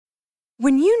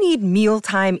When you need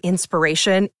mealtime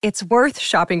inspiration, it's worth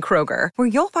shopping Kroger, where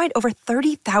you'll find over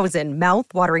 30,000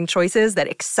 mouth-watering choices that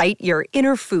excite your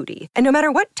inner foodie. And no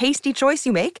matter what tasty choice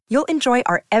you make, you'll enjoy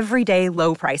our everyday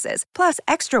low prices, plus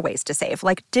extra ways to save,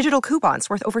 like digital coupons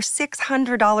worth over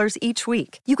 $600 each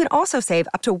week. You can also save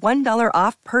up to $1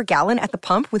 off per gallon at the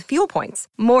pump with fuel points.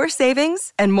 More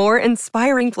savings and more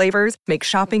inspiring flavors make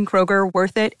shopping Kroger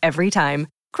worth it every time.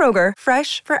 Kroger,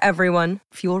 fresh for everyone.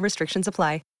 Fuel restrictions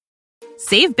apply.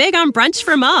 Save big on brunch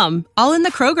for mom, all in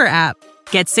the Kroger app.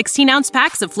 Get 16-ounce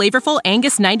packs of flavorful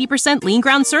Angus 90% lean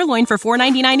ground sirloin for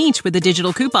 $4.99 each with a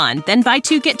digital coupon. Then buy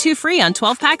 2, get 2 free on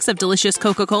 12 packs of delicious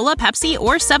Coca-Cola, Pepsi,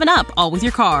 or 7-Up, all with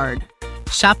your card.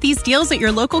 Shop these deals at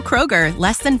your local Kroger,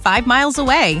 less than 5 miles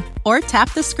away. Or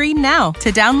tap the screen now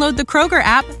to download the Kroger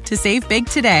app to save big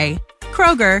today.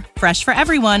 Kroger, fresh for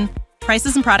everyone.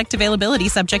 Prices and product availability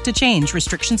subject to change.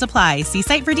 Restrictions apply. See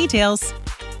site for details.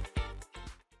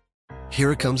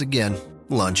 Here it comes again.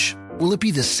 Lunch. Will it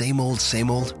be the same old,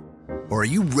 same old? Or are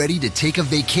you ready to take a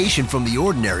vacation from the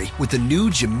ordinary with the new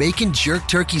Jamaican Jerk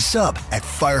Turkey Sub at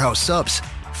Firehouse Subs?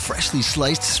 Freshly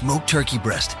sliced smoked turkey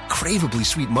breast, craveably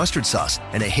sweet mustard sauce,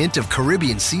 and a hint of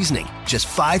Caribbean seasoning. Just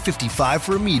 $5.55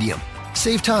 for a medium.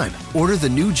 Save time. Order the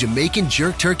new Jamaican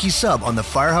Jerk Turkey Sub on the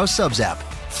Firehouse Subs app.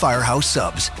 Firehouse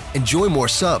Subs. Enjoy more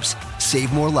subs.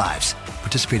 Save more lives.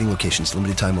 Participating locations.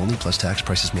 Limited time only, plus tax.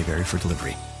 Prices may vary for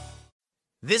delivery.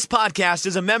 This podcast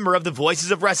is a member of the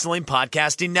Voices of Wrestling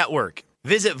Podcasting Network.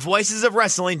 Visit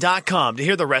voicesofwrestling.com to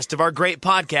hear the rest of our great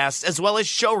podcasts, as well as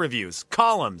show reviews,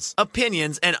 columns,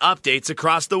 opinions, and updates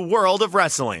across the world of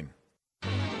wrestling.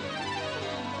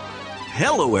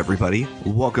 Hello, everybody.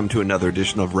 Welcome to another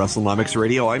edition of WrestleNomics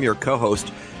Radio. I'm your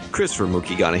co-host, Christopher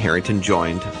Mukigana Harrington,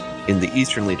 joined in the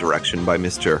easternly direction by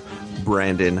Mr.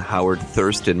 Brandon Howard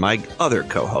Thurston, my other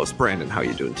co-host. Brandon, how are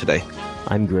you doing today?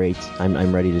 I'm great.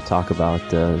 I'm ready to talk about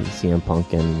CM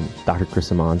Punk and Dr.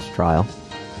 Chris Amon's trial.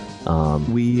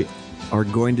 We are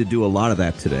going to do a lot of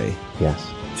that today. Yes.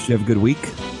 Did you have a good week?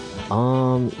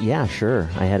 Yeah, sure.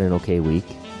 I had an okay week.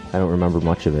 I don't remember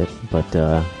much of it, but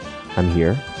I'm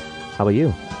here. How about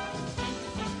you?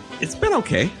 It's been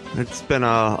okay. It's been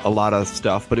a lot of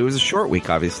stuff, but it was a short week,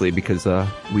 obviously, because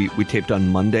we taped on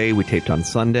Monday, we taped on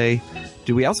Sunday.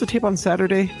 Did we also tape on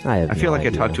Saturday? I feel like I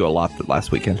talked to you a lot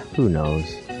last weekend. Who knows?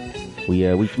 We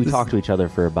talk to each other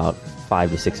for about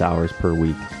 5 to 6 hours per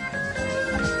week.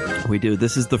 We do.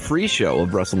 This is the free show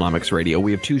of WrestleNomics Radio.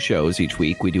 We have 2 shows each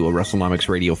week. We do a WrestleNomics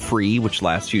Radio free, which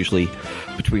lasts usually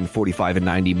between 45 and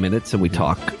 90 minutes, and we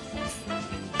talk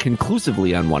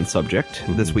conclusively on one subject.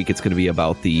 Mm-hmm. This week it's going to be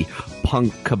about the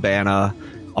Punk Cabana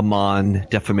Amon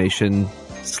defamation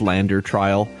slander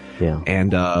trial. Yeah.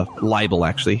 And libel,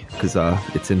 actually, because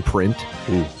it's in print.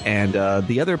 Ooh. And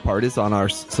the other part is on our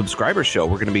subscriber show.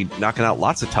 We're going to be knocking out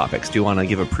lots of topics. Do you want to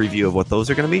give a preview of what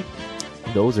those are going to be?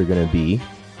 Those are going to be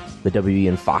the WWE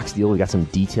and Fox deal. We got some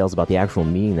details about the actual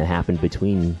meeting that happened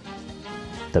between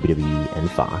WWE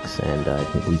and Fox. And I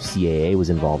believe CAA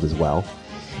was involved as well.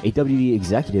 A WWE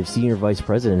executive, senior vice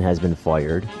president, has been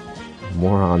fired.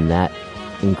 More on that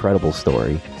incredible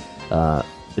story. There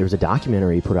was a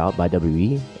documentary put out by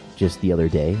WWE just the other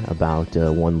day about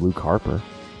one Luke Harper,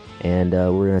 and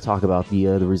we're going to talk about the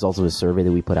results of a survey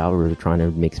that we put out. We're trying to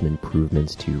make some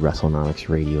improvements to WrestleNomics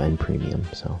Radio and Premium,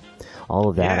 so all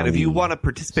of that. Yeah, and if you want to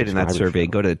participate in that survey,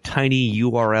 go to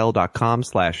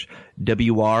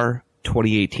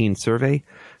tinyurl.com/WR2018 survey,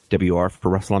 WR for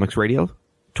WrestleNomics Radio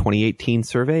 2018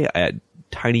 survey at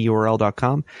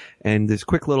tinyurl.com, and this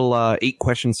quick little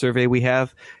 8-question survey we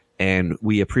have. And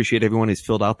we appreciate everyone who's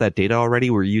filled out that data already.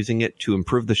 We're using it to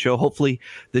improve the show. Hopefully,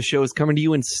 this show is coming to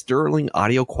you in sterling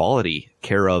audio quality,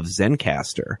 care of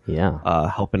Zencaster. Yeah.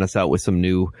 Helping us out with some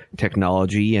new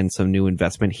technology and some new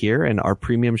investment here. And our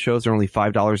premium shows are only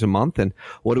 $5 a month. And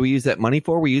what do we use that money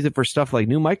for? We use it for stuff like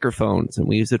new microphones, and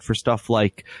we use it for stuff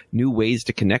like new ways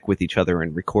to connect with each other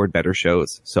and record better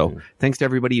shows. So thanks to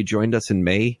everybody who joined us in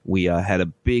May. We had a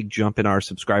big jump in our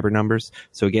subscriber numbers.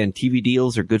 So again, TV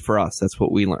deals are good for us. That's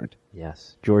what we learned.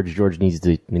 Yes. George needs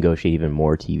to negotiate even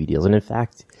more TV deals. And in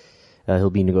fact, he'll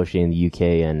be negotiating the UK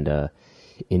and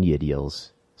India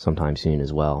deals sometime soon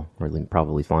as well, or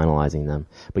probably finalizing them.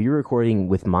 But you're recording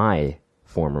with my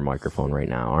former microphone right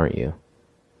now, aren't you?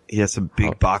 Yes, a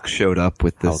big box showed up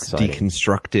with this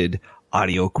deconstructed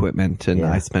audio equipment, and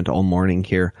I spent all morning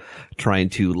here trying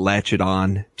to latch it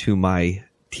on to my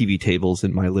TV tables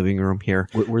in my living room here.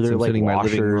 Were there like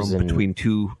washers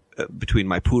between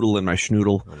my poodle and my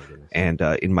schnoodle, and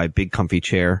in my big comfy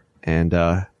chair, and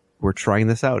we're trying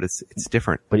this out. It's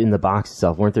different. But in the box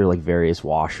itself, weren't there like various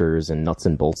washers and nuts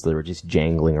and bolts that were just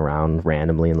jangling around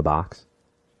randomly in the box?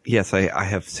 Yes, I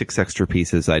have 6 extra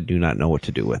pieces I do not know what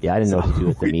to do with. Yeah, I didn't know what to do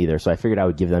with them either, so I figured I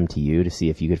would give them to you to see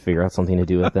if you could figure out something to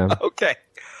do with them. Okay.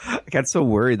 I got so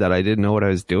worried that I didn't know what I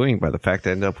was doing by the fact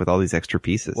I ended up with all these extra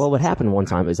pieces. Well, what happened one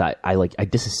time is I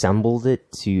disassembled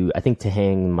it to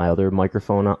hang my other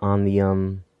microphone on the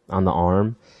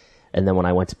arm. And then when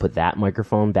I went to put that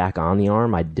microphone back on the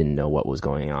arm, I didn't know what was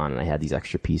going on, and I had these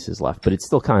extra pieces left. But it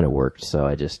still kind of worked, so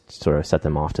I just sort of set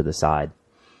them off to the side.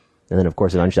 And then, of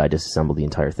course, eventually I disassembled the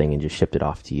entire thing and just shipped it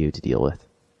off to you to deal with.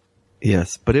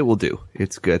 Yes, but it will do.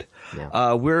 It's good.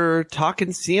 Yeah. We're talking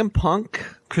CM Punk,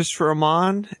 Christopher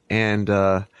Amon, and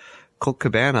Colt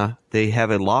Cabana. They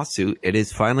have a lawsuit. It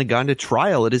has finally gone to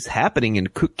trial. It is happening in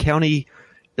Cook County,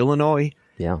 Illinois.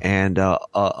 Yeah. And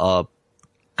a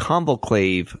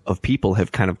convoclave of people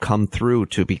have kind of come through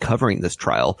to be covering this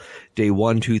trial. Day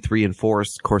 1, 2, 3, and 4, of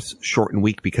course, shortened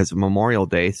week because of Memorial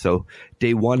Day. So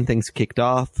day 1, things kicked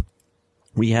off.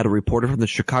 We had a reporter from the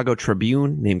Chicago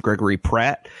Tribune named Gregory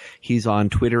Pratt. He's on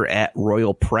Twitter at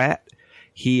Royal Pratt.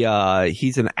 He's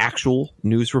an actual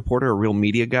news reporter, a real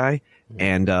media guy.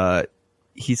 And,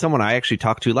 he's someone I actually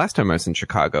talked to last time I was in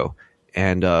Chicago.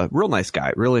 And, real nice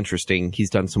guy, real interesting. He's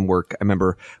done some work. I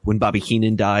remember when Bobby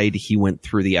Heenan died, he went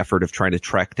through the effort of trying to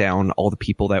track down all the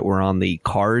people that were on the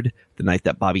card the night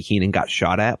that Bobby Heenan got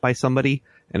shot at by somebody.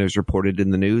 And it was reported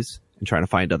in the news, and trying to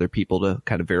find other people to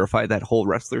kind of verify that whole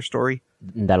wrestler story.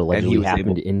 That allegedly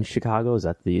happened in Chicago. Is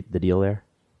that the deal there?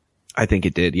 I think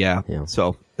it did. Yeah.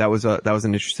 So that was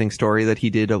an interesting story that he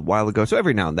did a while ago. So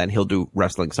every now and then he'll do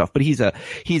wrestling stuff, but he's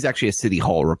actually a City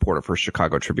Hall reporter for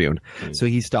Chicago Tribune. So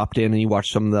he stopped in and he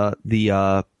watched some of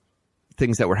the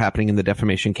things that were happening in the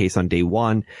defamation case on day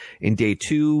 1. In day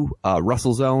 2,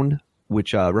 WrestleZone,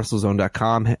 which,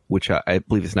 WrestleZone.com, which I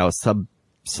believe is now a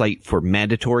site for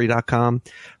mandatory.com.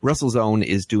 WrestleZone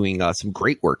is doing some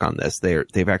great work on this.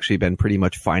 They've actually been pretty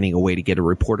much finding a way to get a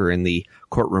reporter in the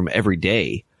courtroom every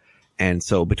day. And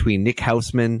so between Nick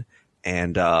Hausman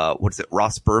and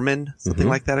Ross Berman, something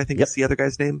like that, I think is the other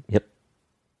guy's name. Yep.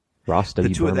 Ross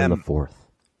W. Berman the fourth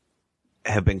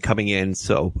have been coming in.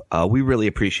 So we really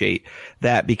appreciate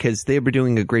that, because they've been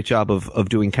doing a great job of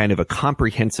doing kind of a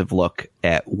comprehensive look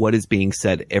at what is being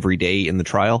said every day in the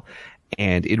trial.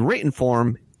 And in written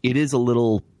form, it is a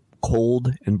little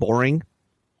cold and boring,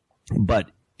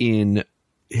 but in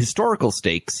historical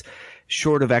stakes,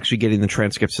 short of actually getting the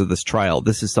transcripts of this trial,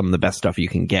 this is some of the best stuff you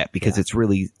can get, because it's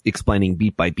really explaining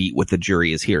beat by beat what the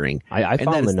jury is hearing. I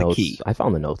found the notes. I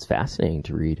found the notes fascinating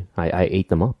to read. I ate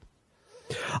them up.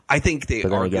 I think they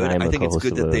are good. I think it's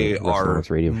good that they are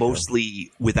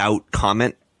mostly without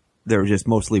comment. They're just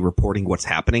mostly reporting what's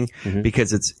happening,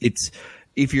 because it's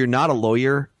if you're not a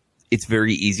lawyer, it's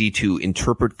very easy to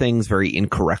interpret things very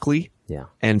incorrectly. Yeah.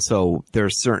 And so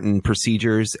there's certain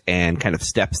procedures and kind of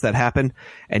steps that happen,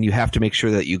 and you have to make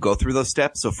sure that you go through those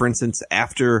steps. So for instance,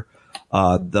 after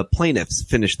the plaintiffs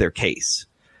finished their case,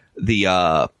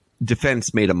 the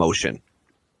defense made a motion,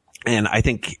 and I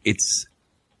think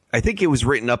it was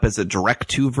written up as a direct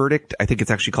to verdict. I think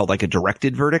it's actually called like a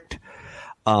directed verdict.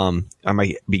 I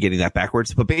might be getting that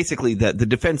backwards, but basically the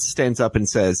defense stands up and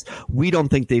says, we don't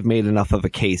think they've made enough of a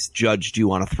case. Judge, do you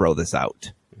want to throw this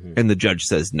out? And the judge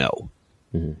says no.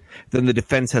 Then the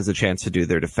defense has a chance to do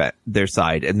their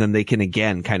side, and then they can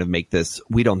again kind of make this,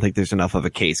 we don't think there's enough of a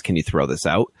case. Can you throw this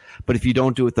out? But if you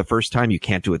don't do it the first time, you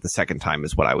can't do it the second time,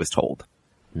 is what I was told.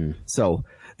 So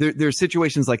there's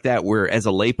situations like that where, as a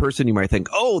layperson, you might think,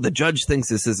 oh, the judge thinks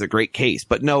this is a great case.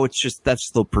 But no, it's just,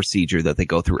 that's the procedure that they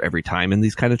go through every time in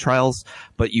these kind of trials.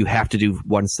 But you have to do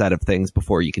one set of things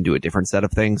before you can do a different set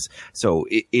of things. So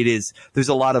there's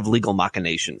a lot of legal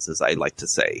machinations, as I like to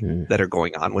say, that are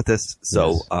going on with this.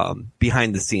 So,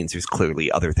 behind the scenes, there's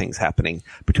clearly other things happening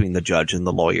between the judge and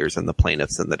the lawyers and the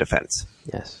plaintiffs and the defense.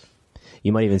 Yes.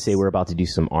 You might even say we're about to do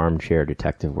some armchair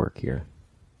detective work here.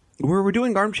 We're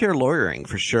doing armchair lawyering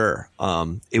for sure.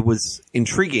 It was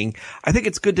intriguing. I think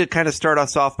it's good to kind of start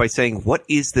us off by saying, what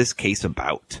is this case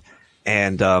about?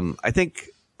 And I think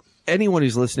anyone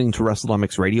who's listening to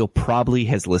WrestleNomics Radio probably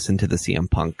has listened to the CM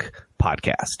Punk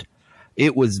podcast.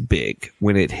 It was big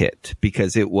when it hit,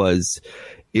 because it was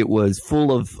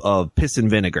full of piss and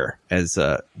vinegar, as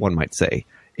one might say.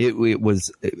 It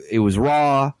was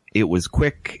raw. It was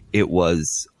quick. It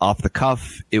was off the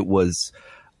cuff. It was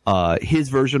his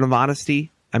version of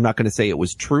honesty. I'm not going to say it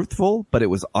was truthful, but it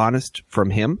was honest from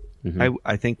him.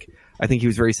 I think he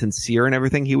was very sincere in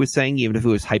everything he was saying, even if it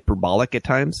was hyperbolic at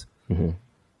times.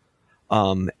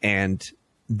 And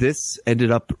this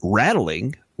ended up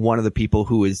rattling one of the people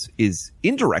who is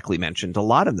indirectly mentioned a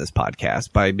lot in this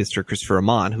podcast by Mr. Christopher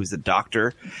Amon, who's a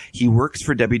doctor. He works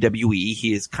for WWE.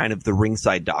 He is kind of the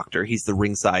ringside doctor. He's the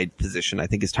ringside physician. I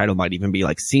think his title might even be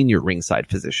like senior ringside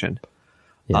physician.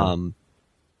 Yeah.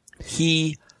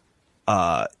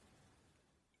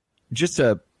 Just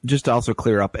to also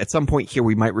clear up, at some point here,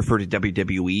 we might refer to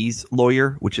WWE's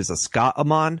lawyer, which is a Scott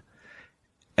Amon.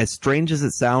 As strange as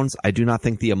it sounds, I do not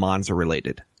think the Amons are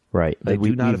related. Right. They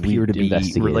do not appear to be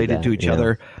related to each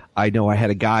other. I know I had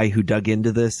a guy who dug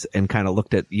into this and kind of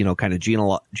looked at, kind of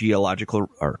genealogical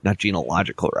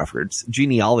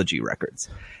records,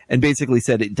 and basically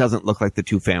said it doesn't look like the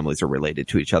two families are related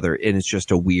to each other. And it's just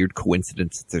a weird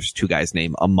coincidence that there's two guys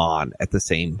named Amon at the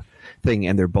same thing.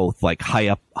 And they're both like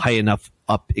high enough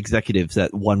up executives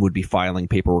that one would be filing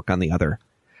paperwork on the other.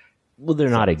 Well, they're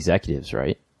not executives,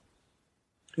 right?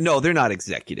 No, they're not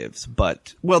executives,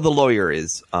 but the lawyer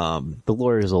is. The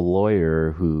lawyer is a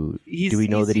lawyer who. Do we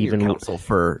know that even counsel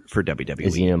for WWE?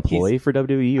 Is he an employee for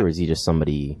WWE, or is he just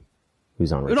somebody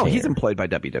who's on retainer? No, he's employed by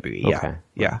WWE. Yeah, okay.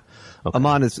 Yeah. Okay.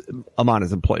 Amon is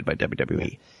employed by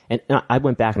WWE. And I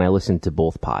went back and I listened to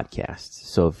both podcasts.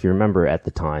 So if you remember at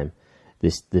the time,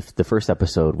 the first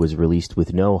episode was released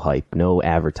with no hype, no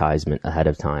advertisement ahead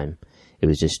of time. It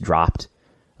was just dropped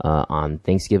on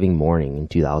Thanksgiving morning in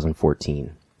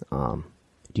 2014. Do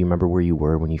you remember where you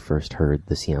were when you first heard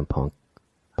the CM Punk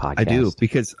podcast? I do,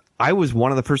 because I was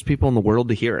one of the first people in the world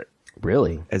to hear it.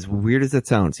 Really? As weird as it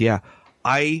sounds, yeah.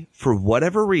 I, for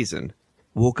whatever reason,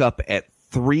 woke up at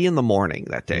 3 a.m.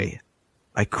 that day.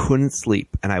 I couldn't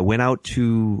sleep, and I went out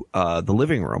to the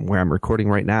living room where I'm recording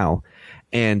right now,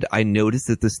 and I noticed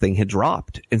that this thing had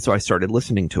dropped, and so I started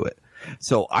listening to it.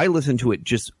 So I listened to it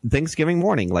just Thanksgiving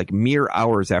morning, like mere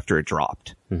hours after it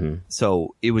dropped. Mm-hmm.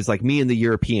 So it was like me and the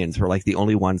Europeans were like the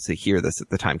only ones to hear this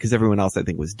at the time, because everyone else I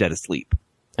think was dead asleep.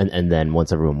 And then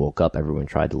once everyone woke up, everyone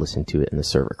tried to listen to it and the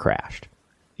server crashed.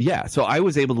 Yeah, so I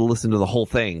was able to listen to the whole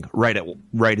thing right at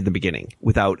the beginning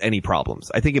without any problems.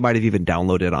 I think it might have even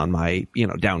downloaded on my,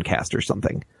 Downcast or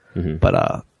something. Mm-hmm.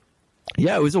 But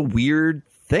yeah, it was a weird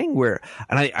thing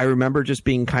and I remember just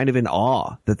being kind of in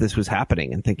awe that this was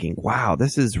happening and thinking, wow,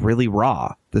 this is really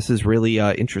raw. This is really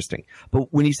interesting.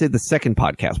 But when you say the second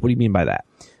podcast, what do you mean by that?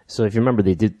 So if you remember,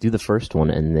 they did do the first one,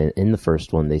 and then in the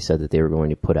first one, they said that they were going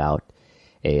to put out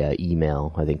a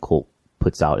email. I think Colt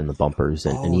puts out in the bumpers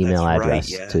an email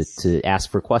address, right, yes, to ask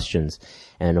for questions.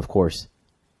 And of course,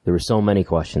 there were so many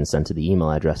questions sent to the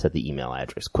email address that the email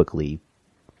address quickly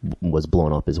was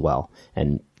blown up as well,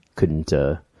 and couldn't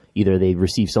either they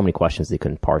received so many questions they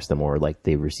couldn't parse them, or like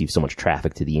they received so much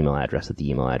traffic to the email address that the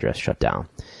email address shut down.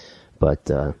 But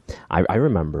I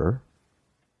remember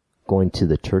going to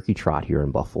the Turkey Trot here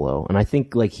in Buffalo, and I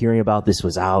think like hearing about this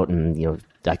was out, and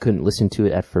I couldn't listen to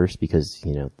it at first because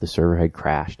the server had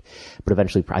crashed. But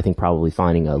eventually, I think probably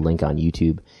finding a link on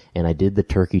YouTube, and I did the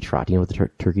Turkey Trot. Do you know what the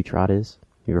Turkey Trot is?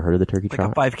 You ever heard of the Turkey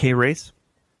Trot? Like a 5K race?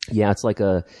 Yeah, it's like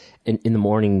in the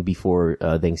morning before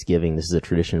Thanksgiving. This is a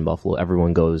tradition in Buffalo.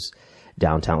 Everyone goes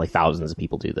downtown, like thousands of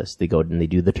people do this. They go and they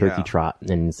do the Turkey Trot,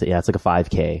 and it's like a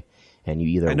 5K, and you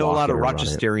either I know walk a lot of it or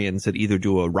Rochesterians that either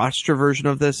do a Rochester version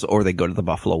of this or they go to the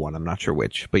Buffalo one. I'm not sure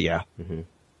which, but yeah. Mm-hmm.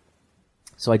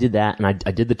 So I did that, and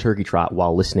I did the Turkey Trot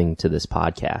while listening to this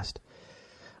podcast,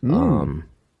 and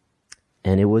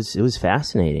it was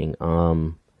fascinating.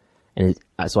 So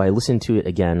I listened to it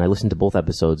again. I listened to both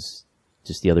episodes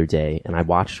just the other day, and I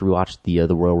rewatched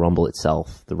the Royal Rumble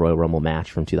itself, the Royal Rumble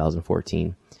match from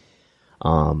 2014.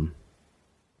 And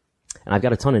I've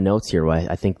got a ton of notes here.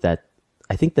 I think that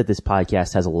this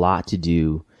podcast has a lot to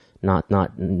do, not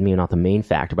the main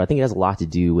factor, but I think it has a lot to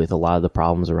do with a lot of the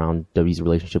problems around WWE's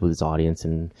relationship with its audience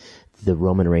and the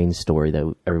Roman Reigns story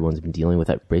that everyone's been dealing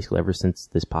with basically ever since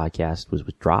this podcast was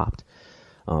dropped.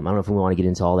 I don't know if we want to get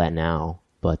into all that now,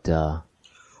 but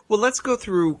well, let's go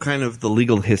through kind of the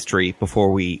legal history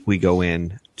before we go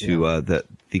in to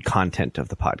the content of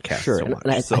the podcast. Sure. So much.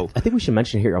 I think we should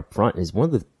mention here up front is one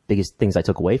of the biggest things I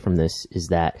took away from this is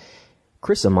that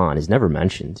Chris Amon is never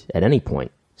mentioned at any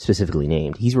point, specifically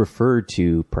named. He's referred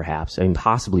to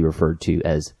possibly referred to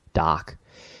as Doc.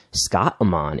 Scott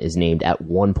Amon is named at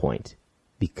one point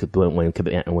when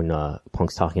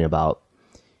Punk's talking about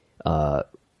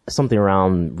something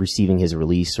around receiving his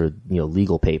release or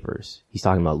legal papers. He's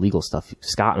talking about legal stuff.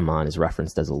 Scott Amon is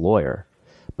referenced as a lawyer,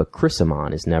 but Chris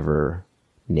Amon is never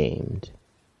named.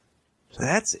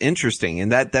 That's interesting,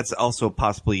 and that's also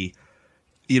possibly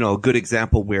a good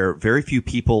example where very few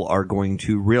people are going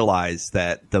to realize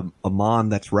that the Amon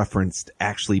that's referenced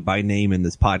actually by name in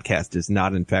this podcast is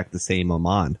not in fact the same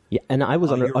Amon. Yeah, and I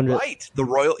was under right. The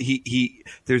royal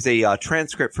there's a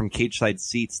transcript from Cage Side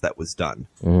Seats that was done.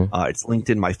 Mm-hmm. It's linked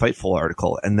in my Fightful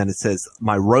article, and then it says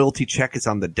my royalty check is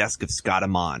on the desk of Scott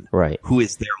Amon, right, who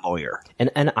is their lawyer.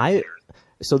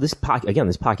 So this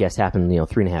podcast happened,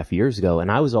 3.5 years ago,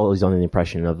 and I was always under the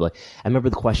impression of, like, I remember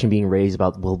the question being raised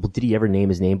about, well, did he ever name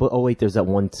his name? But oh wait, there's that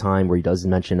one time where he does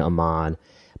mention Amon.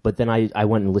 But then I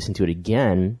went and listened to it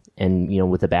again, and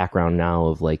with the background now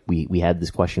of, like, we had this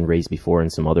question raised before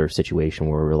in some other situation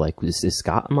where we're like, is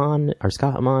Scott Amon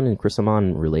and Chris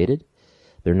Amon related?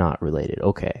 They're not related.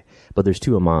 Okay. But there's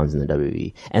two Amons in the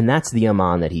WWE. And that's the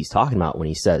Amon that he's talking about when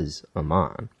he says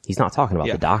Amon. He's not talking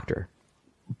about the doctor.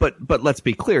 But let's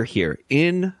be clear here.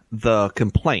 In the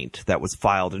complaint that was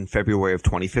filed in February of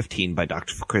 2015 by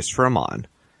Dr. Christopher Amon,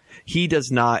 he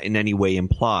does not in any way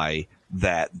imply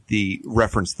that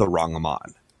reference the wrong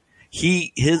Amon.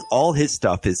 All his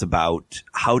stuff is about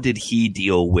how did he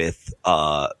deal with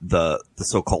the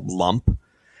so-called lump?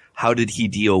 How did he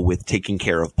deal with taking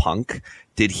care of Punk?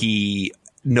 Did he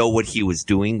know what he was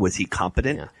doing? Was he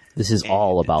competent? Yeah. This is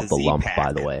all about the lump,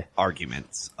 by the way.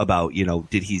 Arguments about,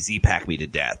 did he Z-Pack me to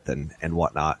death and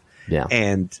whatnot. Yeah.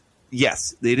 And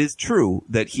yes, it is true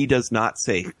that he does not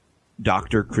say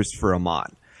Dr. Christopher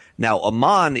Amon. Now,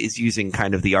 Amon is using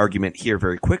kind of the argument here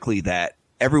very quickly that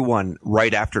everyone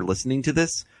right after listening to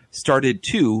this started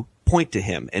to point to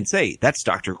him and say, that's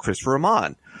Dr. Christopher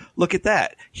Amon. Look at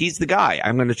that. He's the guy.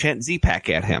 I'm going to chant Z-Pack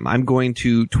at him. I'm going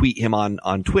to tweet him on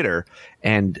Twitter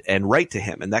and write to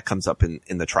him. And that comes up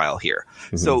in the trial here.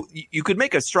 Mm-hmm. So you could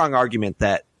make a strong argument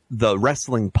that the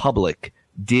wrestling public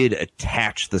did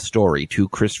attach the story to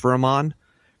Christopher Amon,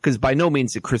 because by no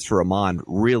means did Christopher Amon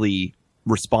really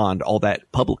respond all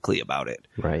that publicly about it.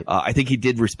 Right. I think he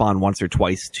did respond once or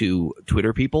twice to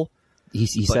Twitter people. He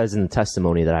says in the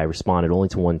testimony that I responded only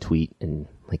to one tweet, and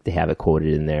like they have it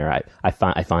quoted in there. I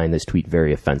find this tweet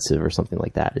very offensive or something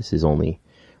like that. It's his only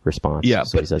response. Yeah,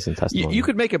 so he says in testimony. You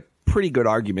could make a pretty good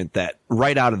argument that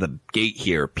right out of the gate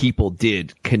here, people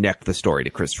did connect the story to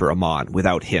Christopher Amon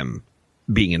without him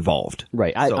being involved.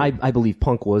 Right. I believe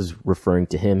Punk was referring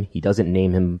to him. He doesn't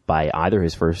name him by either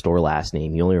his first or last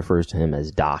name. He only refers to him as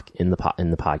Doc in the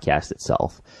podcast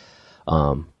itself.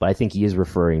 But I think he is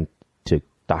referring to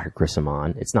Dr. Chris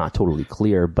Amon. It's not totally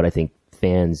clear, but I think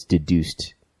fans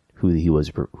deduced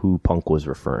who Punk was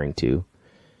referring to.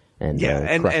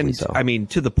 And so. I mean,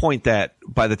 to the point that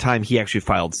by the time he actually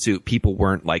filed suit, people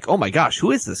weren't like, oh my gosh,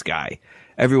 who is this guy?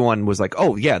 Everyone was like,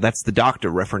 oh yeah, that's the doctor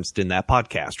referenced in that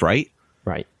podcast, right?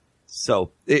 Right.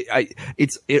 So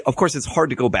of course it's hard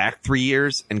to go back 3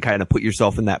 years and kind of put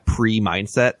yourself in that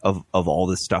mindset of all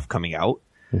this stuff coming out.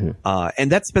 Mm-hmm.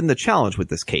 And that's been the challenge with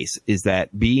this case, is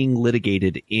that being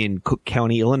litigated in Cook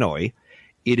County, Illinois,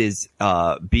 it is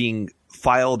being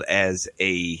filed as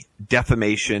a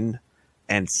defamation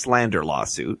and slander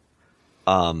lawsuit.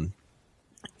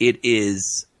 It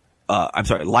is,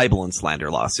 libel and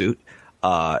slander lawsuit.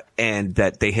 And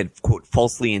that they had, quote,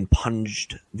 falsely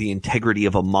impunged the integrity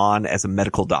of Amon as a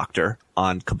medical doctor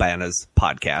on Cabana's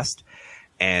podcast.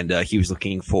 And he was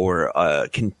looking for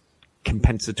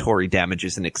compensatory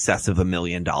damages in excess of $1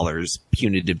 million,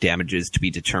 punitive damages to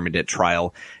be determined at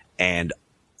trial, and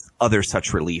other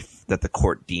such relief that the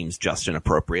court deems just and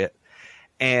appropriate.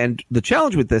 And the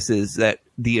challenge with this is that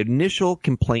the initial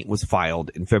complaint was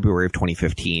filed in February of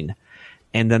 2015.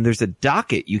 And then there's a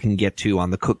docket you can get to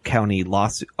on the Cook County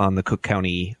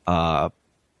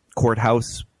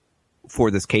courthouse for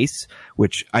this case,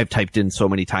 which I've typed in so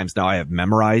many times now I have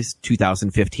memorized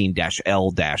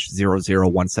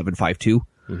 2015-L-001752.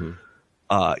 Mm-hmm.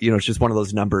 It's just one of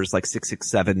those numbers like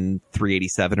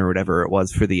 667-387 or whatever it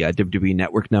was for the WWE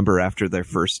Network number after they're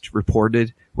first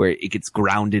reported, where it gets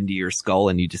ground into your skull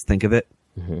and you just think of it.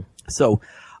 Mm-hmm. So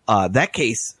that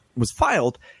case was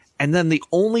filed. And then the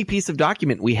only piece of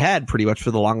document we had pretty much for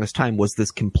the longest time was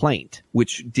this complaint,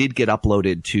 which did get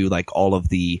uploaded to like all of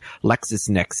the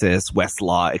LexisNexis,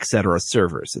 Westlaw, etc.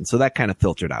 servers. And so that kind of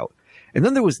filtered out. And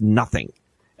then there was nothing.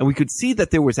 And we could see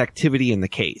that there was activity in the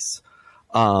case.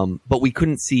 But we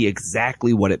couldn't see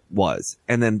exactly what it was.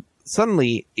 And then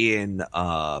suddenly in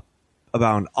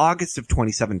about August of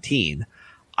 2017,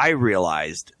 I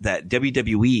realized that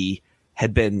WWE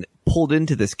had been pulled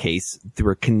into this case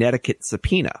through a Connecticut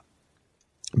subpoena,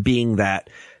 being that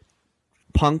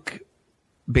Punk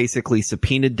basically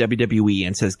subpoenaed WWE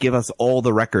and says, give us all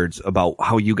the records about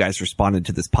how you guys responded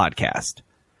to this podcast.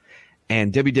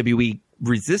 And WWE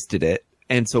resisted it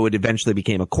And so it eventually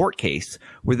became a court case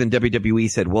where then WWE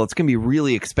said, well, it's going to be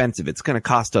really expensive. It's going to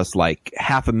cost us like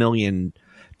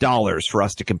 $500,000 for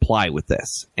us to comply with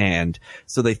this. And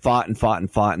so they fought and fought and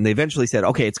fought. And they eventually said,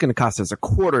 okay, it's going to cost us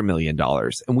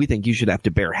 $250,000. And we think you should have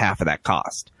to bear half of that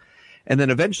cost. And then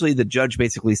eventually the judge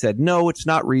basically said, no, it's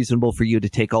not reasonable for you to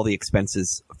take all the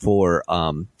expenses for,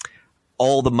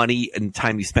 all the money and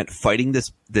time you spent fighting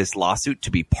this lawsuit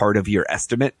to be part of your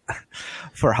estimate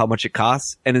for how much it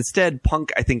costs. And instead,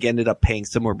 Punk, I think, ended up paying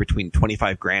somewhere between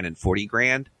 $25,000 and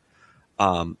 $40,000.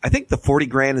 I think the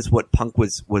 $40,000 is what Punk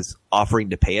was offering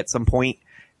to pay at some point,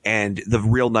 and the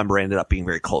real number ended up being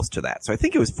very close to that. So I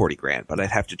think it was $40,000, but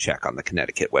I'd have to check on the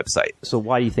Connecticut website. So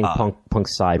why do you think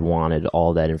Punk's side wanted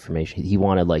all that information? He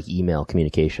wanted like email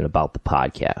communication about the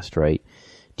podcast, right?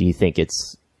 Do you think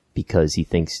it's because he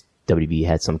thinks WWE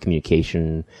had some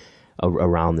communication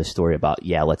around this story about,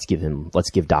 yeah, let's give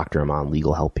Dr. Amann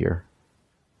legal help here?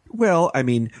 Well, I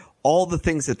mean, all the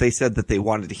things that they said that they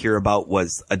wanted to hear about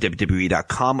was a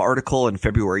WWE.com article in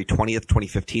February 20th,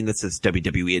 2015 that says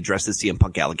WWE addresses CM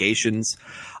Punk allegations.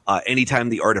 Anytime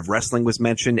the art of wrestling was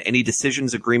mentioned, any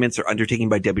decisions, agreements, or undertaking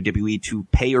by WWE to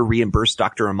pay or reimburse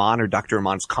Dr. Amann or Dr.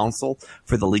 Amann's counsel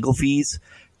for the legal fees,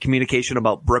 communication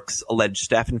about Brooks' alleged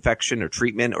staph infection or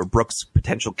treatment, or Brooks'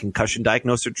 potential concussion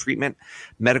diagnosis or treatment,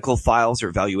 medical files or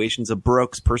evaluations of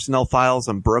Brooks, personnel files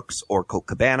on Brooks or Colt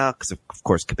Cabana, because of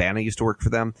course Cabana used to work for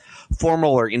them,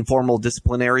 formal or informal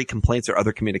disciplinary complaints or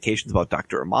other communications about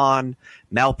Dr. Amann,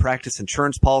 malpractice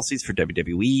insurance policies for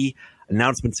WWE,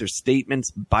 announcements or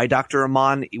statements by Dr.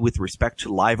 Amann with respect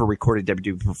to live or recorded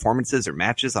WWE performances or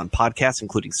matches on podcasts,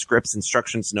 including scripts,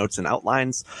 instructions, notes, and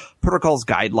outlines, protocols,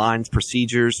 guidelines,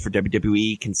 procedures for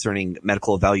WWE concerning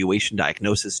medical evaluation,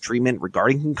 diagnosis, treatment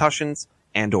regarding concussions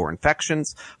and or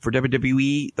infections for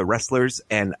WWE, the wrestlers,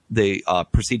 and the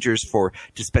procedures for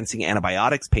dispensing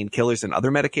antibiotics, painkillers, and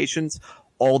other medications,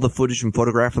 all the footage and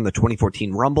photograph from the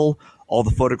 2014 Rumble, all the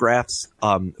photographs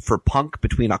for Punk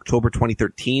between October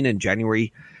 2013 and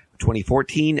January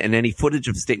 2014, and any footage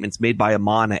of statements made by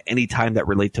Amann at any time that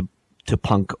relate to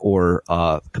Punk or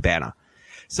Cabana.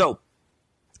 So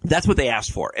that's what they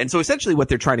asked for. And so essentially what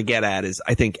they're trying to get at is,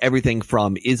 I think, everything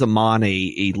from, is Amann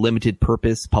a limited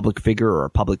purpose public figure or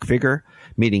a public figure,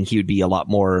 meaning he would be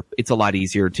it's a lot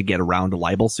easier to get around a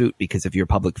libel suit, because if you're a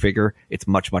public figure, it's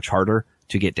much, much harder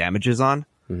to get damages on.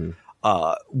 Mm-hmm.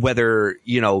 Whether,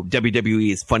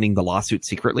 WWE is funding the lawsuit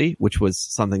secretly, which was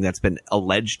something that's been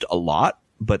alleged a lot,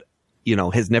 but,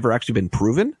 has never actually been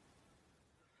proven.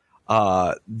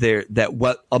 That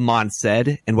what Amann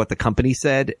said and what the company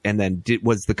said, and then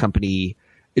was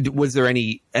there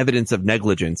any evidence of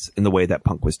negligence in the way that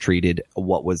Punk was treated?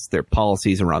 What was their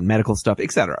policies around medical stuff,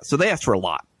 etc.? So they asked for a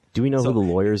lot. Do we know who the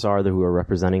lawyers are who are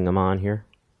representing Amann here?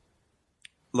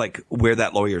 Like where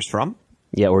that lawyer's from?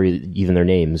 Yeah, or even their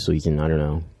names, so you can, I don't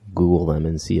know, Google them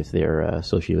and see if they're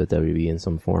associated with WWE in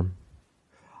some form.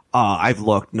 I've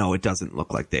looked. No, it doesn't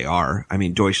look like they are. I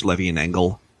mean, Deutsch, Levy, and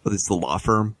Engel, it's the law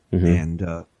firm. Mm-hmm.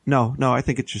 And no, I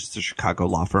think it's just a Chicago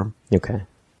law firm. Okay.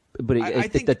 But I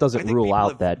think that doesn't rule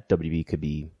out that WWE could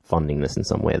be funding this in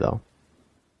some way, though.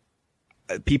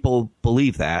 People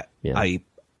believe that. Yeah.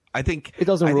 I think it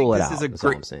doesn't rule it out. That's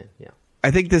all I'm saying. Yeah. I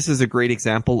think this is a great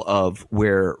example of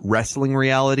where wrestling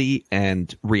reality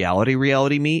and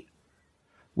reality meet,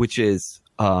 which is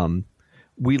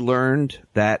we learned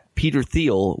that Peter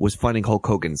Thiel was funding Hulk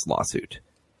Hogan's lawsuit.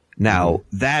 Now,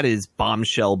 that is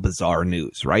bombshell bizarre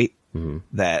news, right? Mm-hmm.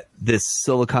 That this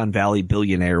Silicon Valley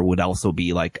billionaire would also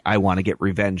be like, I want to get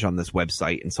revenge on this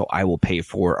website, and so I will pay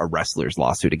for a wrestler's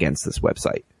lawsuit against this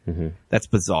website. Mm-hmm. That's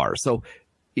bizarre. So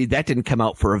that didn't come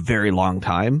out for a very long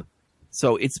time.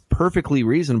 So it's perfectly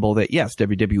reasonable that, yes,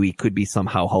 WWE could be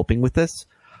somehow helping with this.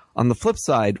 On the flip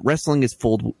side, wrestling is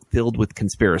filled with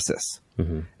conspiracists.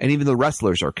 Mm-hmm. And even the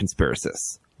wrestlers are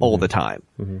conspiracists all the time.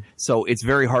 Mm-hmm. So it's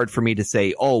very hard for me to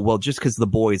say, oh, well, just because the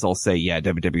boys all say, yeah,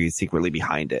 WWE is secretly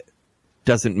behind it,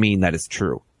 doesn't mean that is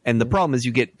true. And the problem is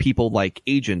you get people like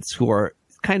agents who are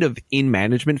kind of in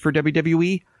management for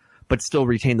WWE, but still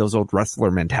retain those old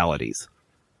wrestler mentalities.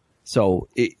 So,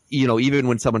 even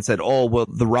when someone said, oh, well,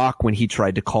 The Rock, when he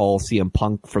tried to call CM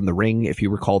Punk from the ring, if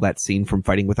you recall that scene from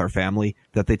Fighting With Our Family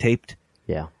that they taped.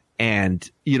 Yeah. And,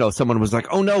 someone was like,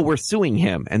 oh, no, we're suing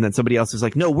him. And then somebody else was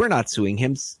like, no, we're not suing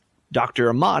him. Dr.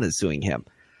 Amann is suing him.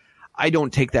 I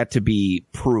don't take that to be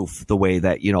proof the way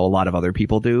that, a lot of other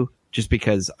people do, just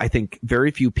because I think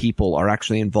very few people are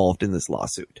actually involved in this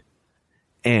lawsuit.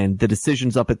 And the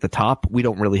decisions up at the top, we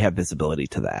don't really have visibility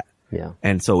to that. Yeah.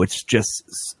 And so it's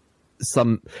just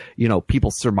some, people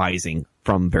surmising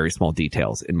from very small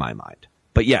details in my mind.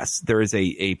 But yes, there is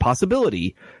a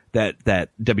possibility that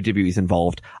WWE is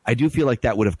involved. I do feel like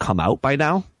that would have come out by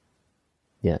now.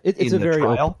 Yeah, it's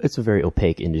a very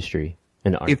opaque industry.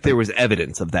 And if there was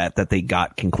evidence of that they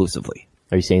got conclusively.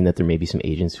 Are you saying that there may be some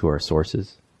agents who are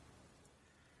sources?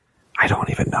 I don't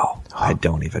even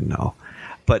know.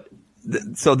 But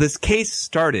so this case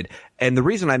started, and the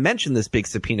reason I mentioned this big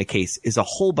subpoena case is a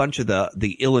whole bunch of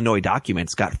the Illinois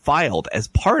documents got filed as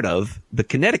part of the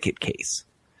Connecticut case.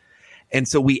 And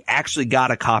so we actually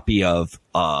got a copy of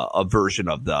a version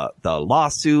of the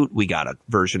lawsuit. We got a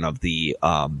version of the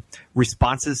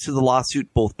responses to the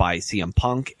lawsuit, both by CM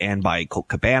Punk and by Colt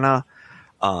Cabana.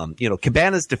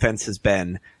 Cabana's defense has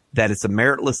been that it's a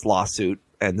meritless lawsuit,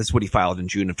 and this is what he filed in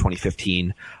June of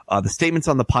 2015. The statements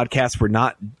on the podcast were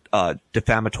not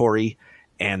defamatory,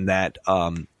 and that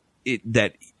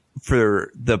that for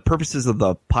the purposes of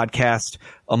the podcast,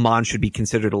 Amon should be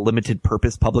considered a limited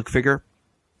purpose public figure,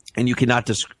 and you cannot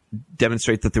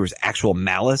demonstrate that there was actual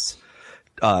malice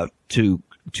to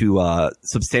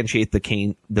substantiate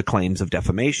the claims of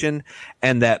defamation,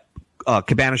 and that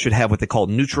Cabana should have what they call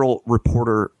neutral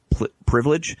reporter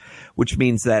privilege, which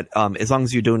means that as long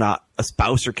as you do not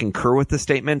espouse or concur with the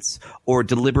statements or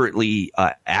deliberately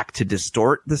act to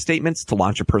distort the statements to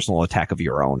launch a personal attack of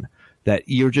your own, that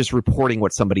you're just reporting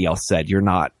what somebody else said. You're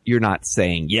not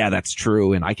saying, yeah, that's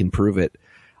true and I can prove it.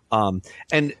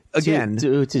 And again,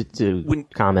 to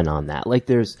comment on that, like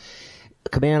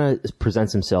Cabana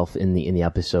presents himself in the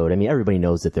episode. I mean, everybody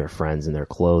knows that they're friends and they're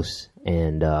close,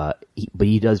 and but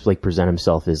he does like present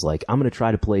himself as like, I'm going to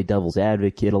try to play devil's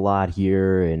advocate a lot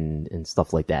here and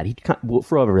stuff like that.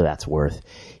 For whatever that's worth,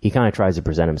 he kind of tries to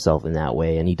present himself in that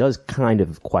way, and he does kind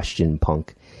of question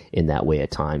Punk in that way at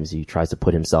times. He tries to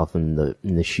put himself in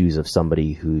the shoes of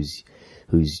somebody who's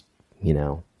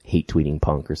hate tweeting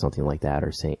Punk or something like that,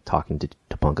 or talking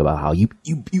to Punk about how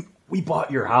we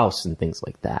bought your house and things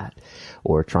like that,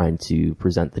 or trying to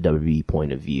present the WWE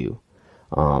point of view.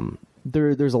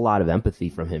 There's a lot of empathy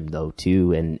from him though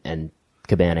too, and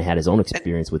Cabana had his own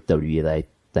experience with WWE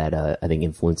that I think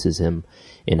influences him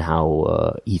in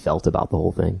how he felt about the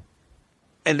whole thing.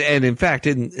 And in fact,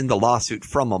 in the lawsuit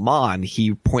from Amon,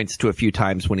 he points to a few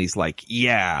times when he's like,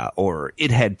 yeah, or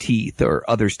it had teeth, or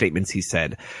other statements he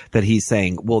said that he's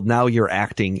saying, well, now you're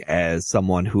acting as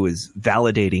someone who is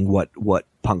validating what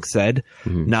Punk said,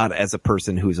 not as a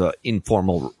person who's an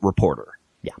informal reporter.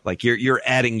 Yeah. Like you're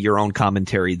adding your own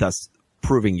commentary, thus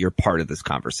proving you're part of this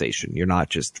conversation. You're not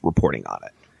just reporting on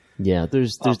it. Yeah.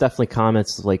 There's definitely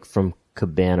comments like from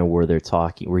Cabana where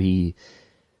he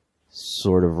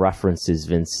sort of references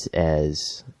Vince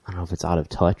as, I don't know if it's out of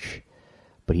touch,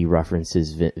 but he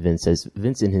references Vince as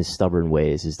Vince in his stubborn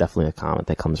ways is definitely a comment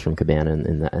that comes from Cabana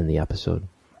in the episode.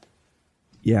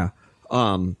 Yeah.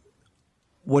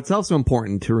 What's also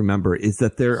important to remember is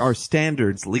that there are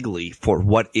standards legally for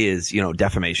what is,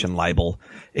 defamation, libel,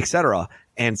 etc.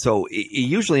 And so it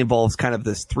usually involves kind of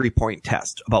this 3-point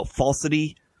test about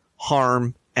falsity,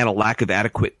 harm, and a lack of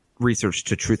adequate research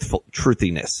to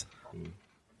truthiness.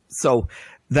 So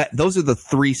those are the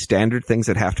 3 standard things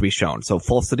that have to be shown. So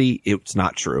falsity, it's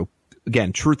not true.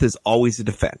 Again, truth is always a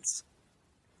defense.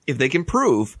 If they can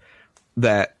prove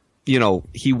that,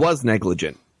 he was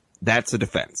negligent, that's a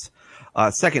defense.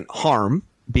 Second, harm,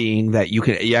 being that you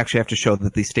actually have to show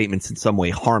that these statements in some way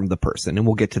harm the person. And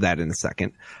we'll get to that in a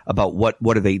second about what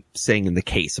are they saying in the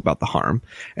case about the harm.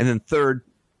 And then third,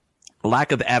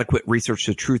 lack of adequate research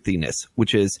to truthiness,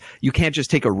 which is you can't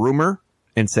just take a rumor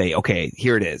and say, okay,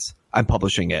 here it is, I'm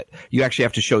publishing it. You actually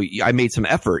have to show I made some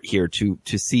effort here to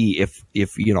see if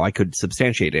I could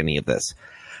substantiate any of this.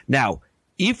 Now,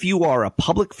 if you are a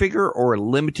public figure or a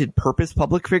limited purpose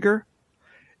public figure,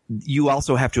 you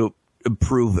also have to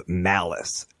prove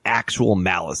malice. Actual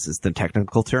malice is the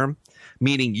technical term,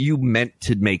 meaning you meant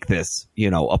to make this,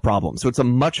 a problem. So it's a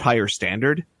much higher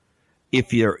standard if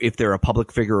they're a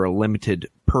public figure or a limited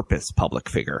purpose public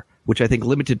figure, which I think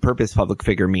limited purpose public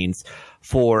figure means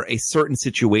for a certain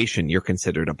situation you're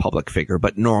considered a public figure,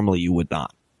 but normally you would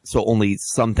not. So only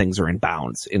some things are in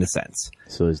bounds, in a sense.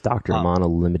 So is Dr. Amon a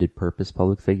limited purpose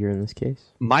public figure in this case?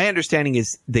 My understanding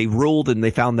is they ruled and they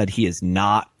found that he is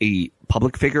not a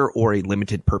public figure or a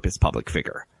limited purpose public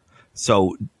figure.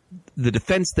 So the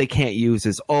defense they can't use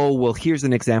is, oh, well, here's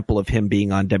an example of him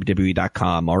being on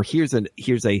WWE.com, or here's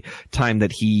a time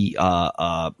that he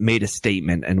made a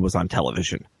statement and was on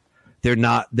television. they're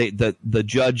not, the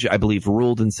judge, I believe,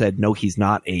 ruled and said, no, he's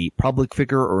not a public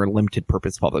figure or a limited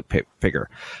purpose public figure.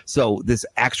 So this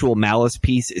actual malice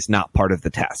piece is not part of the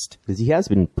test. Because he has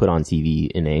been put on TV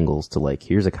in angles to like,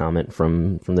 here's a comment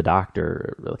from the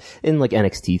doctor in like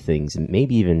NXT things and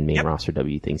maybe even main roster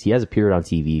W things. He has appeared on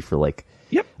TV for like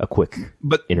a quick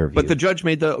interview. But the judge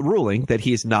made the ruling that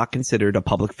he is not considered a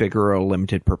public figure or a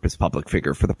limited purpose public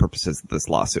figure for the purposes of this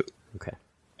lawsuit. Okay.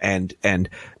 And,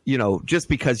 you know, just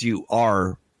because you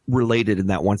are related in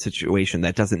that one situation,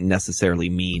 that doesn't necessarily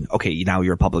mean, okay, now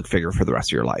you're a public figure for the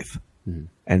rest of your life. Mm-hmm.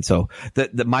 And so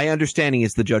my understanding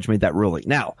is the judge made that ruling.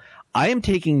 Now, I am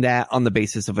taking that on the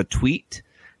basis of a tweet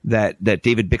that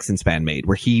David Bixenspan made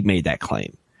where he made that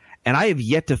claim. And I have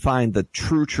yet to find the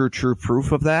true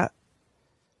proof of that.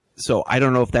 So I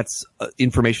don't know if that's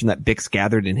information that Bix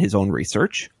gathered in his own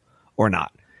research or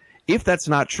not. If that's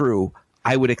not true,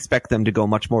 I would expect them to go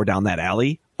much more down that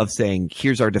alley of saying,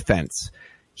 here's our defense.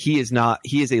 He is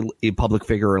a public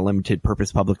figure or a limited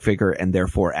purpose public figure, and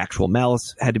therefore actual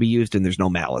malice had to be used, and there's no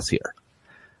malice here.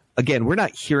 Again, we're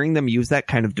not hearing them use that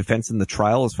kind of defense in the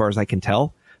trial as far as I can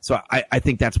tell. So I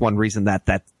think that's one reason that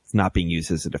that's not being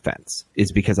used as a defense,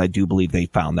 is because I do believe they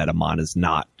found that Amon is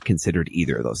not considered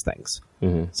either of those things.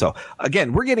 Mm-hmm. So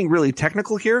again, we're getting really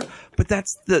technical here, but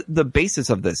that's the basis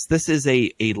of this. This is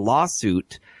a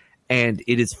lawsuit, and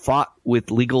it is fought with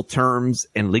legal terms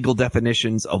and legal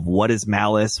definitions of what is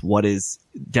malice, what is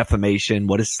defamation,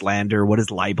 what is slander, what is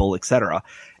libel, etc.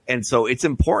 And so it's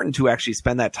important to actually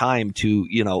spend that time to,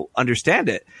 you know, understand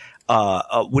it.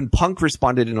 When Punk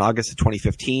responded in August of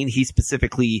 2015, he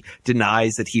specifically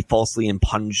denies that he falsely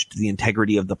impunged the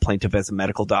integrity of the plaintiff as a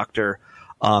medical doctor.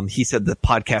 He said the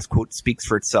podcast, quote, speaks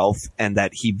for itself, and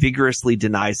that he vigorously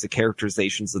denies the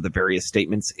characterizations of the various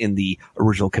statements in the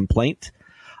original complaint.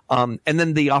 And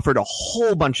then they offered a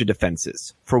whole bunch of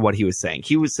defenses for what he was saying.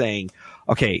 He was saying,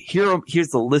 okay, here's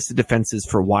the list of defenses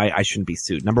for why I shouldn't be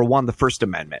sued. Number one, the First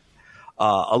Amendment.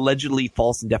 Allegedly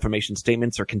false and defamation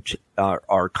statements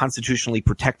are constitutionally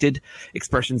protected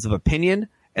expressions of opinion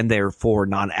and therefore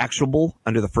non-actionable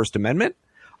under the First Amendment.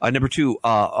 Number two,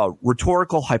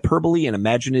 rhetorical hyperbole and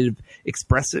imaginative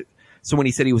expressive. So when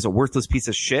he said he was a worthless piece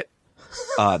of shit,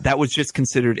 that was just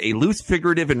considered a loose,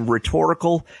 figurative, and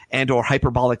rhetorical and or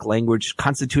hyperbolic language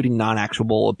constituting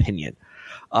non-actionable opinion.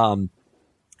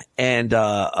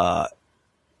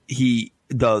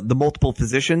 The multiple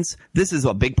physicians, this is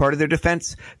a big part of their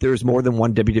defense. There's more than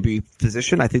one WWE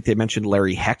physician. I think they mentioned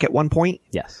Larry Heck at one point.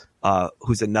 Yes.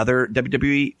 Who's another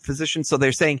WWE physician. So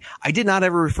they're saying, I did not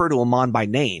ever refer to Amon by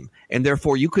name, and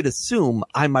therefore you could assume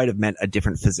I might have meant a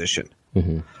different physician.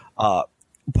 Mm-hmm.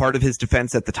 Part of his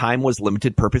defense at the time was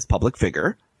limited purpose public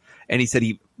figure. And he said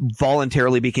he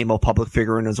voluntarily became a public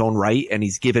figure in his own right, and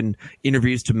he's given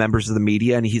interviews to members of the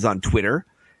media, and he's on Twitter.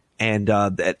 And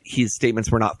that his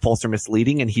statements were not false or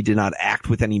misleading, and he did not act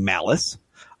with any malice.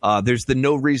 There's the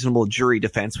no reasonable jury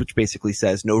defense, which basically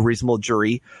says no reasonable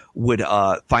jury would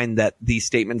find that these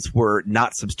statements were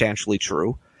not substantially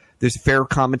true. There's fair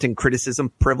comment and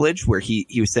criticism privilege, where he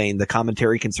was saying the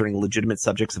commentary concerning legitimate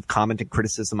subjects of comment and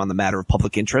criticism on the matter of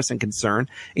public interest and concern,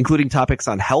 including topics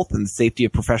on health and the safety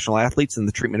of professional athletes and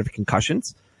the treatment of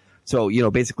concussions. So, you know,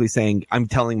 basically saying I'm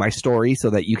telling my story so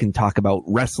that you can talk about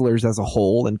wrestlers as a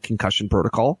whole and concussion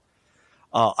protocol.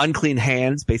 Unclean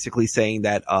hands, basically saying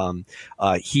that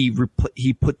he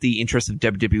put the interests of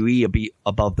WWE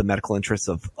above the medical interests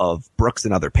of Brooks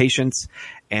and other patients,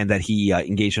 and that he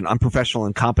engaged in unprofessional,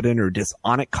 incompetent, or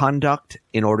dishonest conduct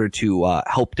in order to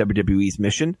help WWE's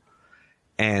mission,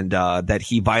 and that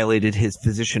he violated his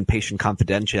physician-patient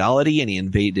confidentiality, and he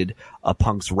invaded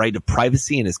Punk's right of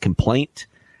privacy in his complaint,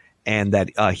 and that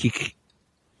he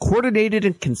coordinated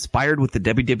and conspired with the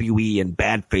WWE in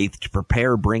bad faith to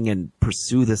prepare, bring, and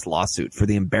pursue this lawsuit for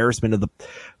the embarrassment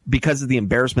because of the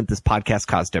embarrassment this podcast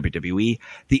caused WWE.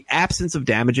 The absence of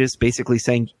damages, basically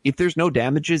saying if there's no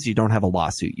damages, you don't have a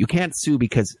lawsuit. You can't sue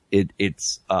because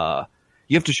it's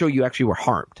you have to show you actually were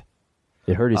harmed.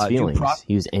 It hurt his feelings.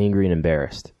 He was angry and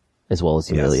embarrassed, as well as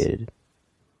humiliated.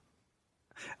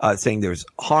 Yes. Saying there's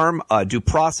harm, due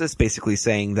process, basically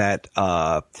saying that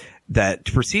that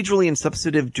procedurally and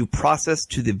substantive due process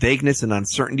to the vagueness and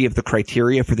uncertainty of the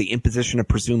criteria for the imposition of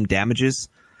presumed damages,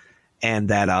 and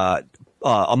that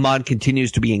Amon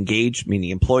continues to be engaged, meaning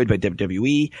employed by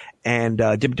WWE, and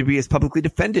WWE has publicly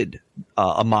defended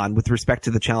Amon with respect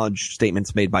to the challenge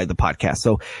statements made by the podcast.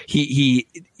 So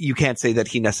you can't say that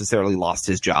he necessarily lost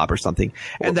his job or something,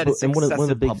 and that it's one of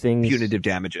the big things, punitive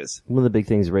damages. One of the big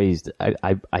things raised,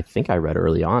 I think I read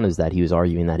early on, is that he was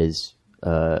arguing that his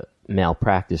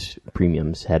malpractice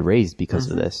premiums had raised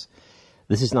because of this.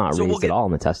 This is not raised at all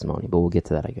in the testimony, but we'll get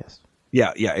to that, I guess.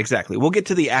 Yeah, exactly. We'll get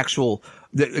to the actual,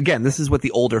 again, this is what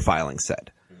the older filing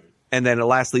said. And then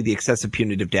lastly, the excessive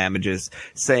punitive damages,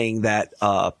 saying that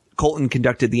Colton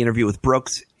conducted the interview with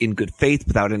Brooks in good faith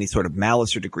without any sort of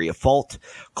malice or degree of fault.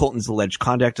 Colton's alleged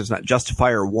conduct does not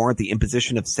justify or warrant the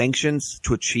imposition of sanctions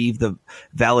to achieve the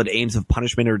valid aims of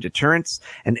punishment or deterrence,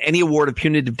 and any award of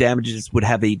punitive damages would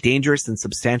have a dangerous and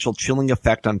substantial chilling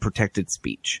effect on protected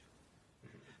speech.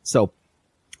 So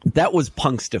that was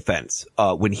Punk's defense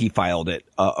when he filed it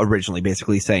originally,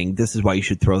 basically saying this is why you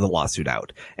should throw the lawsuit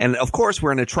out. And of course,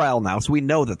 we're in a trial now, so we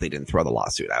know that they didn't throw the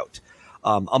lawsuit out.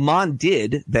 Amon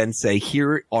did then say,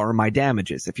 here are my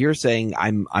damages. If you're saying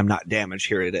I'm not damaged,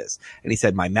 here it is. And he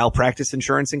said, my malpractice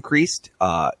insurance increased,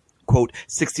 quote,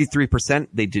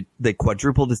 63%. They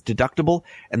quadrupled his deductible,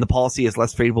 and the policy has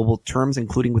less favorable terms,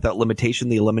 including without limitation,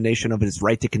 the elimination of his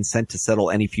right to consent to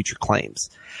settle any future claims.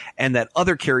 And that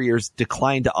other carriers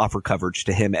declined to offer coverage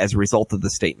to him as a result of the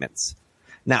statements.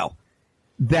 Now,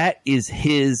 that is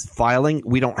his filing.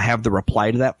 We don't have the reply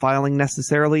to that filing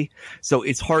necessarily. So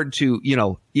it's hard to,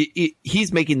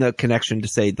 he's making the connection to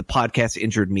say the podcast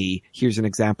injured me. Here's an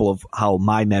example of how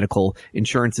my medical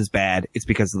insurance is bad. It's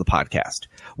because of the podcast.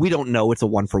 We don't know. It's a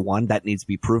 1-for-1. That needs to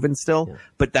be proven still. Yeah.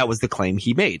 But that was the claim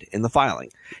he made in the filing.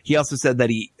 He also said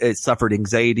that he suffered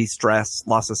anxiety, stress,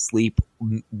 loss of sleep,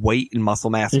 weight and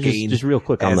muscle mass gain. Just real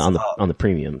quick on the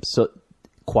premium. So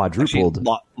quadrupled.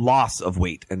 Actually, loss of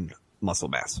weight and muscle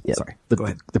mass. Yeah, sorry. Go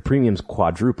ahead. The premiums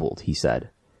quadrupled, he said.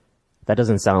 That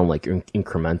doesn't sound like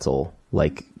incremental.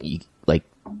 Like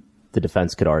the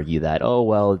defense could argue that, oh,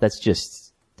 well, that's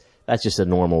just a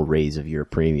normal raise of your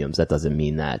premiums. That doesn't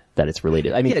mean that it's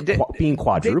related. I mean, being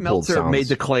quadrupled Dave Meltzer made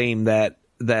the claim that,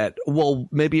 well,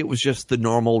 maybe it was just the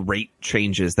normal rate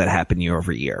changes that happen year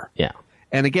over year. Yeah.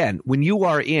 And again, when you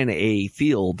are in a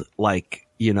field like,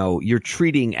 you're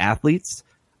treating athletes,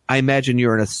 I imagine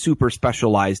you're in a super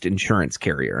specialized insurance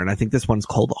carrier. And I think this one's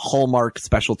called Hallmark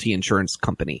Specialty Insurance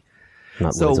Company.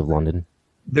 Not Lloyd's of London.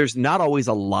 There's not always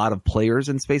a lot of players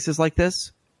in spaces like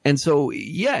this. And so,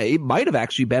 yeah, it might have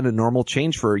actually been a normal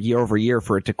change for year over year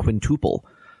for it to quintuple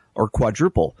or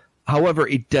quadruple. However,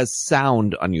 it does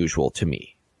sound unusual to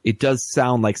me. It does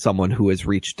sound like someone who has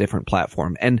reached different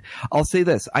platform. And I'll say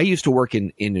this. I used to work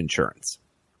in insurance.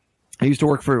 I used to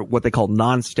work for what they call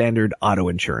non-standard auto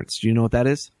insurance. Do you know what that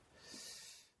is?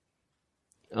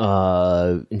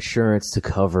 Insurance to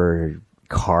cover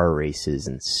car races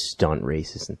and stunt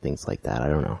races and things like that. I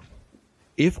don't know.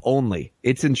 If only.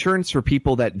 It's insurance for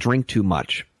people that drink too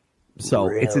much. So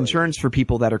really? It's insurance for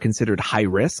people that are considered high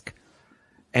risk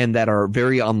and that are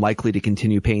very unlikely to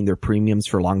continue paying their premiums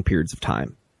for long periods of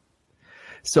time.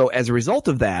 So as a result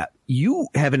of that, you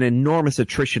have an enormous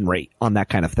attrition rate on that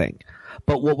kind of thing.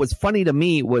 But what was funny to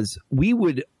me was we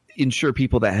would insure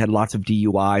people that had lots of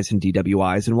DUIs and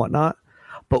DWIs and whatnot.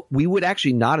 But we would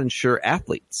actually not insure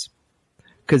athletes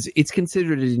because it's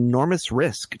considered an enormous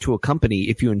risk to a company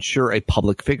if you insure a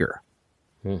public figure.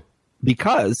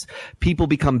 Because people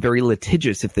become very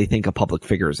litigious if they think a public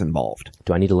figure is involved.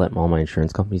 Do I need to let all my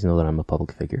insurance companies know that I'm a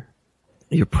public figure?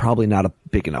 You're probably not a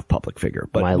big enough public figure.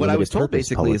 But what I was told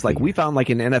basically is like we found like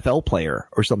an NFL player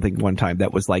or something one time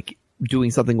that was like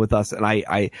doing something with us. And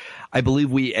I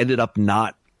believe we ended up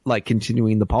not like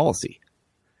continuing the policy.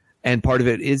 And part of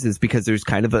it is because there's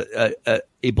kind of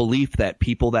a belief that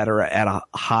people that are at a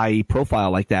high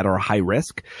profile like that are high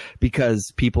risk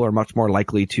because people are much more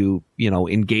likely to,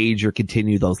 engage or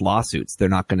continue those lawsuits. They're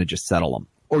not going to just settle them.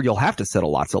 Or you'll have to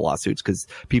settle lots of lawsuits because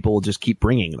people will just keep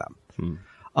bringing them.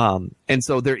 And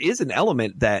so there is an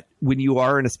element that when you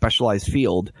are in a specialized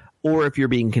field or if you're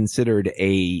being considered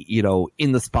a,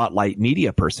 in the spotlight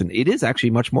media person, it is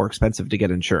actually much more expensive to get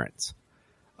insurance,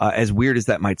 as weird as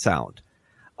that might sound.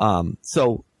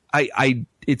 So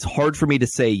it's hard for me to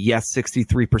say yes,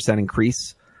 63%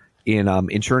 increase in,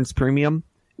 insurance premium,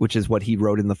 which is what he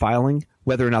wrote in the filing,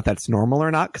 whether or not that's normal or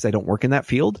not, because I don't work in that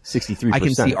field. 63%. I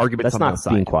can see arguments that's on not the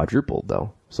side. being quadrupled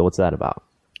though. So what's that about?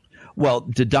 Well,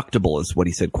 deductible is what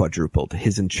he said quadrupled.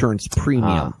 His insurance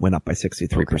premium went up by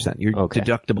 63%. Okay. Your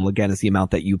deductible again is the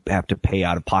amount that you have to pay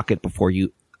out of pocket before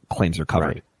claims are covered.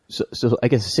 Right. So I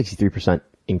guess a 63%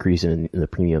 increase in the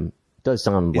premium does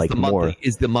sound like more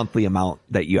is the monthly amount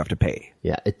that you have to pay.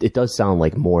 Yeah, it does sound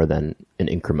like more than an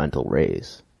incremental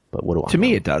raise. But what do I know? To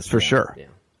me, it does for sure. Yeah.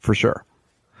 For sure.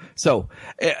 So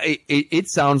it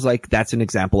sounds like that's an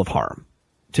example of harm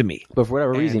to me. But for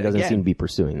whatever reason, he doesn't seem to be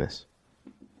pursuing this.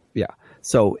 Yeah.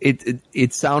 So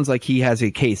it sounds like he has a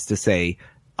case to say,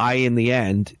 I in the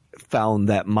end found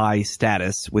that my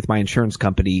status with my insurance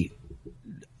company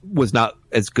was not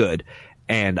as good.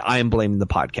 and I am blaming the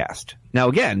podcast. Now,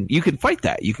 again, you can fight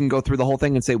that. You can go through the whole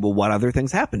thing and say, well, what other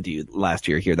things happened to you last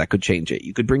year here that could change it?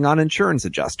 You could bring on insurance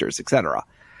adjusters, etc.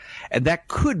 And that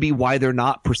could be why they're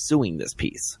not pursuing this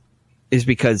piece, is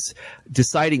because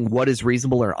deciding what is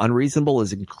reasonable or unreasonable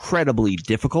is incredibly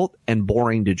difficult and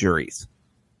boring to juries.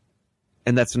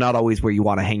 And that's not always where you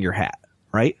want to hang your hat,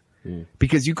 right?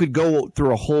 Because you could go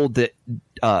through a whole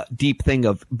deep thing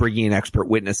of bringing in expert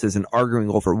witnesses and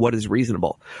arguing over what is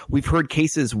reasonable. We've heard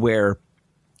cases where,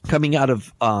 coming out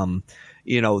of the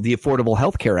Affordable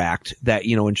Health Care Act, that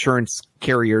insurance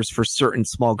carriers for certain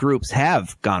small groups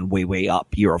have gone way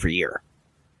up year over year.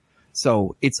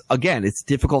 So it's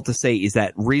difficult to say, is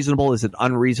that reasonable? Is it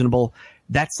unreasonable?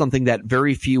 That's something that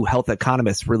very few health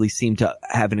economists really seem to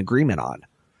have an agreement on.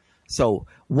 So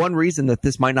one reason that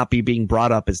this might not be being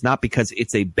brought up is not because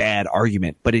it's a bad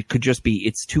argument, but it could just be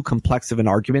it's too complex of an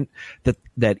argument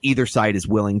that either side is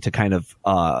willing to kind of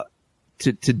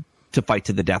to fight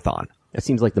to the death on. That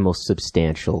seems like the most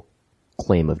substantial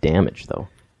claim of damage, though.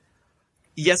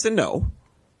 Yes and no.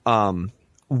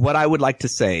 What I would like to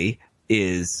say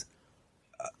is,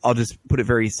 I'll just put it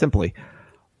very simply.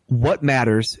 What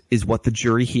matters is what the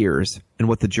jury hears and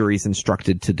what the jury is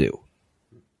instructed to do.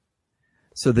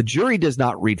 So the jury does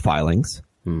not read filings.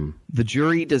 The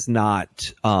jury does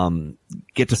not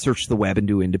get to search the web and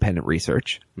do independent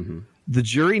research. The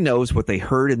jury knows what they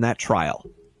heard in that trial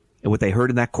and what they heard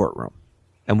in that courtroom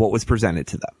and what was presented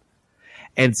to them.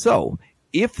 And so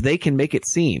if they can make it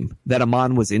seem that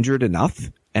Aman was injured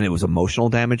enough and it was emotional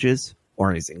damages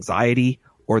or his anxiety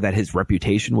or that his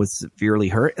reputation was severely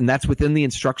hurt, and that's within the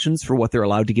instructions for what they're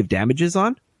allowed to give damages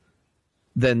on,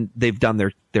 then they've done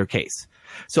their case.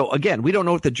 So again, we don't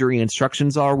know what the jury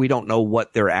instructions are. We don't know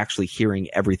what they're actually hearing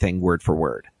everything word for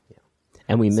word. Yeah.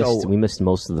 And we missed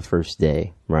most of the first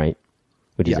day, right?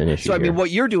 Which is an issue. So I mean,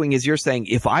 what you're doing is you're saying,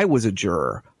 if I was a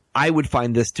juror, I would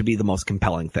find this to be the most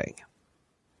compelling thing,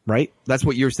 right? That's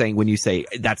what you're saying when you say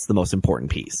that's the most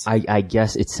important piece. I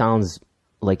guess it sounds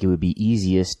like it would be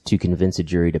easiest to convince a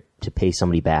jury to pay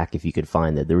somebody back if you could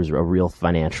find that there was a real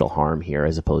financial harm here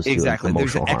as opposed to exactly. emotional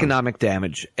There's an harm. economic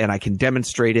damage, and I can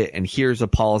demonstrate it, and here's a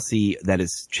policy that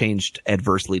has changed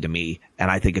adversely to me, and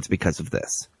I think it's because of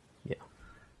this. Yeah.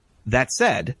 That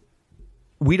said,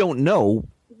 we don't know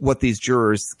what these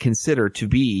jurors consider to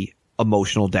be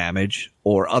emotional damage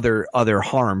or other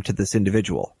harm to this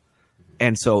individual.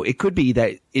 And so it could be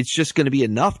that it's just going to be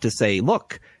enough to say,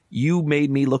 look, you made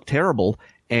me look terrible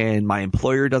and my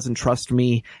employer doesn't trust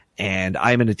me and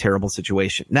I'm in a terrible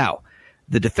situation. Now,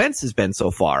 the defense has been so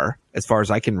far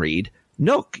as I can read,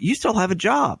 no, you still have a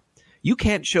job. You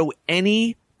can't show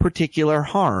any particular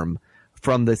harm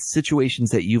from the situations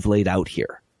that you've laid out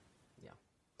here. Yeah.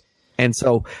 And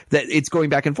so that it's going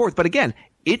back and forth. But again,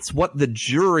 it's what the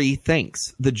jury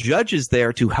thinks. The judge is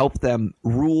there to help them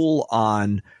rule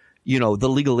on the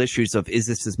legal issues of, is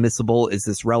this admissible? Is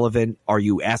this relevant? Are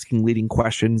you asking leading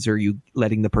questions? Are you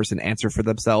letting the person answer for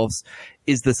themselves?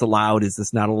 Is this allowed? Is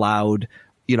this not allowed?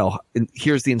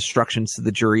 Here's the instructions to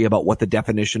the jury about what the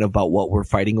definition about what we're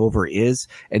fighting over is.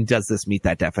 And does this meet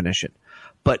that definition?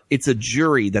 But it's a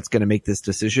jury that's going to make this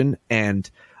decision. And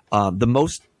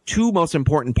the two most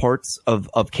important parts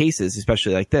of cases,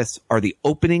 especially like this, are the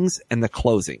openings and the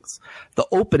closings. The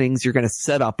openings, you're going to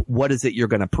set up what is it you're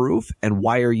going to prove and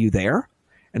why are you there?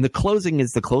 And the closing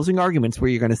is the closing arguments where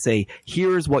you're going to say,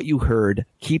 here's what you heard.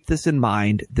 Keep this in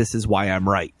mind. This is why I'm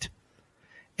right.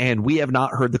 And we have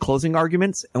not heard the closing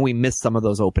arguments, and we missed some of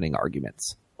those opening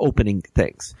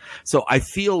things. So I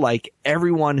feel like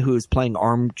everyone who is playing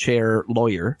armchair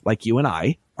lawyer, like you and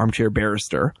I, armchair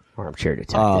barrister, armchair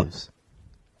detectives,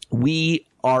 we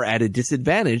are at a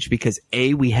disadvantage because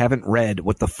A, we haven't read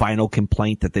what the final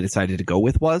complaint that they decided to go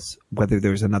with was, whether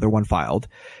there's another one filed.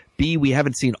 B, we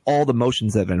haven't seen all the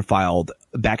motions that have been filed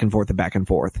back and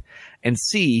forth. And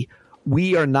C,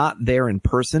 we are not there in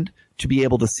person to be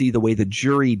able to see the way the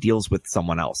jury deals with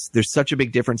someone else. There's such a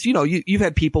big difference. You've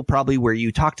had people probably where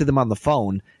you talk to them on the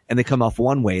phone and they come off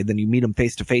one way, then you meet them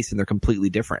face to face and they're completely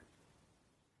different.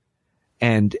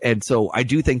 And so I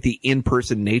do think the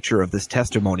in-person nature of this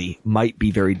testimony might be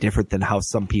very different than how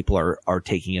some people are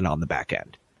taking it on the back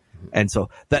end. And so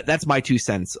that's my 2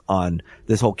 cents on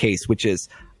this whole case, which is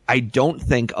I don't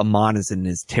think Aman is in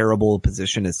as terrible a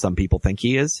position as some people think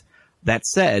he is. That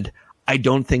said, I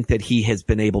don't think that he has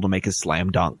been able to make a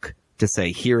slam dunk to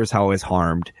say, here's how I was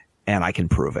harmed and I can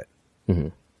prove it. Mm-hmm.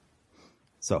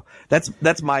 So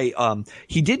that's my,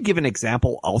 he did give an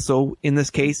example also in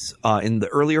this case, in the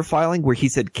earlier filing where he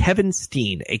said Kevin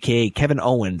Steen, aka Kevin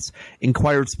Owens,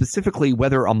 inquired specifically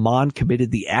whether Aman committed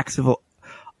the acts of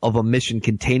omission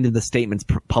contained in the statements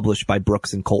published by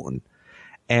Brooks and Colton.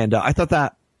 And I thought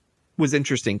that was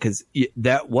interesting because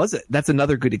that's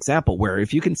another good example where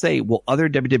if you can say, well, other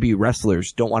WWE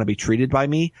wrestlers don't want to be treated by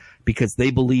me because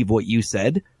they believe what you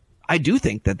said, I do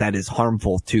think that is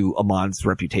harmful to Amon's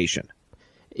reputation.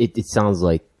 It sounds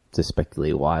like, to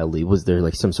speculate wildly, was there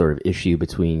like some sort of issue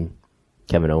between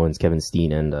Kevin Owens, Kevin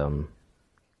Steen, and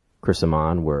Chris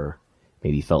Amon where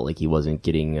maybe he felt like he wasn't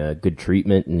getting good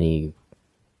treatment and he,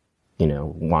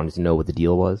 wanted to know what the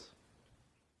deal was?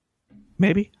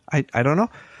 Maybe. I don't know.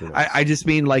 I just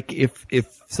mean like if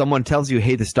someone tells you,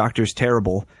 hey, this doctor's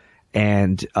terrible,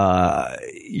 and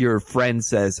your friend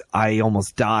says, I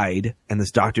almost died and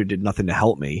this doctor did nothing to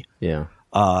help me. Yeah.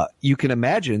 You can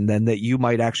imagine then that you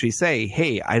might actually say,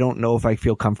 hey, I don't know if I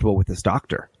feel comfortable with this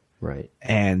doctor. Right.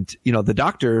 And, the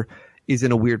doctor is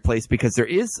in a weird place because there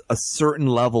is a certain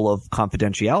level of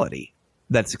confidentiality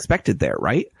that's expected there,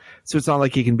 right? So it's not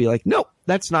like you can be like, no,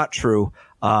 that's not true.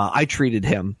 I treated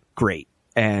him great.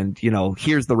 And,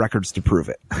 here's the records to prove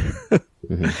it.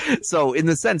 Mm-hmm. So in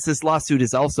the sense, this lawsuit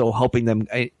is also helping them,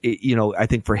 I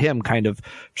think for him kind of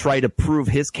try to prove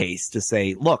his case to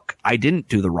say, look, I didn't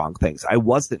do the wrong things. I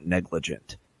wasn't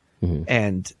negligent. Mm-hmm.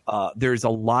 And there's a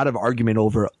lot of argument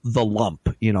over the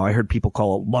lump. I heard people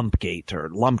call it lumpgate or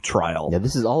lump trial. Yeah,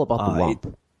 this is all about the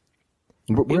lump.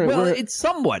 It's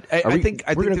somewhat. I think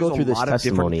there's go through a lot of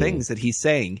different things that he's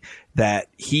saying that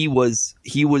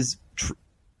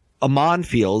Amon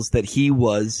feels that he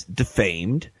was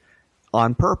defamed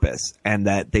on purpose and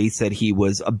that they said he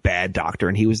was a bad doctor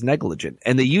and he was negligent.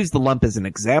 And they use the lump as an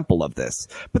example of this,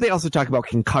 but they also talk about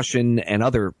concussion and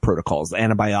other protocols,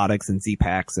 antibiotics and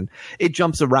Z-Paks, and it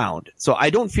jumps around. So I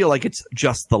don't feel like it's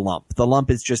just the lump. The lump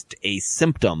is just a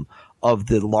symptom of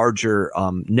the larger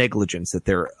negligence that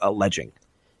they're alleging.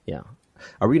 Yeah.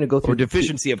 Are we going to go through... Or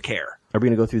deficiency of care. Are we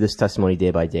going to go through this testimony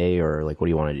day by day, or like what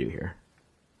do you want to do here?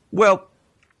 Well,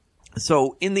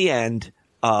 so in the end,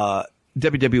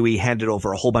 WWE handed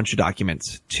over a whole bunch of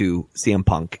documents to CM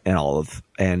Punk and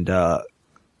to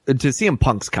CM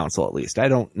Punk's counsel, at least. I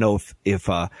don't know if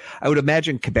I would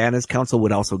imagine Cabana's counsel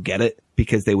would also get it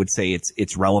because they would say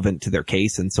it's relevant to their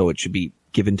case. And so it should be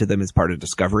given to them as part of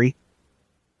discovery.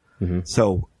 Mm-hmm.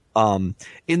 So,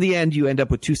 in the end, you end up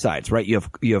with two sides, right? You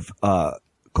have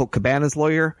Colt Cabana's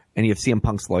lawyer and you have CM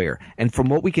Punk's lawyer. And from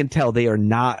what we can tell, they are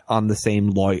not on the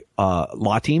same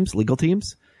legal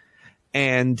teams.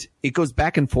 And it goes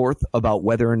back and forth about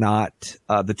whether or not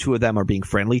the two of them are being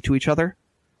friendly to each other.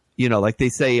 Like they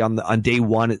say on day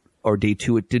one or day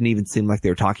two, it didn't even seem like they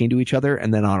were talking to each other.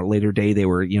 And then on a later day, they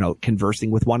were, conversing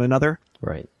with one another.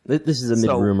 Right. This is amid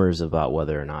rumors about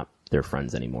whether or not they're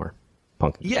friends anymore.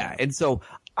 Punk. Yeah. And so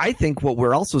I think what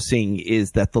we're also seeing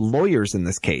is that the lawyers in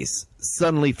this case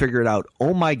suddenly figured out,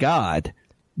 oh my God,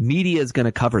 media is going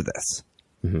to cover this.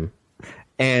 Mm-hmm.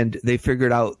 And they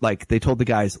figured out, like, they told the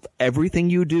guys, everything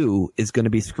you do is going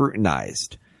to be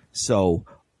scrutinized. So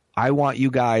I want you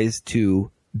guys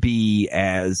to be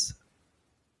as,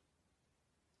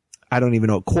 I don't even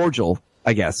know, cordial,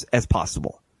 I guess, as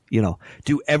possible.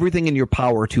 Do everything in your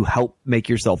power to help make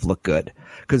yourself look good.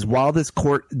 Because while this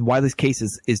case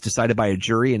is decided by a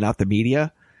jury and not the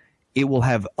media, it will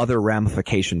have other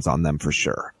ramifications on them for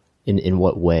sure. In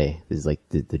what way? Is like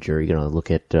the jury going to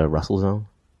look at WrestleZone?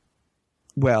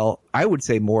 Well, I would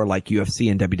say more like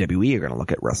UFC and WWE are going to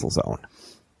look at WrestleZone.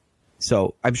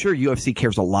 So I'm sure UFC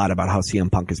cares a lot about how CM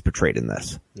Punk is portrayed in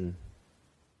this.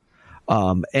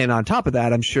 Mm. And on top of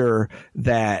that, I'm sure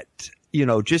that,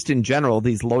 just in general,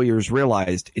 these lawyers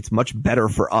realized it's much better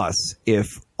for us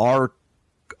if our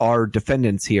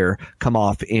defendants here come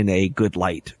off in a good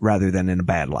light rather than in a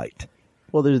bad light.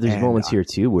 Well, there's moments here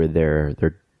too where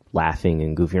they're laughing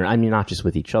and goofing around. I mean, not just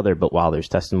with each other, but while there's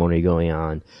testimony going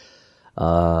on.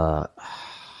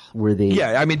 Where they...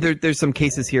 Yeah, I mean, there's some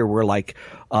cases here where like,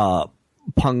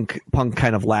 Punk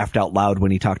kind of laughed out loud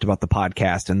when he talked about the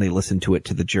podcast and they listened to it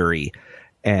to the jury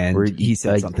and he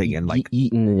said something and like...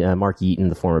 Mark Eaton,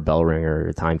 the former bell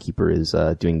ringer, timekeeper, is,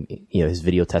 doing, his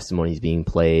video testimonies being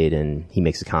played, and he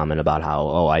makes a comment about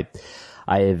how,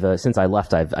 I've since I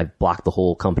left, I've blocked the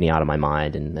whole company out of my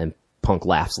mind, and Punk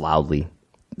laughs loudly,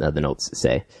 the notes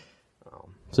say. So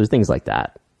there's things like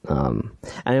that. And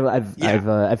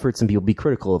I've heard some people be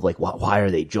critical of like, why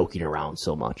are they joking around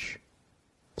so much?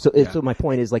 So my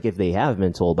point is, like, if they have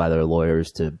been told by their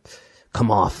lawyers to come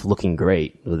off looking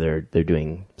great, they're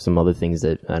doing some other things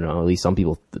that, I don't know, at least some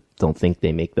people don't think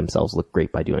they make themselves look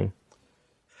great by doing.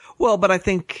 Well, but I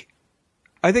think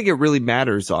I think it really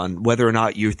matters on whether or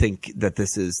not you think that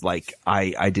this is like,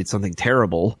 I did something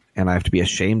terrible and I have to be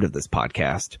ashamed of this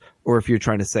podcast. Or if you're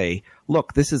trying to say,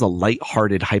 look, this is a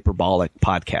lighthearted, hyperbolic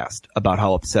podcast about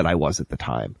how upset I was at the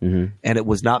time. Mm-hmm. And it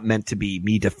was not meant to be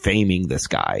me defaming this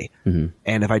guy. Mm-hmm.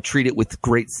 And if I treat it with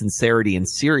great sincerity and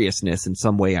seriousness in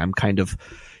some way, I'm kind of,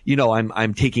 you know,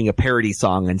 I'm taking a parody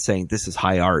song and saying, this is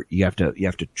high art. You have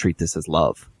to treat this as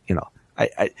love. You know,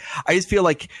 I just feel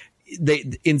like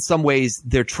in some ways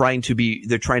they're trying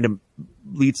to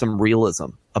leave some realism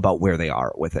about where they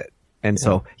are with it. And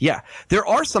so, there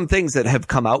are some things that have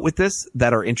come out with this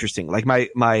that are interesting. Like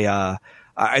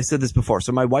I said this before.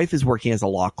 So my wife is working as a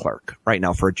law clerk right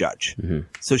now for a judge. Mm-hmm.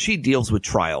 So she deals with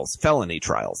trials, felony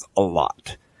trials a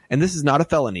lot. And this is not a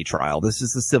felony trial. This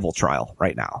is a civil trial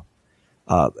right now.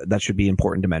 That should be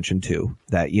important to mention too,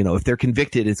 that, you know, if they're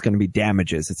convicted, it's going to be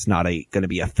damages. It's not going to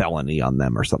be a felony on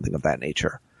them or something of that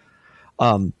nature.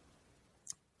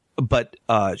 But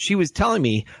she was telling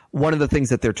me one of the things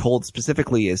that they're told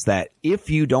specifically is that if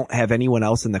you don't have anyone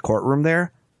else in the courtroom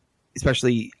there,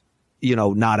 especially, you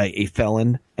know, not a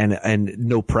felon and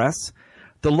no press,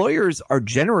 the lawyers are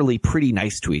generally pretty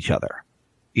nice to each other.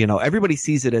 You know, everybody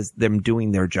sees it as them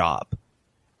doing their job.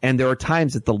 And there are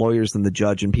times that the lawyers and the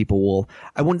judge and people will,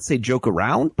 I wouldn't say joke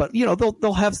around, but, you know,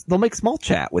 they'll make small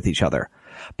chat with each other.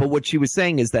 But what she was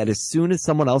saying is that as soon as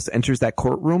someone else enters that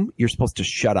courtroom, you're supposed to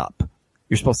shut up.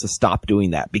 You're supposed to stop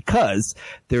doing that because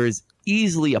there is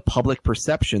easily a public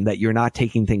perception that you're not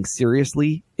taking things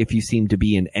seriously if you seem to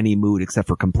be in any mood except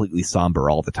for completely somber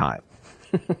all the time.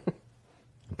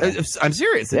 I'm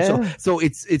serious. Yeah. So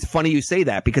it's funny you say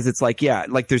that because it's like, yeah,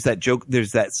 like there's that joke,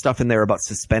 there's that stuff in there about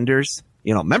suspenders.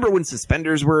 You know, remember when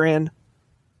suspenders were in?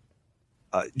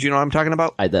 Do you know what I'm talking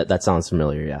about? That sounds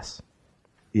familiar. Yes.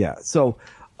 Yeah. So,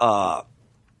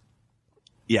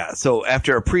 so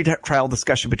after a pre-trial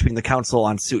discussion between the counsel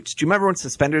on suits, do you remember when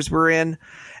suspenders were in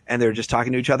and they were just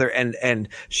talking to each other? And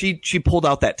she pulled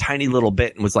out that tiny little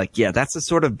bit and was like, yeah, that's the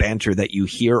sort of banter that you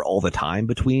hear all the time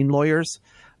between lawyers,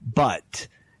 but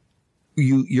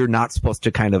you're not supposed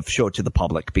to kind of show it to the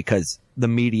public because the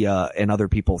media and other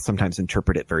people sometimes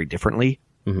interpret it very differently.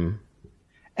 Mm-hmm.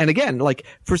 And again, like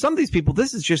for some of these people,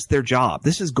 this is just their job.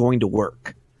 This is going to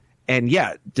work. And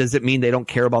yeah, does it mean they don't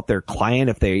care about their client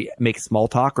if they make small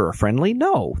talk or are friendly?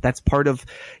 No, that's part of,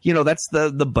 you know, that's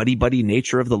the buddy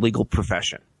nature of the legal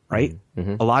profession, right?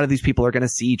 Mm-hmm. A lot of these people are going to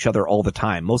see each other all the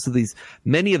time.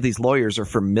 Many of these lawyers are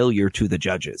familiar to the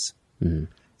judges.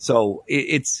 Mm-hmm. So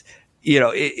it's, you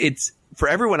know, it's for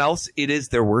everyone else, it is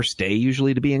their worst day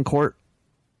usually to be in court.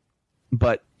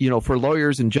 But, you know, for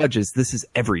lawyers and judges, this is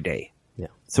every day. Yeah.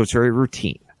 So it's very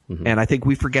routine. Mm-hmm. And I think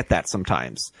we forget that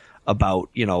sometimes about,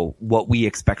 you know, what we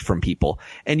expect from people.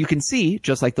 And you can see,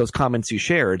 just like those comments you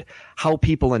shared, how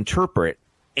people interpret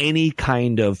any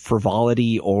kind of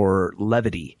frivolity or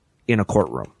levity in a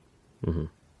courtroom.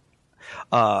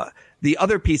 Mm-hmm. The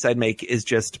other piece I'd make is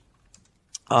just,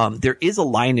 there is a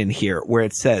line in here where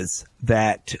it says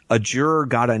that a juror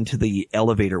got into the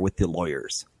elevator with the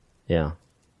lawyers. Yeah.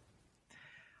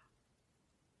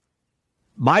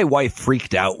 My wife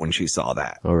freaked out when she saw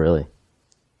that. Oh, really?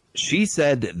 She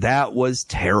said that was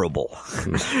terrible.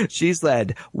 She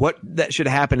said what that should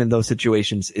happen in those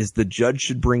situations is the judge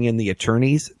should bring in the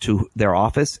attorneys to their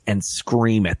office and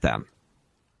scream at them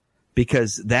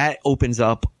because that opens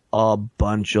up a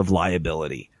bunch of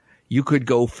liability. You could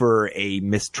go for a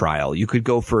mistrial. You could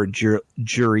go for a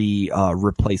jury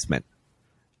replacement.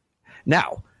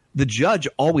 Now, the judge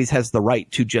always has the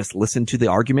right to just listen to the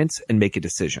arguments and make a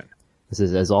decision. This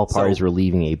is as all parties were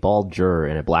leaving, a bald juror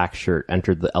in a black shirt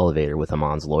entered the elevator with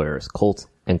Amon's lawyers, Colt's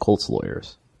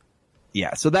lawyers.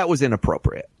 Yeah, so that was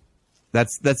inappropriate.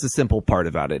 That's the simple part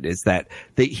about it is that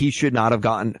he should not have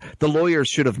gotten – the lawyers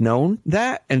should have known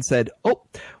that and said, oh,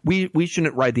 we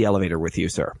shouldn't ride the elevator with you,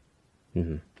 sir.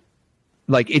 Mm-hmm.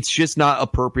 Like it's just not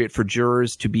appropriate for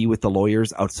jurors to be with the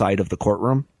lawyers outside of the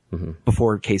courtroom. Mm-hmm.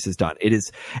 Before a case is done. It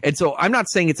is. And so I'm not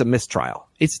saying it's a mistrial.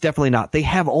 It's definitely not. They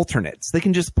have alternates. They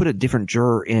can just put a different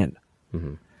juror in.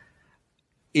 Mm-hmm.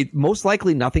 It most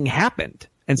likely nothing happened.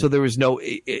 And so there was no,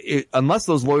 unless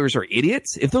those lawyers are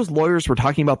idiots, if those lawyers were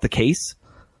talking about the case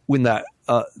when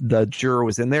the juror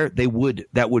was in there,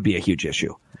 that would be a huge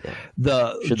issue.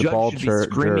 Yeah. Should the bald juror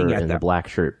in the black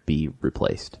shirt be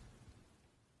replaced?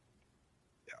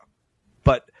 Yeah.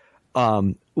 But,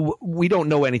 we don't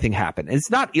know anything happened. It's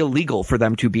not illegal for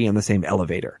them to be in the same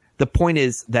elevator. The point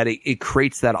is that it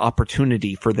creates that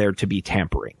opportunity for there to be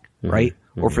tampering, mm-hmm. right?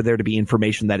 Mm-hmm. Or for there to be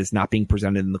information that is not being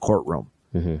presented in the courtroom.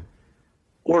 Mm-hmm.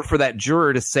 Or for that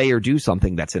juror to say or do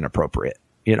something that's inappropriate.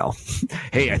 You know,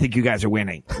 hey, I think you guys are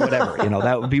winning. Whatever, you know,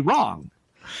 that would be wrong.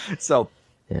 So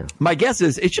Yeah. My guess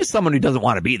is it's just someone who doesn't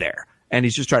want to be there and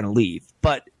he's just trying to leave.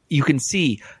 But you can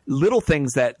see little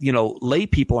things that, lay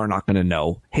people are not going to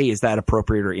know. Hey, is that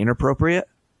appropriate or inappropriate?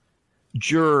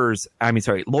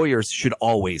 Lawyers should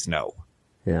always know.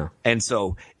 Yeah. And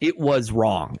so it was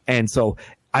wrong. And so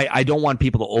I don't want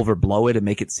people to overblow it and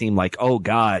make it seem like, oh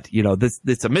God,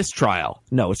 it's a mistrial.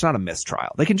 No, it's not a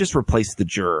mistrial. They can just replace the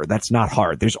juror. That's not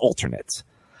hard. There's alternates.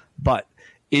 But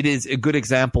it is a good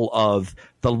example of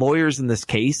the lawyers in this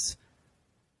case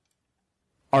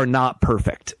are not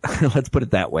perfect. Let's put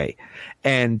it that way.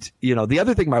 And, the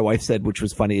other thing my wife said, which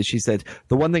was funny, is she said,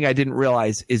 the one thing I didn't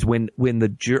realize is when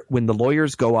the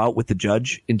lawyers go out with the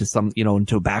judge into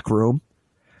into a back room,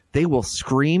 they will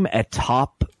scream at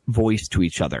top voice to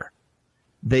each other.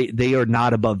 They are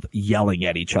not above yelling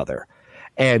at each other.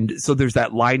 And so there's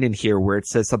that line in here where it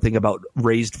says something about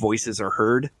raised voices are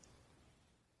heard.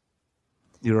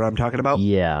 You know what I'm talking about?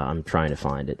 Yeah, I'm trying to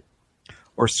find it.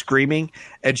 Or screaming.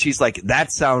 And she's like,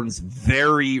 that sounds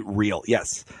very real.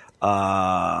 Yes.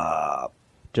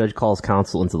 Judge calls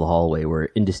counsel into the hallway where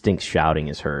indistinct shouting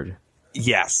is heard.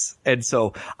 Yes. And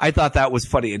so I thought that was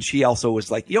funny. And she also was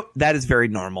like, yep, that is very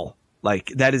normal.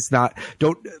 Like, that is not,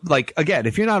 again,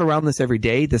 if you're not around this every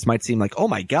day, this might seem like, oh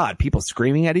my God, people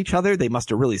screaming at each other. They must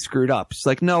have really screwed up. She's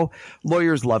like, no,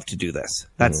 lawyers love to do this.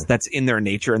 That's in their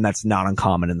nature, and that's not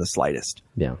uncommon in the slightest.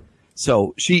 Yeah.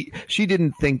 So she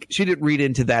didn't read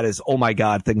into that as, oh my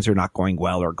God, things are not going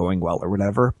well or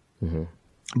whatever. Mm-hmm.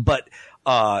 But,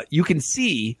 you can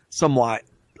see somewhat,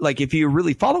 like if you're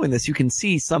really following this, you can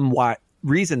see somewhat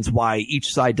reasons why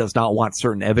each side does not want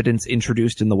certain evidence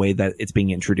introduced in the way that it's being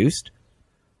introduced.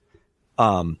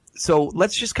 So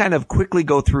let's just kind of quickly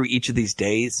go through each of these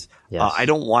days. Yes. I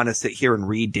don't want to sit here and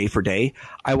read day for day.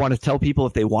 I want to tell people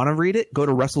if they want to read it, go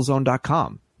to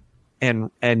WrestleZone.com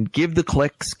and give the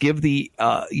clicks, give the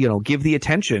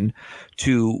attention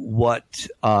to what,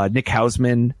 Nick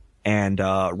Hausman and,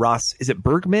 Ross, is it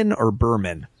Bergman or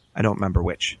Berman? I don't remember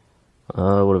which.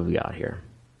 What have we got here?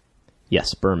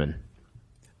 Yes, Berman,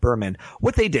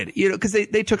 what they did, because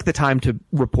they took the time to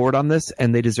report on this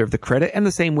and they deserve the credit. And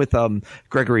the same with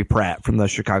Gregory Pratt from the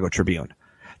Chicago Tribune.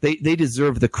 They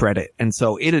deserve the credit. And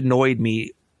so it annoyed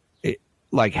me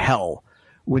like hell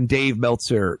when Dave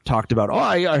Meltzer talked about,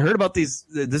 I heard about this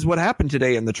is what happened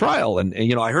today in the trial. And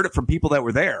I heard it from people that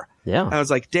were there. Yeah. And I was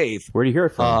like, Dave, where do you hear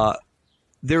it from?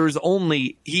 There's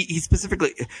only, he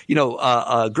specifically,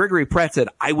 Gregory Pratt said,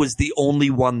 I was the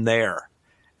only one there.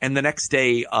 And the next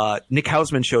day, Nick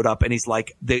Hausman showed up and he's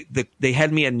like, they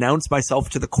had me announce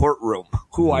myself to the courtroom,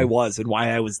 who I was and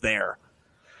why I was there.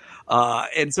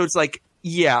 And so it's like,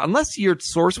 yeah, unless your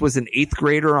source was an 8th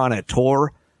grader on a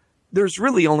tour, there's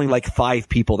really only like 5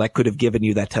 people that could have given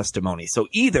you that testimony. So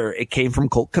either it came from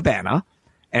Colt Cabana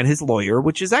and his lawyer,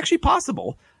 which is actually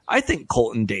possible. I think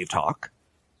Colt and Dave talk.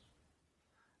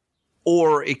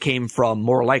 Or it came from,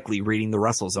 more likely, reading the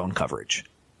WrestleZone coverage.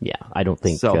 Yeah, I don't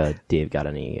think Dave got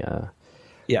any.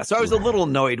 Yeah, so I was a little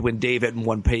annoyed when Dave at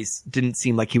one pace didn't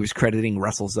seem like he was crediting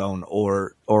WrestleZone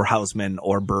or Hausman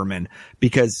or Berman,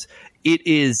 because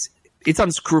it's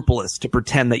unscrupulous to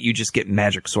pretend that you just get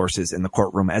magic sources in the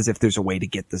courtroom as if there's a way to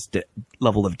get this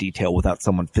level of detail without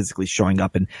someone physically showing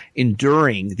up and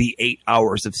enduring the 8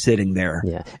 hours of sitting there.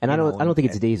 Yeah, and I don't think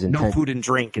it's Dave's intent. No food and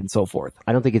drink and so forth.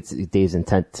 I don't think it's Dave's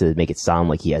intent to make it sound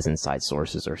like he has inside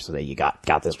sources or so that you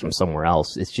got this from somewhere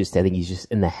else. It's just, I think he's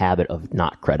just in the habit of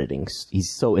not crediting.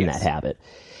 He's so in that habit.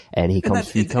 And he comes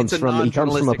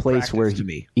from a place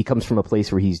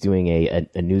where he's doing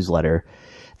a newsletter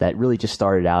that really just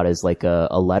started out as like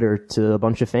a letter to a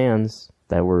bunch of fans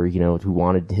that were, who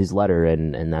wanted his letter.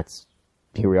 And that's,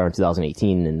 here we are in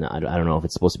 2018. And I don't know if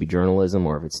it's supposed to be journalism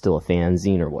or if it's still a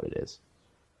fanzine or what it is.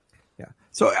 Yeah.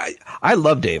 So I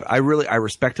love Dave. I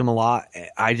respect him a lot.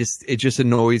 It just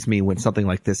annoys me when something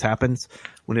like this happens,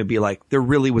 when it'd be like, there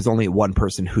really was only one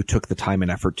person who took the time and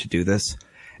effort to do this.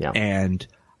 Yeah. And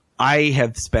I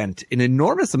have spent an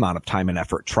enormous amount of time and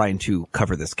effort trying to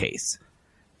cover this case.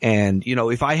 And,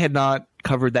 if I had not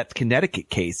covered that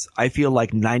Connecticut case, I feel like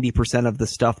 90% of the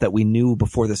stuff that we knew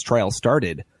before this trial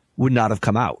started would not have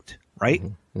come out, right?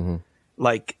 Mm-hmm. Mm-hmm.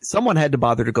 Like, someone had to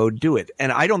bother to go do it.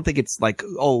 And I don't think it's like,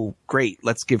 oh, great,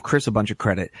 let's give Chris a bunch of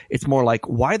credit. It's more like,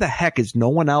 why the heck is no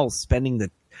one else spending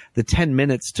the 10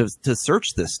 minutes to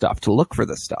search this stuff, to look for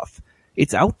this stuff?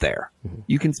 It's out there. Mm-hmm.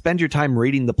 You can spend your time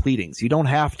reading the pleadings. You don't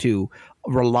have to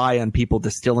rely on people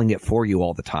distilling it for you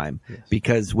all the time,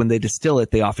 because when they distill it,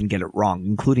 they often get it wrong,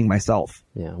 including myself.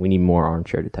 Yeah, we need more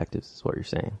armchair detectives, is what you're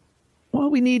saying. Well,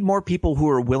 we need more people who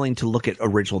are willing to look at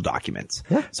original documents.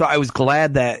 Yeah. So I was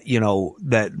glad that,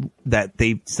 that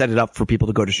they set it up for people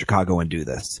to go to Chicago and do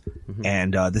this. Mm-hmm.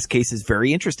 And this case is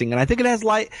very interesting. And I think it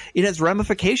has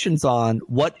ramifications on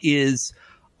what is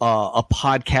a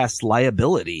podcast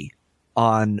liability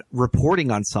on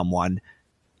reporting on someone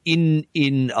in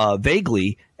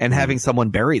vaguely and having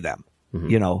someone bury them,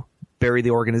 bury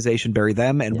the organization, bury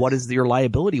them. And what is your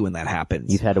liability when that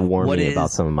happens? You've had to warn me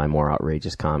about some of my more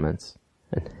outrageous comments.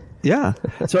 Yeah.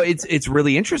 So it's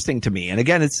really interesting to me. And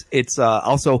again, it's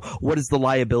also what is the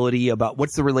liability about,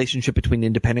 what's the relationship between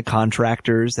independent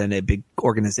contractors and a big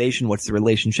organization? What's the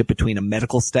relationship between a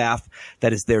medical staff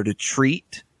that is there to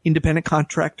treat independent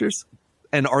contractors?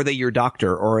 And are they your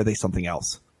doctor or are they something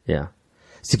else? Yeah.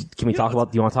 So can we talk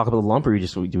about, do you want to talk about the lump or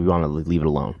do we want to leave it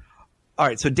alone? All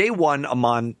right. So day one,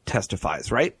 Amon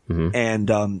testifies, right? Mm-hmm.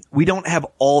 And we don't have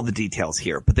all the details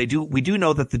here, but we do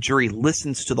know that the jury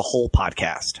listens to the whole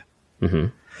podcast. Mm-hmm.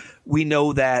 We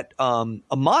know that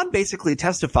Amon basically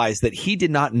testifies that he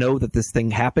did not know that this thing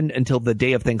happened until the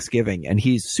day of Thanksgiving, and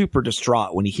he's super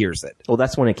distraught when he hears it. Well,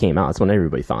 that's when it came out. That's when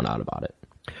everybody found out about it.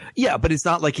 Yeah, but it's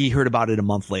not like he heard about it a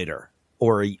month later.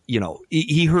 Or,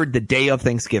 he heard the day of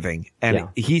Thanksgiving, and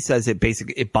he says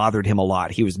it bothered him a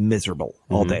lot. He was miserable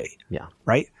all day. Yeah.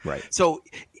 Right? Right. So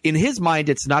in his mind,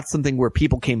 it's not something where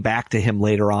people came back to him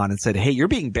later on and said, hey, you're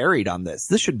being buried on this.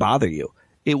 This should bother you.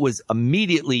 It was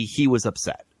immediately he was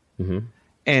upset. Mm-hmm.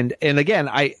 And again,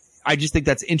 I just think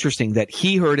that's interesting that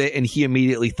he heard it and he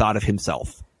immediately thought of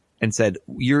himself and said,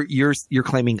 you're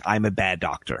claiming I'm a bad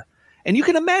doctor. And you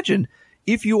can imagine,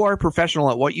 if you are a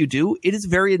professional at what you do, it is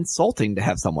very insulting to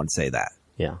have someone say that.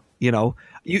 Yeah.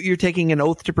 You're taking an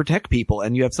oath to protect people,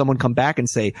 and you have someone come back and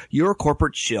say, you're a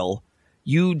corporate shill.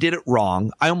 You did it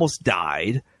wrong. I almost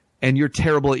died, and you're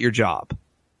terrible at your job.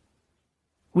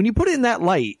 When you put it in that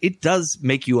light, it does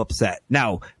make you upset.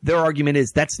 Now, their argument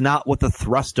is that's not what the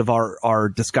thrust of our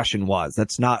discussion was.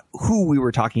 That's not who we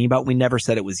were talking about. We never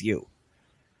said it was you.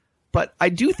 But I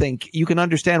do think you can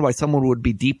understand why someone would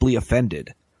be deeply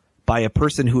offended by a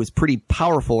person who is pretty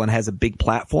powerful and has a big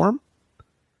platform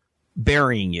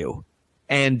burying you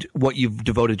and what you've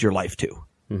devoted your life to.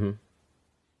 Mm-hmm.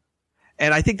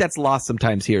 And I think that's lost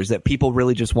sometimes here, is that people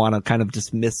really just want to kind of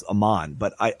dismiss Amon.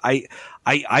 But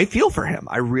I feel for him.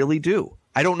 I really do.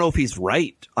 I don't know if he's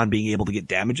right on being able to get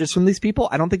damages from these people.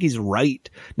 I don't think he's right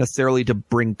necessarily to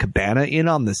bring Cabana in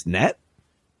on this net.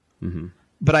 Mm-hmm.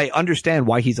 But I understand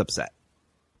why he's upset.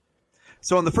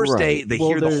 So on the first day, they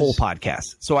hear the whole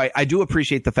podcast. So I do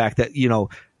appreciate the fact that,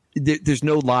 there's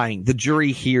no lying. The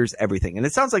jury hears everything. And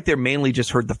it sounds like they're mainly just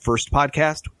heard the first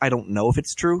podcast. I don't know if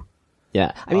it's true.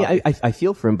 Yeah. I mean, I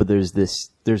feel for him, but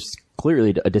there's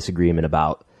clearly a disagreement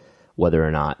about whether or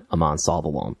not Amon saw the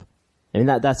lump. I mean,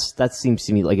 that seems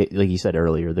to me like you said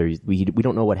earlier, we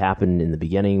don't know what happened in the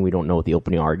beginning. We don't know what the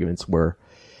opening arguments were,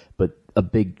 but a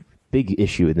big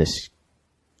issue in this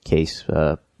case,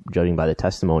 judging by the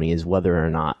testimony, is whether or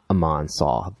not Amon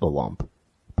saw the lump.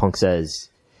 Punk says,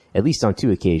 at least on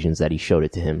 2 occasions, that he showed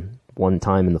it to him. One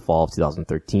time in the fall of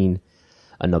 2013,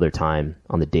 another time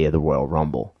on the day of the Royal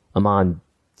Rumble. Amon,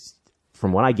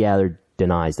 from what I gathered,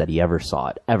 denies that he ever saw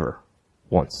it, ever,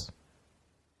 once.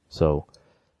 So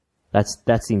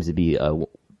that seems to be the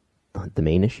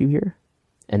main issue here.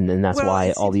 And then that's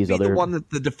why all these other... the one that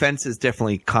the defense is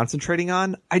definitely concentrating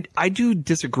on. I do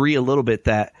disagree a little bit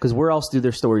that... Because where else do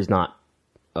their stories not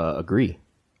agree?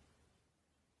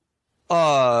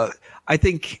 I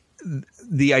think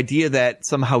the idea that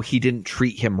somehow he didn't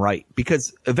treat him right.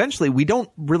 Because eventually we don't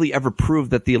really ever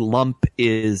prove that the lump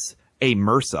is a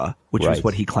MRSA, which is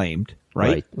what he claimed.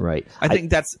 Right. I think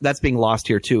that's being lost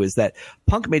here too, is that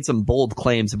Punk made some bold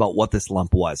claims about what this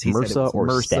lump was. He MRSA said it was or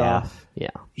MRSA. Staph. Yeah.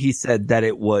 He said that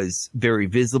it was very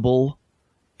visible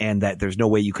and that there's no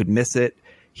way you could miss it.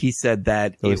 He said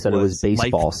that it was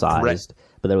baseball sized,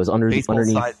 but that it was underneath,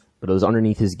 but it was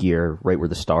underneath his gear, right where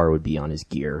the star would be on his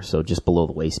gear. So just below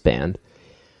the waistband.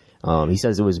 He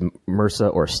says it was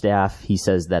MRSA or Staph. He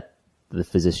says that the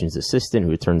physician's assistant,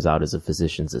 who it turns out is a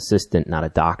physician's assistant, not a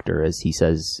doctor, as he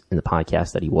says in the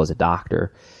podcast that he was a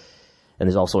doctor. And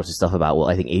there's all sorts of stuff about,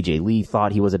 I think AJ Lee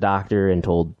thought he was a doctor and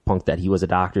told Punk that he was a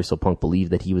doctor, so Punk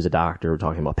believed that he was a doctor. We're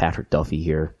talking about Patrick Duffy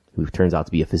here, who turns out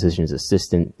to be a physician's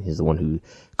assistant. He's the one who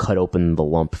cut open the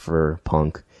lump for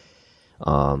Punk.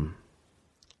 Where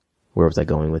was I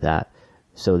going with that?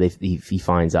 So he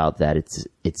finds out that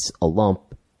it's a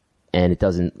lump, and it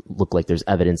doesn't look like there's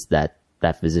evidence that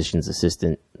physician's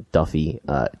assistant, Duffy,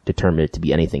 determined it to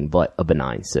be anything but a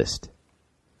benign cyst.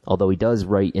 Although he does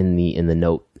write in the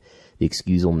note, the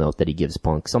excusal note that he gives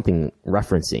Punk, something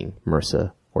referencing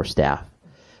MRSA or Staph.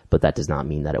 but that does not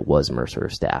mean that it was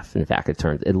Mercer's staph. In fact,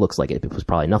 it looks like it was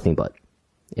probably nothing but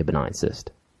a benign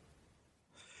cyst.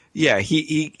 Yeah,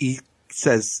 he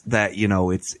says that,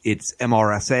 it's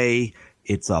MRSA,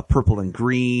 it's purple and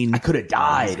green. I could have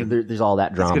died. There's all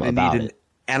that drama about it.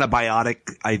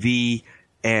 Antibiotic IV,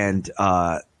 and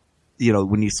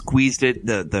when you squeezed it,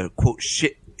 the quote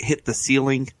shit hit the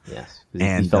ceiling. Yes,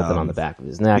 and he felt it on the back of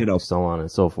his neck, so on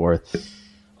and so forth.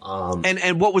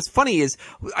 And what was funny is,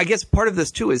 I guess part of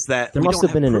this too is that there must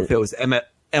have been proof it was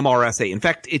MRSA. In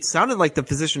fact, it sounded like the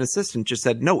physician assistant just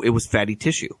said no, it was fatty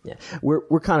tissue. Yeah,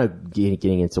 we're kind of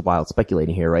getting into wild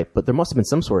speculating here, right? But there must have been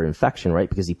some sort of infection, right?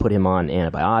 Because he put him on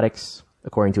antibiotics,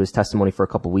 according to his testimony, for a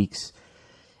couple weeks,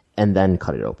 and then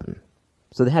cut it open.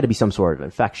 So there had to be some sort of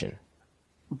infection.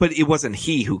 But it wasn't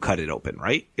he who cut it open,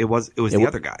 right? It was the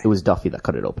other guy. It was Duffy that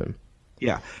cut it open.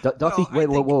 Yeah. Duffy.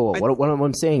 Whoa. What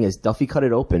I'm saying is Duffy cut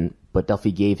it open, but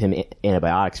Duffy gave him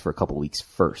antibiotics for a couple weeks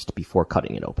first before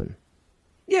cutting it open.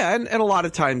 Yeah, and a lot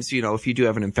of times, if you do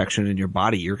have an infection in your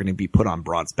body, you're going to be put on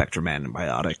broad spectrum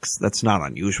antibiotics. That's not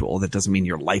unusual. That doesn't mean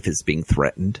your life is being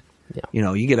threatened.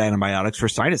 Yeah. You get antibiotics for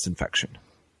sinus infection.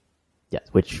 Yeah,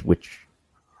 which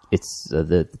it's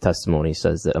the testimony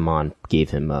says that Amon gave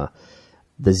him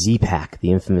the Z-Pak,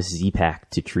 the infamous Z-Pak,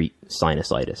 to treat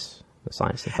sinusitis, the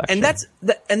sinus infection.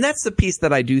 And that's the piece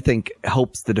that I do think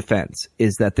helps the defense,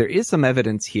 is that there is some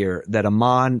evidence here that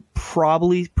Amon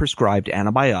probably prescribed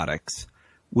antibiotics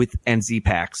and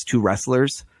Z-Paks to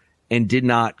wrestlers and did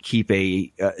not keep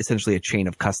essentially a chain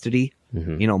of custody.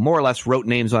 Mm-hmm. More or less wrote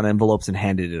names on envelopes and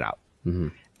handed it out. Mm-hmm.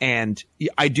 And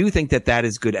I do think that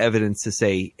is good evidence to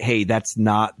say, hey, that's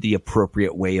not the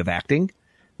appropriate way of acting.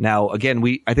 Now, again,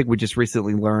 I think we just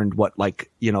recently learned what,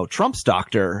 Trump's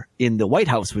doctor in the White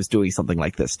House was doing something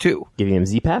like this too. Giving him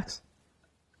Z-Paks?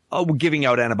 Oh, giving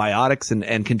out antibiotics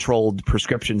and controlled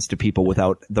prescriptions to people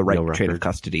without the right chain of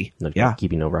custody.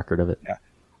 Keeping no record of it. Yeah.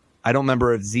 I don't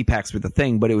remember if Z-Paks were the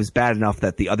thing, but it was bad enough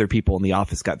that the other people in the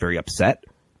office got very upset.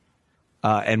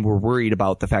 And were worried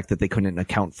about the fact that they couldn't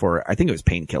account for, I think it was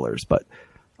painkillers, but,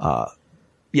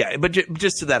 but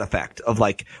just to that effect of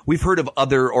we've heard of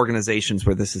other organizations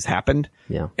where this has happened.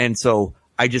 Yeah. And so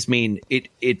I just mean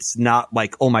it's not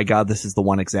like, oh my God, this is the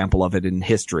one example of it in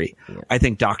history. Yeah. I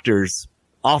think doctors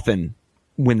often,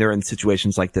 when they're in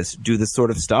situations like this, do this sort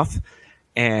of stuff,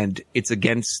 and it's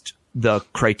against the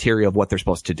criteria of what they're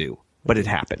supposed to do, but it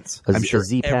happens. I'm sure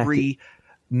every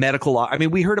medical,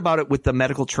 we heard about it with the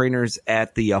medical trainers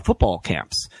at the football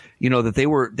camps, that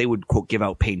they would quote give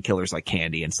out painkillers like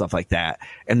candy and stuff like that,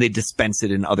 and they dispense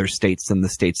it in other states than the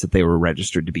states that they were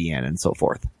registered to be in and so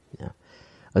forth. Yeah.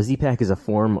 A Z-Pak is a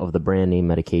form of the brand name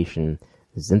medication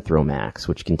Zinthromax,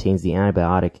 which contains the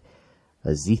antibiotic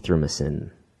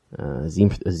azithromycin.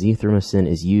 Azithromycin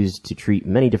is used to treat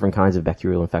many different kinds of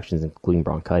bacterial infections, including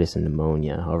bronchitis and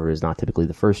pneumonia. However, it is not typically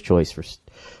the first choice for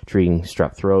treating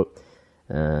strep throat.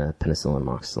 Penicillin,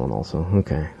 amoxicillin also.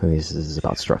 Okay. This is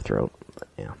about strep throat. But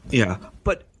yeah. Yeah.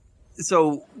 But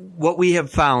so what we have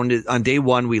found is on day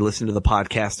one, we listen to the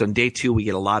podcast. On day two, we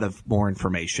get a lot of more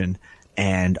information.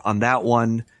 And on that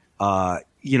one,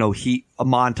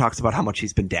 Amon talks about how much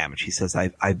he's been damaged. He says,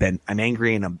 I'm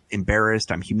angry and I'm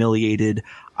embarrassed. I'm humiliated.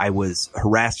 I was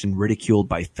harassed and ridiculed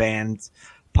by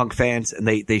punk fans. And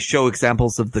they show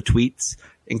examples of the tweets,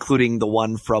 including the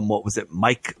one from,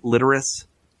 Mike Litteris?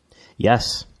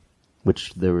 Yes,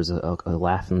 which there was a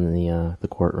laugh in the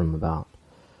courtroom about.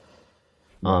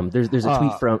 There's a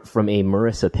tweet from a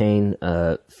Marissa Payne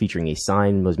featuring a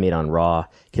sign was made on Raw.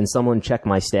 Can someone check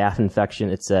my staph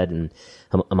infection? It said, and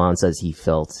Amon says he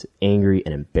felt angry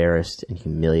and embarrassed and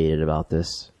humiliated about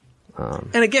this.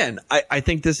 And again, I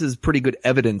think this is pretty good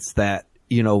evidence that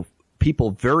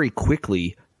people very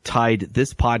quickly tied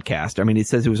this podcast. It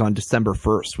says it was on December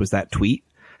 1st. Was that tweet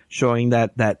showing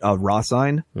that Raw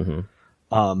sign? Mm-hmm.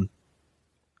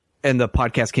 And the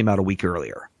podcast came out a week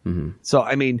earlier. Mm-hmm. So,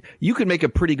 you could make a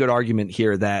pretty good argument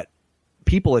here that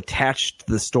people attached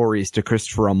the stories to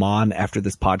Christopher Amon after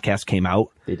this podcast came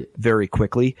out very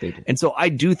quickly. And so I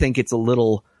do think it's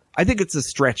a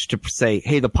stretch to say,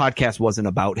 hey, the podcast wasn't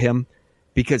about him,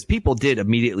 because people did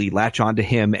immediately latch onto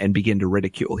him and begin to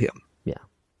ridicule him. Yeah.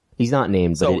 He's not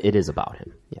named, but it is about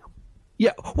him. Yeah.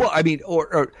 Yeah. Well,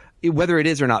 or whether it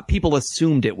is or not, people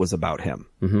assumed it was about him.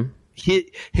 Mm-hmm.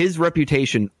 His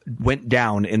reputation went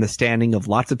down in the standing of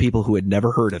lots of people who had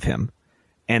never heard of him,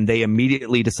 and they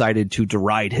immediately decided to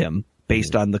deride him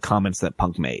based on the comments that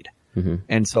Punk made. Mm-hmm.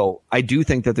 And so I do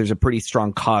think that there's a pretty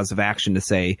strong cause of action to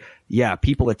say, yeah,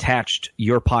 people attached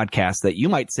your podcast that you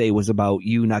might say was about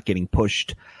you not getting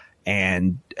pushed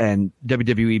and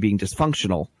WWE being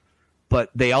dysfunctional,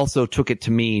 but they also took it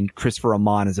to mean Christopher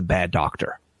Amon is a bad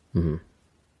doctor. Mm-hmm.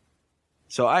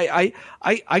 So I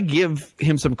give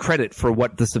him some credit for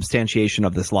what the substantiation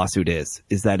of this lawsuit is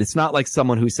that it's not like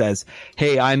someone who says,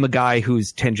 hey, I'm a guy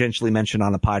who's tangentially mentioned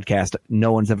on a podcast.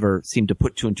 No one's ever seemed to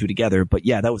put two and two together, but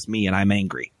yeah, that was me and I'm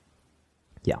angry.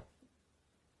 Yeah.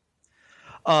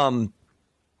 And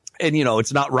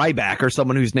it's not Ryback or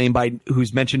someone who's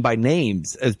mentioned by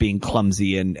names as being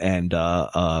clumsy and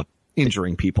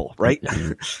injuring people, right?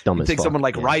 Dumb I as think fuck. someone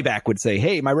like Ryback would say,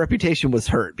 hey, my reputation was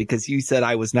hurt because you said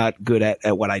I was not good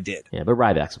at what I did. Yeah, but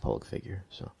Ryback's a public figure,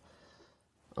 so.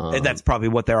 And that's probably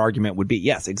what their argument would be.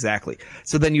 Yes, exactly.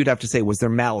 So then you'd have to say, was there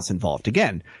malice involved?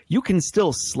 Again, you can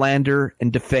still slander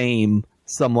and defame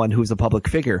someone who's a public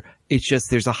figure. It's just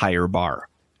there's a higher bar.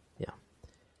 Yeah.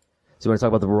 So you want to talk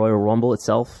about the Royal Rumble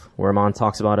itself, where Amon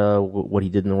talks about what he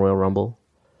did in the Royal Rumble?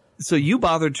 So you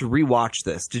bothered to rewatch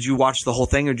this. Did you watch the whole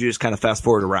thing or did you just kind of fast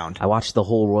forward around? I watched the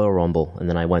whole Royal Rumble, and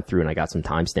then I went through and I got some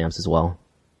timestamps as well.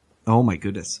 Oh my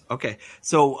goodness. Okay.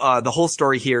 So the whole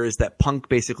story here is that Punk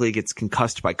basically gets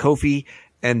concussed by Kofi,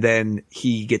 and then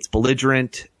he gets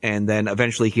belligerent, and then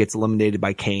eventually he gets eliminated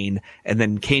by Kane, and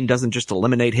then Kane doesn't just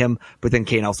eliminate him, but then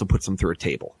Kane also puts him through a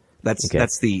table. That's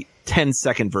the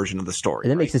 10-second version of the story.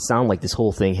 And that makes it sound like this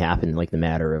whole thing happened in like the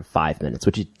matter of 5 minutes,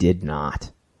 which it did not.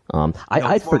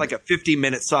 It's more like a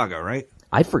 50-minute saga, right?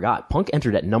 I forgot. Punk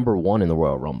entered at number 1 in the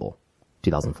Royal Rumble,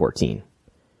 2014.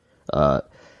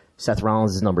 Seth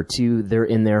Rollins is number 2. They're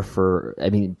in there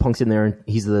Punk's in there, and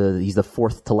he's the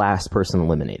fourth to last person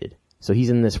eliminated. So he's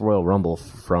in this Royal Rumble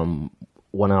from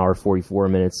 1 hour 44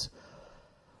 minutes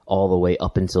all the way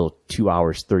up until 2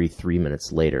 hours 33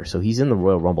 minutes later. So he's in the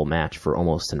Royal Rumble match for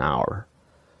almost an hour.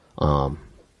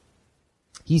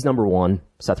 He's number 1.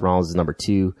 Seth Rollins is number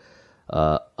 2.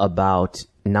 About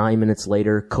 9 minutes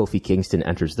later, Kofi Kingston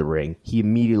enters the ring. He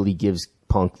immediately gives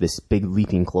Punk this big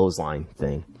leaping clothesline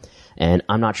thing. And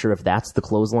I'm not sure if that's the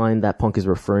clothesline that Punk is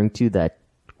referring to that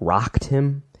rocked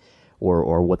him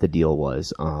or what the deal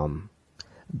was.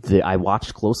 I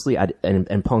watched closely,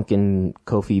 and Punk and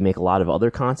Kofi make a lot of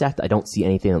other contact. I don't see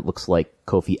anything that looks like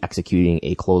Kofi executing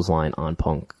a clothesline on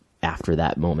Punk after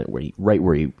that moment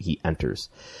where he enters.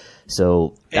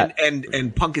 So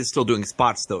and Punk is still doing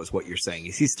spots, though, is what you're saying.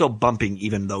 He's still bumping,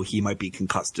 even though he might be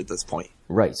concussed at this point.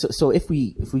 Right. So if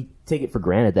we take it for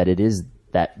granted that it is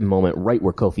that moment right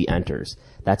where Kofi enters,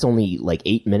 that's only like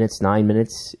 9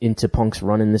 minutes into Punk's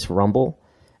run in this Rumble.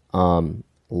 We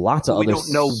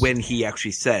don't know when he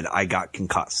actually said, I got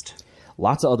concussed.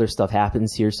 Lots of other stuff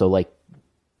happens here. So like,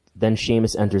 then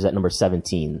Sheamus enters at number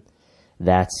 17.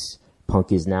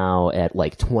 Punk is now at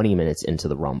like 20 minutes into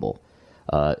the Rumble.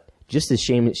 Just as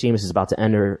Sheamus is about to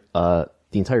enter, the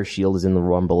entire Shield is in the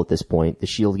Rumble at this point. The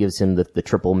Shield gives him the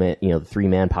triple man, the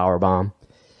 3-man power bomb.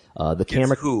 The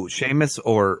camera. It's who? Sheamus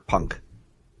or Punk?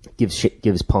 Gives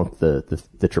Punk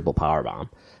the triple power bomb.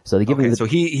 So they give him. So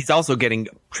he's also getting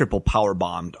triple power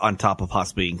bombed on top of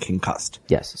possibly being concussed.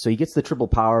 Yes. So he gets the triple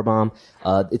power bomb.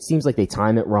 It seems like they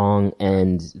time it wrong,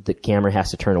 and the camera has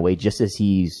to turn away just as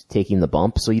he's taking the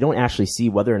bump. So you don't actually see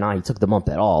whether or not he took the bump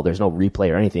at all. There's no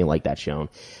replay or anything like that shown.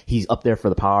 He's up there for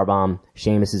the power bomb.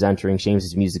 Sheamus is entering.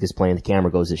 Sheamus' music is playing. The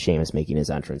camera goes to Sheamus making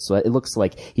his entrance. So it looks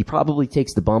like he probably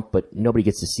takes the bump, but nobody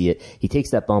gets to see it. He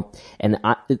takes that bump, and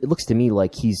it looks to me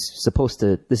like he's supposed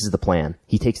to. This is the plan.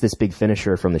 He takes this big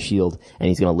finisher from the Shield, and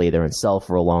he's going to lay there and sell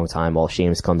for a long time while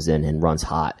Sheamus comes in and runs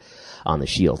hot on the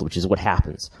Shield, which is what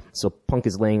happens. So Punk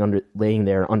is laying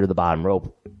there under the bottom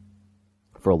rope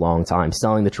for a long time,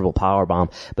 selling the triple power bomb,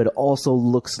 but it also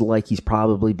looks like he's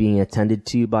probably being attended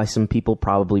to by some people,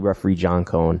 probably referee John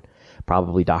Cohn,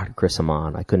 probably Dr. Chris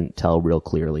Amon. I couldn't tell real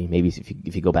clearly. Maybe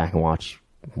if you go back and watch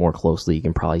more closely, you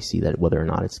can probably see that whether or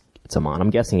not it's Amon. I'm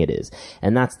guessing it is.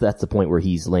 And that's the point where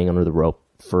he's laying under the rope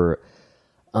for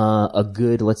a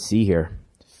good, let's see here,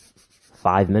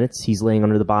 5 minutes. He's laying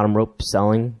under the bottom rope,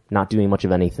 selling, not doing much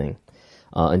of anything,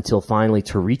 until finally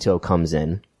Torito comes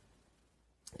in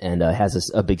and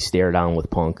has a big stare down with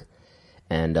Punk,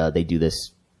 and they do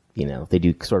this, they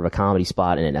do sort of a comedy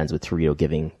spot, and it ends with Torito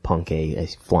giving Punk a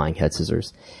flying head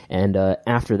scissors. And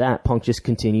after that, Punk just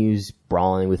continues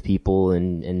brawling with people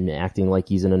and acting like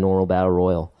he's in a normal battle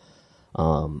royal.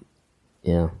 And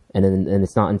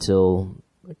it's not until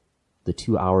the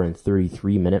 2 hour and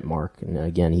 33 minute mark, and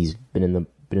again he's been in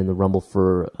the Rumble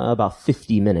for about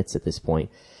 50 minutes at this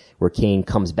point, where Kane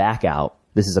comes back out.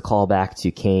 This is a callback to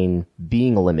Kane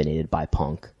being eliminated by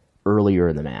Punk earlier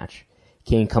in the match.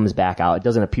 Kane comes back out. It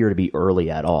doesn't appear to be early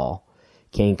at all.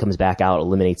 Kane comes back out,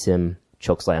 eliminates him,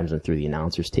 chokeslams him through the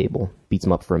announcer's table, beats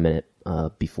him up for a minute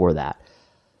before that.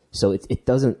 So it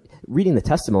doesn't. Reading the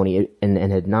testimony, I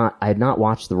had not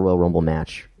watched the Royal Rumble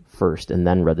match first and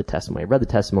then read the testimony. I read the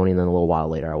testimony, and then a little while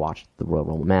later I watched the Royal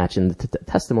Rumble match, and the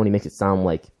testimony makes it sound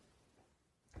like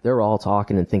they're all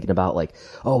talking and thinking about like,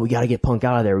 oh, we got to get Punk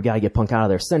out of there. We got to get Punk out of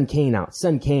there. Send Kane out.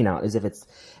 Send Kane out. As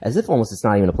if almost it's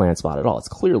not even a planned spot at all. It's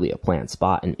clearly a planned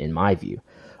spot in my view.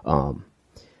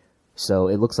 So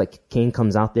it looks like Kane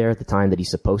comes out there at the time that he's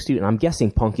supposed to. And I'm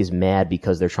guessing Punk is mad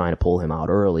because they're trying to pull him out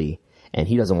early, and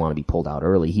he doesn't want to be pulled out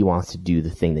early. He wants to do the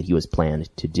thing that he was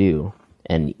planned to do.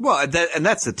 And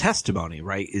that's the testimony,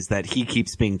 right? Is that he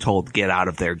keeps being told, get out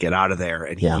of there.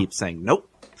 And he keeps saying, nope.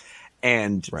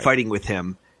 And fighting with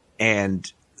him. And,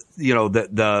 you know,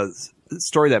 the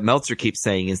story that Meltzer keeps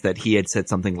saying is that he had said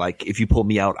something like, if you pull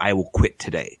me out, I will quit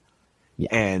today. Yeah.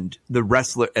 And the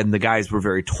wrestler and the guys were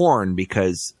very torn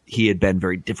because he had been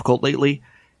very difficult lately.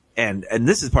 And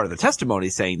this is part of the testimony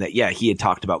saying that, yeah, he had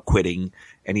talked about quitting,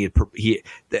 and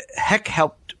the Heck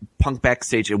helped Punk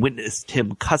backstage and witnessed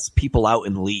him cuss people out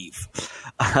and leave,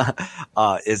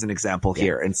 is an example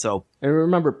here. And so I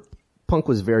remember Punk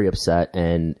was very upset,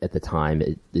 and at the time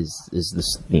it is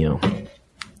this, you know,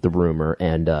 the rumor,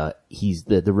 and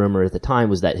the rumor at the time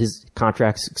was that his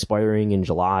contract's expiring in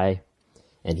July,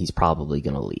 and he's probably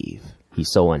gonna leave.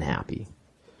 He's so unhappy.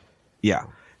 Yeah.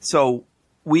 So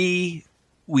we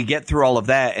get through all of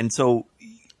that, and so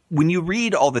when you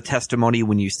read all the testimony,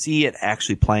 when you see it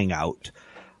actually playing out,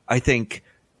 I think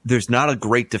there's not a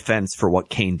great defense for what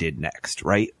Kane did next,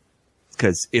 right?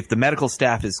 Because if the medical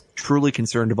staff is truly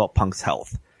concerned about Punk's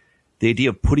health, the idea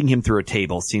of putting him through a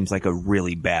table seems like a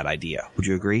really bad idea. Would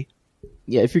you agree?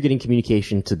 Yeah, if you're getting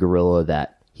communication to Gorilla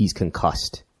that he's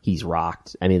concussed, he's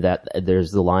rocked. I mean, that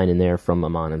there's the line in there from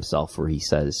Amon himself where he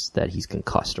says that he's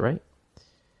concussed, right?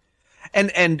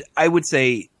 And I would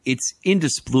say it's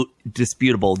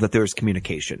indisputable that there's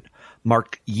communication.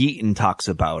 Mark Yeaton talks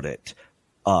about it.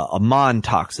 Amon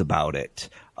talks about it.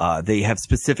 They have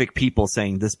specific people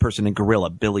saying this person in Gorilla.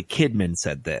 Billy Kidman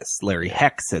said this. Larry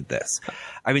Heck said this.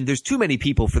 I mean, there's too many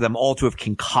people for them all to have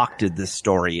concocted this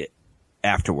story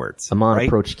afterwards. Amon right?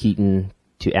 approached Keaton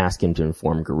to ask him to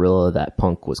inform Gorilla that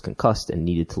Punk was concussed and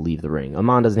needed to leave the ring.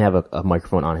 Amon doesn't have a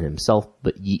microphone on himself,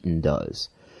 but Yeaton does.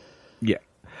 Yeah.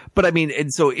 But I mean,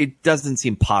 and so it doesn't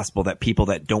seem possible that people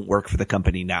that don't work for the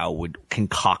company now would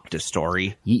concoct a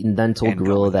story. Yeaton then told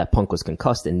Gorilla that Punk was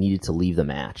concussed and needed to leave the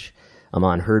match.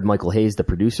 Amon heard Michael Hayes, the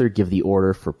producer, give the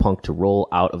order for Punk to roll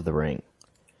out of the ring.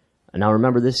 Now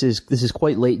remember, this is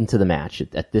quite late into the match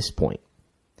at this point.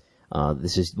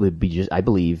 Would be just, I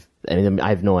believe, I mean, I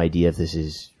have no idea if this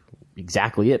is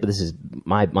exactly it, but this is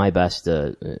my best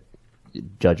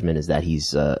judgment is that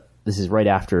this is right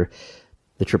after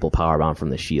the triple powerbomb from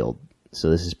the Shield.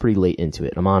 So this is pretty late into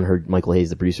it. Amon heard Michael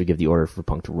Hayes, the producer, give the order for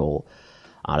Punk to roll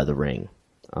out of the ring.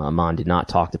 Amon did not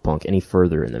talk to Punk any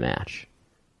further in the match.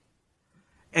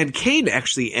 And Kane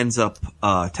actually ends up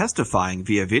testifying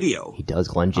via video. He does,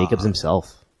 Glenn Jacobs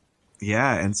himself.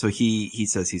 Yeah, and so he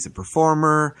says he's a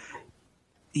performer.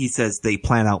 He says they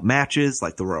plan out matches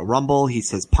like the Royal Rumble. He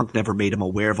says Punk never made him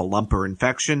aware of a lump or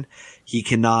infection. He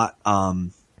cannot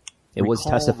it was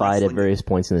testified at various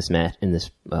points in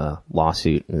this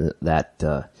lawsuit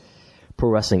that pro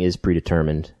wrestling is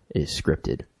predetermined, is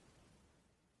scripted.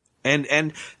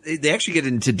 And they actually get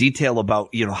into detail about,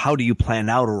 you know, how do you plan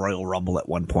out a Royal Rumble at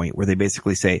one point where they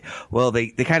basically say, well, they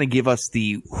kind of give us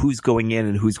the who's going in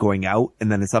and who's going out,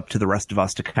 and then it's up to the rest of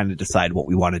us to kind of decide what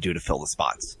we want to do to fill the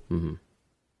spots. Mm-hmm.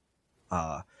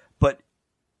 But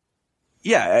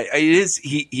yeah, it is,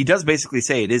 he does basically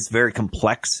say it is very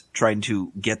complex trying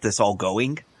to get this all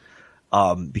going,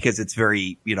 because it's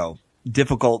very, you know,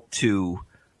 difficult to,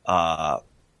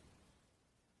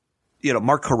 you know,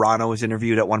 Mark Carrano was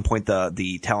interviewed at one point,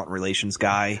 the talent relations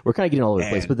guy. We're kind of getting all over the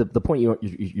place, but the point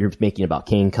you're making about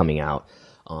Kane coming out,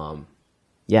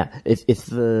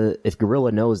 if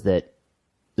Gorilla knows that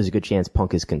there's a good chance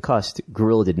Punk is concussed,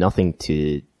 Gorilla did nothing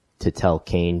to tell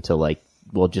Kane to, like,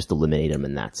 well, just eliminate him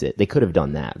and that's it. They could have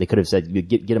done that. They could have said,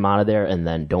 get him out of there and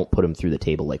then don't put him through the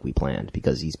table like we planned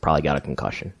because he's probably got a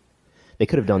concussion. They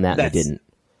could have done that and they didn't.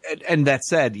 And that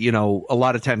said, you know, a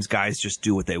lot of times guys just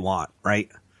do what they want, right?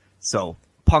 So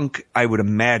Punk, I would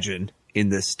imagine, in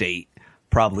this state,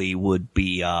 probably would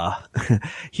be,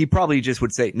 he probably just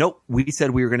would say, nope, we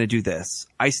said we were going to do this.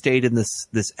 I stayed in this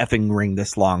effing ring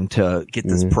this long to get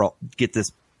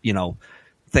this, you know,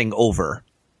 thing over.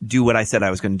 Do what I said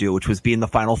I was going to do, which was be in the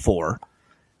final four,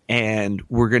 and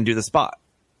we're going to do the spot.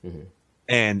 Mm-hmm.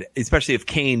 And especially if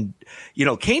Kane, you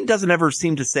know, Kane doesn't ever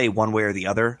seem to say one way or the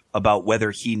other about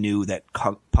whether he knew that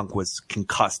Punk was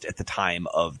concussed at the time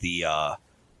of the,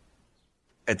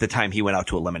 at the time he went out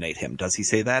to eliminate him. Does he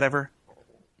say that ever?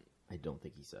 I don't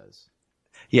think he says.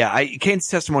 Yeah, Kane's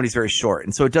testimony is very short.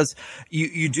 And so it does,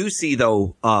 you do see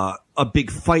though, a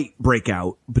big fight break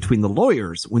out between the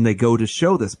lawyers when they go to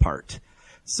show this part.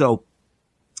 So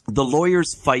the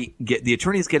lawyers the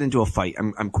attorneys get into a fight.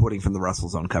 I'm quoting from the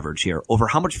WrestleZone coverage here over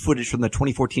how much footage from the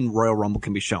 2014 Royal Rumble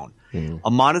can be shown.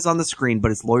 Amon is on the screen, but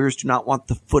his lawyers do not want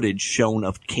the footage shown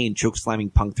of Kane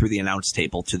chokeslamming Punk through the announce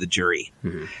table to the jury.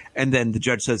 And then the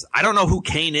judge says, I don't know who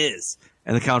Kane is.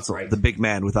 And the counsel, the big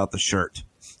man without the shirt.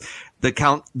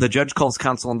 The judge calls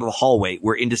counsel into the hallway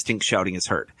where indistinct shouting is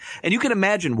heard. And you can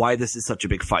imagine why this is such a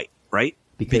big fight, right?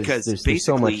 Because basically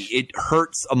so much... it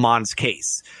hurts Amon's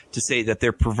case to say that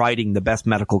they're providing the best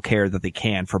medical care that they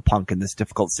can for Punk in this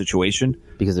difficult situation.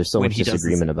 Because there's so much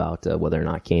disagreement about whether or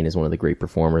not Kane is one of the great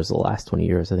performers of the last 20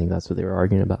 years. I think that's what they were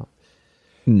arguing about.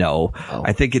 No,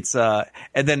 I think it's, and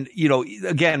then,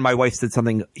 again, my wife said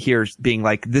something here being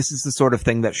like, this is the sort of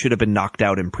thing that should have been knocked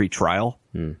out in pretrial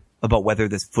about whether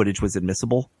this footage was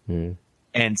admissible.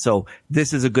 And so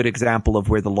this is a good example of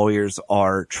where the lawyers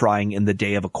are trying in the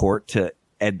day of a court to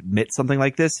admit something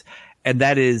like this. And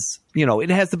that is, it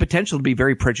has the potential to be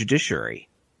very prejudiciary.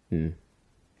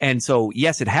 And so,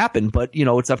 yes, it happened, but,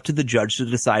 it's up to the judge to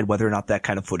decide whether or not that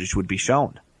kind of footage would be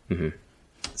shown.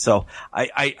 So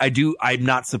I'm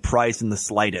not surprised in the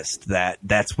slightest that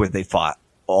that's where they fought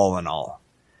all in all.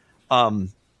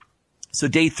 So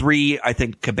day 3, I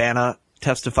think Cabana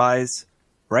testifies,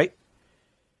 right?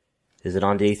 Is it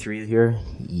on day 3 here?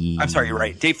 I'm sorry, you're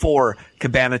right. Day 4,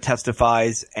 Cabana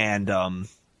testifies and,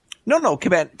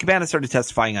 Cabana started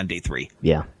testifying on day 3.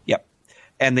 Yeah. Yep.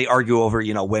 And they argue over,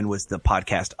 when was the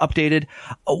podcast updated?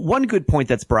 One good point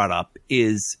that's brought up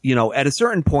is, at a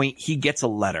certain point, he gets a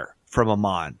letter from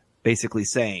Amon basically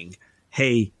saying,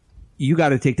 hey, you got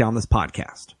to take down this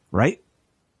podcast, right?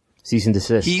 Cease and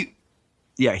desist.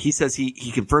 He says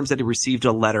he confirms that he received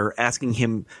a letter asking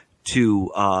him to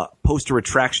post a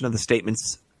retraction of the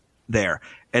statements there.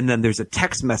 And then there's a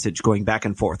text message going back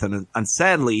and forth. And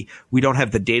sadly, we don't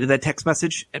have the date of that text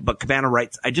message, but Cabana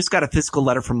writes, I just got a physical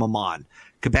letter from Amon.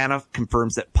 Cabana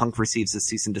confirms that Punk receives a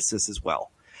cease and desist as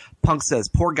well. Punk says,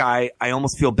 poor guy, I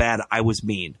almost feel bad. I was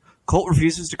mean. Colt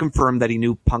refuses to confirm that he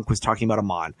knew Punk was talking about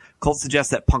Amon. Colt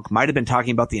suggests that Punk might have been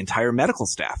talking about the entire medical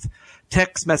staff.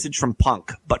 Text message from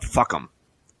Punk, but fuck him.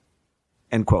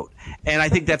 End quote. And I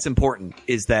think that's important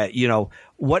is that,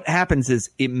 what happens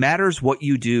is it matters what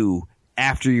you do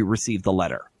after you receive the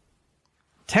letter.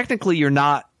 Technically, you're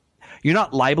not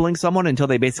libeling someone until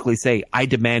they basically say, I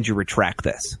demand you retract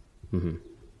this.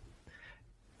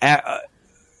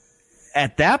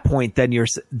 At that point, then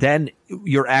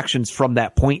your actions from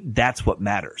that point, that's what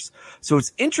matters. So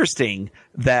it's interesting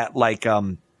that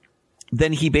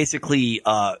then he basically,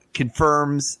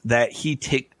 confirms that he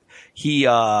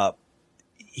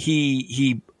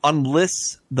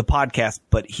unlists the podcast,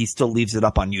 but he still leaves it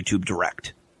up on YouTube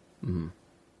Direct.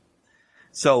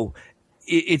 So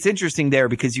it's interesting there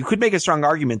because you could make a strong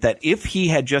argument that if he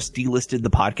had just delisted the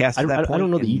podcast at that point, I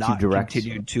don't know that YouTube Direct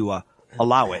continued to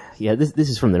allow it. Yeah, this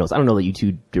is from the notes. I don't know that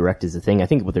YouTube Direct is a thing. I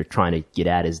think what they're trying to get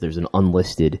at is there's an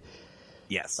unlisted.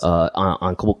 Yes.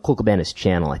 On Colt Cabana's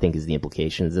channel, I think is the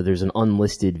implication is that there's an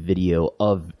unlisted video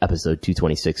of episode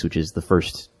 226, which is the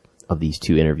first of these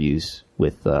 2 interviews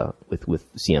with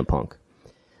CM Punk.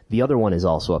 The other one is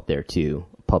also up there too,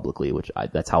 publicly,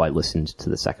 that's how I listened to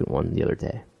the second one the other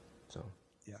day. So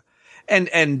yeah,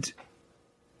 and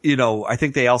I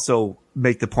think they also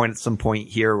make the point at some point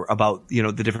here about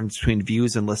the difference between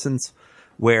views and listens,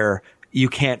 where you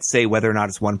can't say whether or not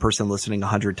it's one person listening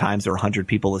 100 times or 100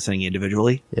 people listening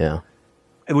individually. Yeah.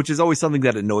 Which is always something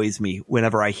that annoys me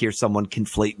whenever I hear someone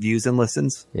conflate views and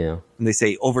listens. Yeah. And they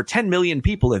say over 10 million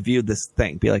people have viewed this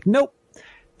thing. Be like, nope,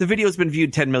 the video's been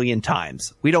viewed 10 million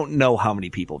times. We don't know how many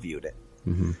people viewed it.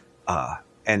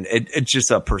 And it's just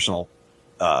a personal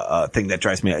thing that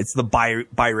drives me. It's the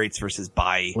buy rates versus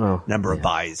number of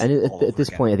buys. And at this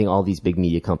point, I think all these big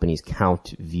media companies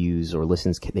count views or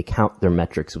listens. They count their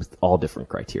metrics with all different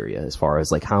criteria as far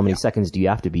as how many seconds do you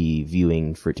have to be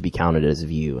viewing for it to be counted as a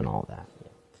view and all that.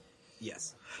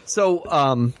 Yes. So,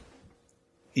 I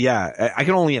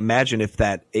can only imagine if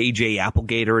that AJ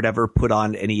Applegate or whatever put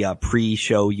on any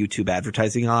pre-show YouTube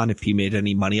advertising on, if he made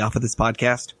any money off of this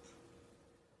podcast.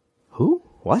 Who?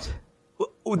 What?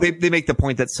 They make the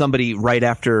point that somebody right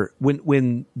after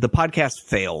when the podcast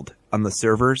failed on the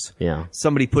servers,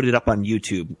 somebody put it up on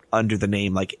YouTube under the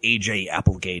name AJ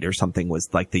Applegate or something was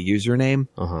the username.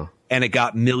 And it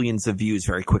got millions of views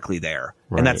very quickly there.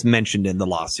 Right. And that's mentioned in the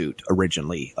lawsuit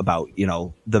originally about,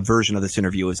 the version of this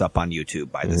interview is up on YouTube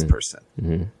by this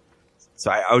person.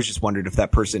 So I was just wondering if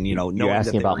that person, knowing you're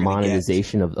asking that about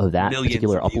monetization of that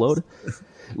particular upload.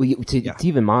 to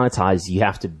even monetize, you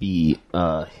have to be,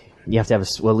 you have to have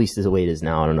well, at least the way it is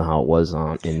now. I don't know how it was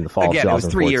in the fall of 2014. It was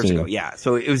 3 years ago. Yeah.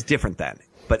 So it was different then.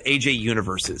 But AJ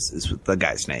Universes is the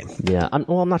guy's name. Yeah.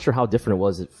 I'm not sure how different it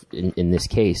was in this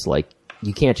case. Like,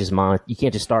 you can't just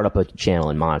start up a channel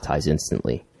and monetize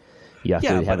instantly. You have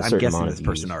to have a certain amount of views. This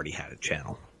person already had a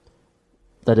channel.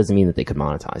 That doesn't mean that they could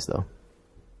monetize, though.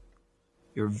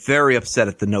 You're very upset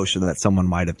at the notion that someone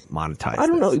might have monetized. I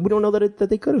don't know. We don't know that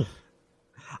they could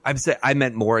have. I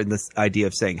meant more in this idea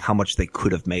of saying how much they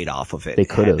could have made off of it. They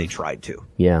could have. They tried to.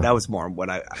 Yeah. That was more what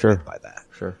I meant by that.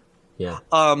 Sure. Yeah.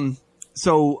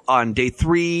 So on day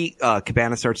 3,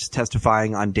 Cabana starts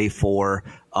testifying. On day 4,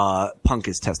 Punk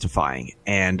is testifying.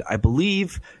 And I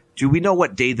believe, do we know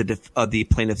what day the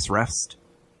plaintiffs rest?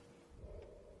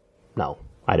 No,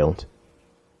 I don't.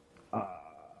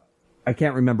 I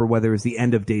can't remember whether it was the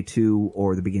end of day 2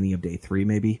 or the beginning of day 3,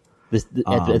 maybe. At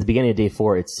the beginning of day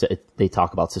 4, they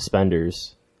talk about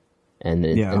suspenders, and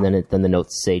then the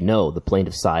notes say no, the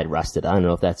plaintiff's side rested. I don't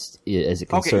know if that's as it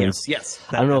concerns. Okay, yes.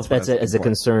 I don't know if that's as it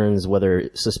concerns whether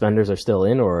suspenders are still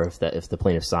in or if the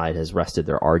plaintiff's side has rested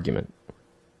their argument.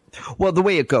 Well, the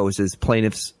way it goes is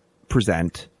plaintiffs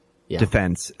present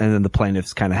defense, and then the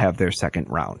plaintiffs kind of have their second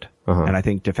round, and I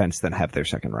think defense then have their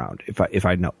second round. If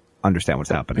I understand what's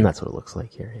happening, and that's what it looks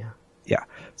like here. Yeah. Yeah.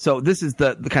 So this is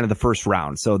the kind of the first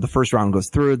round. So the first round goes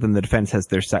through, then the defense has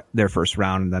their first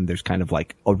round, and then there's kind of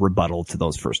like a rebuttal to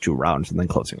those first 2 rounds, and then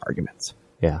closing arguments.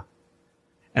 Yeah.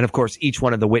 And of course, each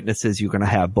one of the witnesses, you're going to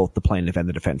have both the plaintiff and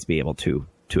the defense be able to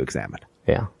examine.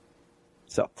 Yeah.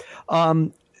 So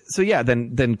yeah,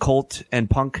 then Colt and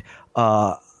Punk.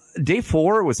 Day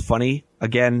 4 was funny.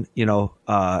 Again,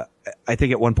 I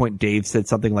think at one point Dave said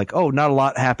something like, "Oh, not a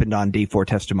lot happened on day 4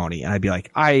 testimony," and I'd be like,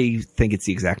 "I think it's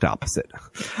the exact opposite."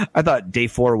 I thought day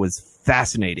 4 was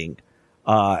fascinating,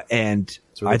 and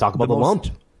so we talk about the lump.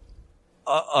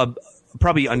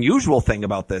 Probably unusual thing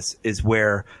about this is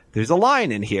where there's a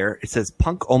line in here. It says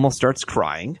Punk almost starts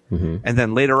crying, and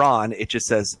then later on it just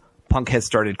says Punk has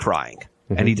started crying,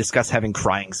 and he discussed having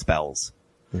crying spells.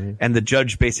 And the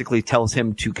judge basically tells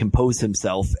him to compose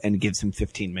himself and gives him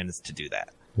 15 minutes to do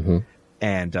that.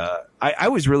 And I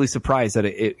was really surprised that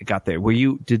it got there. Were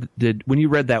you did when you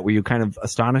read that, were you kind of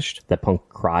astonished that Punk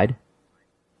cried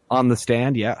on the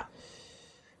stand? Yeah.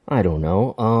 I don't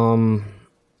know.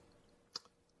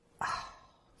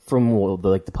 From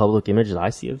the public image that I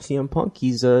see of CM Punk,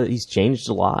 he's changed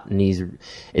a lot, and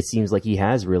it seems like he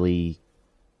has really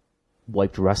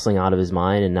wiped wrestling out of his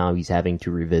mind, and now he's having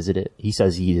to revisit it. He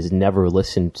says he has never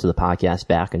listened to the podcast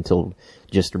back until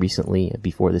just recently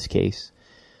before this case.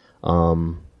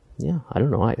 Yeah, I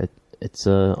don't know. It's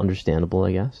understandable,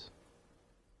 I guess.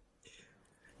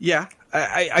 Yeah,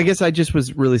 I guess I just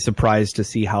was really surprised to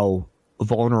see how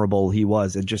vulnerable he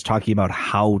was, and just talking about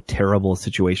how terrible a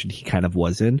situation he kind of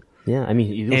was in. Yeah, I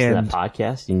mean, you listen to that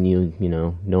podcast, and you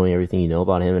know, knowing everything you know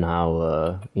about him and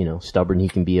how stubborn he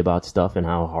can be about stuff and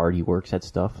how hard he works at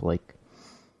stuff. Like,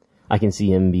 I can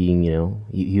see him being,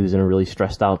 he was in a really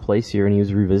stressed out place here, and he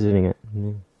was revisiting it.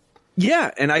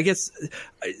 Yeah, and I guess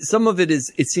some of it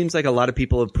seems like a lot of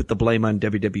people have put the blame on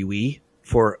WWE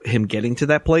for him getting to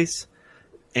that place.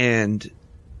 And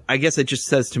I guess it just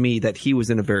says to me that he was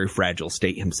in a very fragile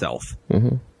state himself.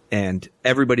 And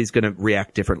everybody's going to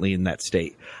react differently in that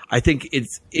state. I think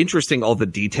it's interesting all the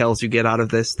details you get out of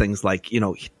this. Things like,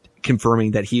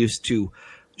 confirming that he used to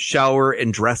shower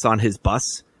and dress on his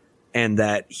bus, and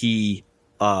that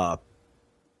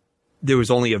there was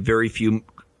only a very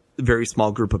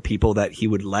small group of people that he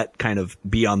would let kind of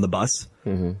be on the bus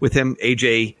with him.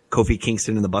 AJ, Kofi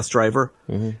Kingston, and the bus driver.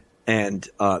 And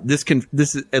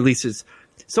this at least is,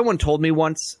 someone told me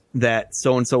once that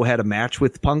so-and-so had a match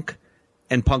with Punk,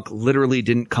 and Punk literally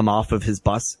didn't come off of his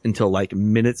bus until like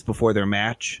minutes before their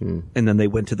match. And then they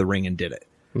went to the ring and did it.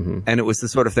 And it was the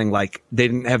sort of thing, like, they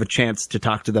didn't have a chance to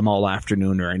talk to them all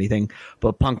afternoon or anything,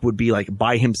 but Punk would be like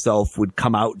by himself, would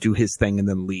come out, do his thing, and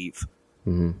then leave.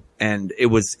 And it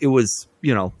was, it was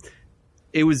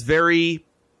very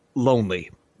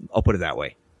lonely. I'll put it that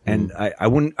way. And I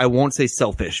won't say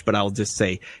selfish, but I'll just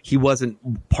say he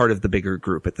wasn't part of the bigger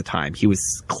group at the time. He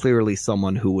was clearly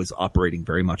someone who was operating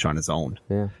very much on his own.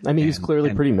 Yeah. I mean, he was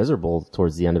clearly pretty miserable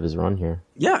towards the end of his run here.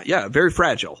 Yeah. Very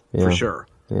fragile, for sure.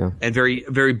 Yeah. And very,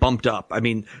 very bumped up. I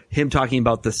mean, him talking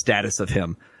about the status of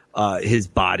him, his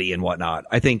body and whatnot.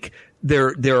 I think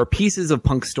there are pieces of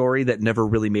Punk's story that never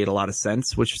really made a lot of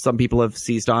sense, which some people have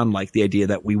seized on, like the idea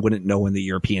that we wouldn't know when the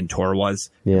European tour was.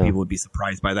 Yeah. People would be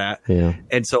surprised by that. Yeah.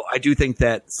 And so I do think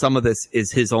that some of this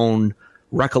is his own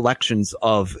recollections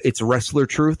of, it's wrestler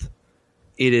truth.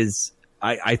 It is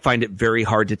I find it very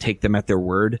hard to take them at their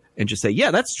word and just say,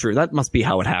 yeah, that's true. That must be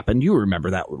how it happened. You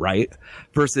remember that, right?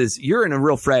 Versus you're in a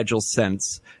real fragile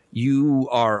sense. You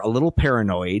are a little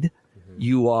paranoid.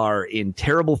 You are in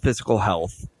terrible physical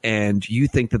health, and you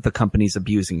think that the company's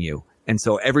abusing you. And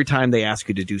so every time they ask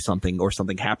you to do something or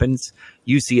something happens,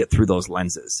 you see it through those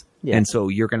lenses. Yeah. And so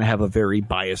you're going to have a very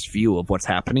biased view of what's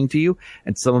happening to you.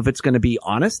 And some of it's going to be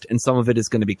honest and some of it is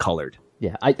going to be colored.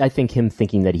 Yeah. I think him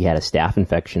thinking that he had a staph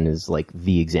infection is like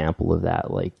the example of that.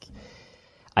 Like,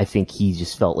 I think he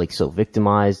just felt like so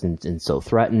victimized and so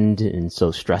threatened and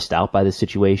so stressed out by the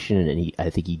situation. And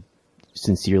I think he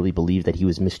sincerely believed that he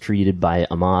was mistreated by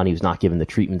Aman. He was not given the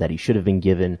treatment that he should have been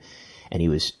given. And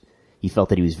he felt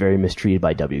that he was very mistreated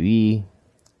by WE.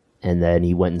 And then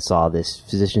he went and saw this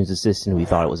physician's assistant who he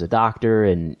thought it was a doctor,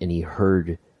 and he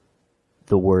heard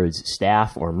the words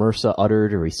staph or MRSA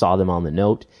uttered, or he saw them on the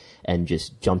note, and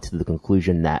just jumped to the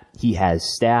conclusion that he has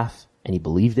staph, and he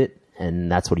believed it,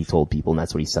 and that's what he told people, and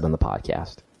that's what he said on the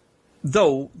podcast.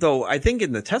 Though I think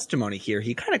in the testimony here,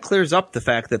 he kind of clears up the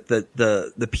fact that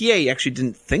the PA actually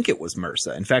didn't think it was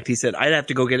MRSA. In fact, he said, I'd have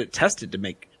to go get it tested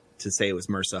to say it was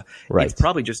MRSA. Right. It's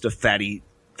probably just a fatty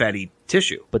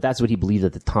tissue. But that's what he believed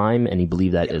at the time, and he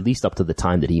believed that at least up to the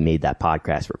time that he made that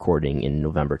podcast recording in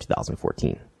November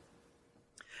 2014.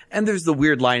 And there's the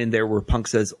weird line in there where Punk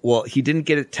says, well, he didn't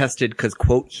get it tested because,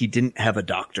 quote, he didn't have a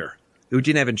doctor. He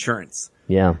didn't have insurance.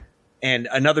 Yeah. And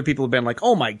other people have been like,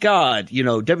 oh my God,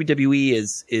 WWE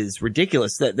is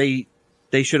ridiculous that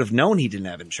they should have known he didn't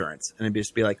have insurance. And it'd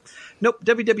just be like, nope,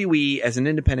 WWE as an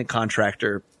independent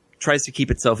contractor tries to keep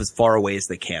itself as far away as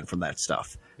they can from that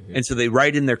stuff. Mm-hmm. And so they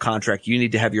write in their contract, you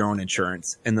need to have your own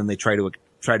insurance. And then they try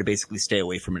to basically stay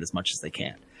away from it as much as they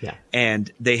can. Yeah.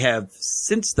 And they have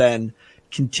since then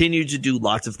continued to do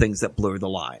lots of things that blur the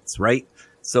lines, right?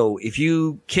 So if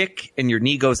you kick and your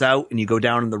knee goes out and you go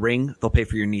down in the ring, they'll pay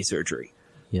for your knee surgery.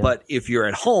 Yeah. But if you're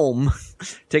at home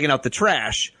taking out the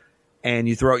trash and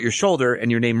you throw out your shoulder and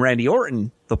your name Randy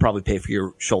Orton, they'll probably pay for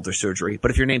your shoulder surgery.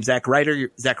 But if your name's Zack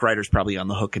Ryder, Zack Ryder's probably on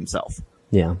the hook himself.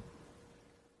 Yeah.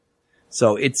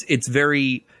 So it's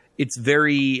very,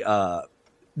 they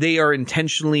are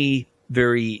intentionally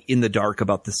very in the dark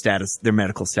about the status, their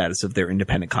medical status of their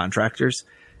independent contractors.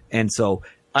 And so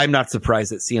I'm not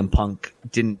surprised that CM Punk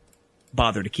didn't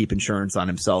bother to keep insurance on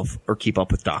himself or keep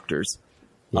up with doctors,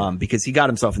 because he got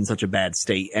himself in such a bad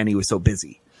state and he was so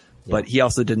busy. Yeah. But he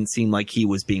also didn't seem like he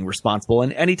was being responsible.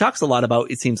 And he talks a lot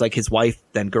about, it seems like his wife,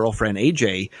 then girlfriend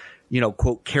AJ,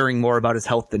 quote, caring more about his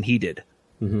health than he did.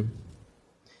 Mm-hmm.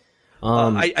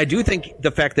 I do think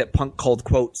the fact that Punk called,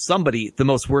 quote, somebody the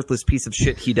most worthless piece of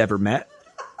shit he'd ever met.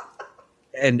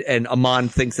 And Aman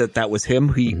thinks that was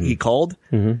him he called.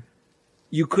 Mm-hmm.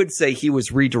 You could say he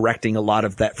was redirecting a lot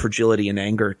of that fragility and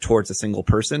anger towards a single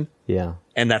person. Yeah.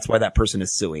 And that's why that person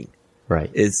is suing. Right.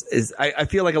 I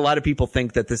feel like a lot of people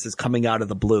think that this is coming out of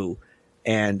the blue,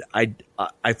 and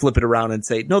I flip it around and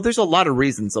say, no, there's a lot of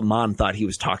reasons Aman thought he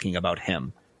was talking about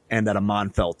him, and that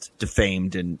Aman felt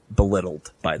defamed and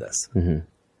belittled by this. Mm-hmm.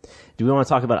 Do we want to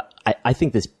talk about, I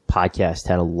think this podcast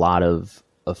had a lot of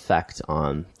effect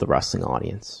on the wrestling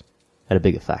audience. Had a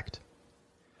big effect.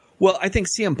 Well, I think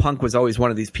CM Punk was always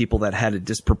one of these people that had a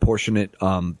disproportionate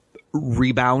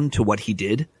rebound to what he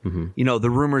did. Mm-hmm. The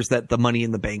rumors that the Money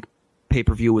in the Bank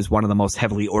pay-per-view was one of the most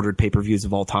heavily ordered pay-per-views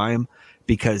of all time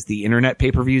because the internet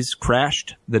pay-per-views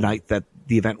crashed the night that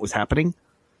the event was happening.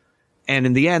 And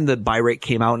in the end, the buy rate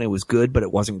came out and it was good, but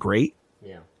it wasn't great.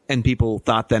 Yeah. And people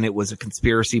thought then it was a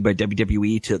conspiracy by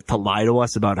WWE to lie to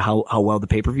us about how well the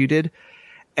pay-per-view did.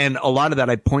 And a lot of that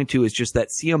I point to is just that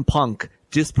CM Punk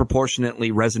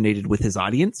disproportionately resonated with his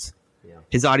audience. Yeah.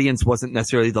 His audience wasn't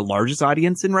necessarily the largest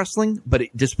audience in wrestling, but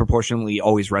it disproportionately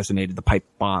always resonated, the pipe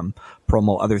bomb,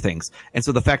 promo, other things. And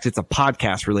so the fact it's a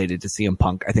podcast related to CM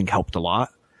Punk, I think helped a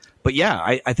lot. But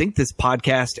yeah, I think this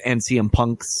podcast and CM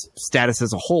Punk's status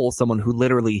as a whole, someone who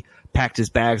literally packed his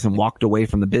bags and walked away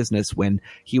from the business when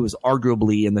he was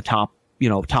arguably in the top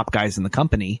guys in the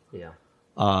company. Yeah.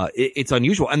 It's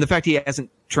unusual. And the fact he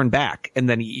hasn't turned back, and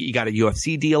then he got a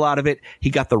UFC deal out of it. He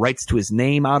got the rights to his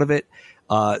name out of it.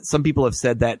 Some people have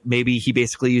said that maybe he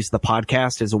basically used the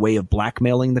podcast as a way of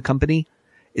blackmailing the company,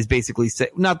 is basically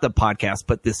not the podcast,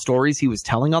 but the stories he was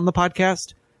telling on the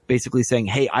podcast, basically saying,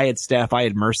 hey, I had staph, I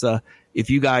had MRSA. If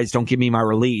you guys don't give me my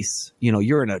release,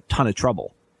 you're in a ton of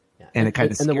trouble. Yeah. And it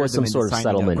kind of there was some sort of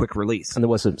settlement, quick release. And there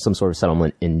was some sort of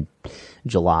settlement in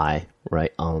July,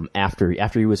 right? After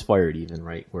he was fired, even,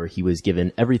 right, where he was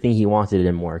given everything he wanted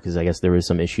and more, because I guess there was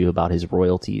some issue about his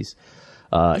royalties.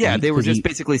 They were just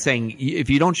basically saying, if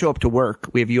you don't show up to work,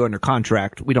 we have you under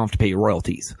contract. We don't have to pay your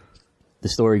royalties. The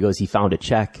story goes, he found a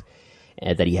check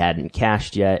that he hadn't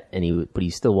cashed yet, but he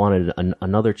still wanted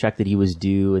another check that he was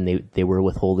due, and they were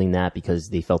withholding that because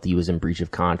they felt he was in breach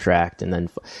of contract. And then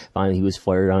finally he was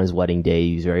fired on his wedding day.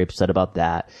 He was very upset about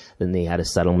that. Then they had a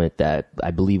settlement that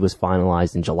I believe was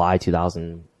finalized in July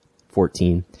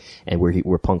 2014, and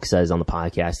where Punk says on the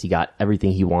podcast he got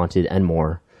everything he wanted and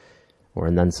more,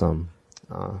 and then some.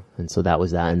 And so that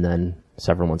was that. And then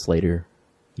several months later,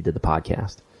 he did the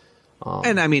podcast.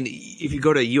 And I mean, if you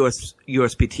go to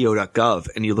USPTO.gov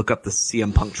and you look up the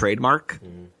CM Punk trademark,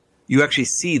 you actually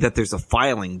see that there's a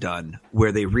filing done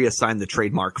where they reassign the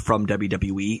trademark from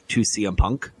WWE to CM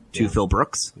Punk to Phil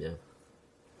Brooks. Yeah.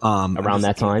 Around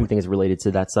that time, I think it's related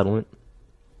to that settlement.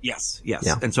 Yes. Yeah.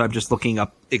 And so I'm just looking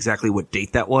up exactly what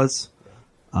date that was.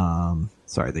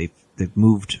 Sorry, they've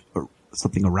moved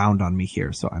something around on me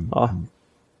here, so I'm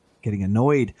getting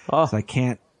annoyed. So I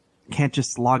can't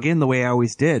just log in the way I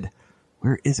always did.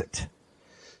 Where is it?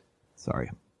 Sorry.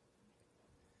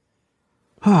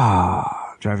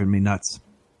 Driving me nuts.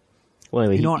 Well,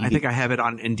 anyway, you know what? I think I have it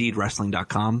on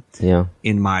IndeedWrestling.com. Yeah.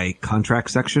 In my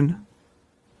contract section.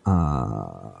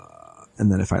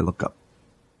 And then if I look up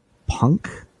Punk,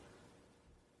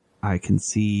 I can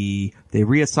see they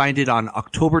reassigned it on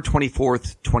October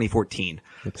 24th, 2014.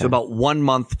 Okay. So about 1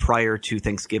 month prior to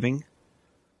Thanksgiving.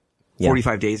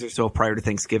 45 days or so prior to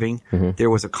Thanksgiving, there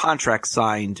was a contract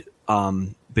signed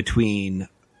between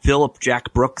Philip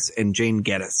Jack Brooks and Jane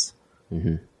Geddes.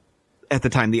 At the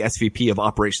time, the SVP of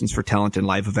Operations for Talent and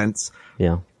Live Events.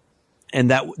 Yeah. And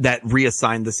that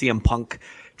reassigned the CM Punk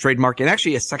trademark, and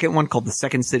actually a second one called the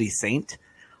Second City Saint.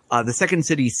 The Second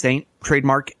City Saint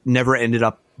trademark never ended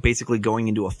up basically going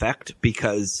into effect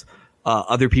because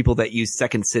other people that use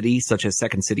Second City, such as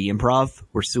Second City Improv,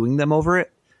 were suing them over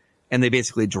it. And they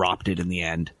basically dropped it in the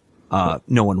end.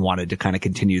 No one wanted to kind of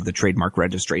continue the trademark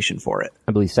registration for it.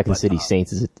 I believe Second City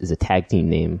Saints is a tag team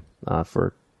name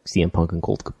for CM Punk and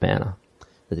Colt Cabana.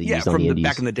 That they used on the Indies.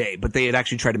 Back in the day. But they had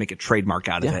actually tried to make a trademark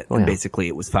out of it. And basically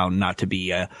it was found not to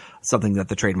be something that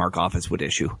the trademark office would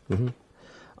issue.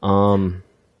 I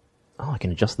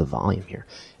can adjust the volume here.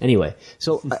 Anyway,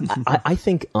 so I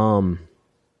think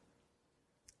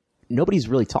nobody's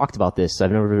really talked about this.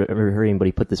 I've never ever heard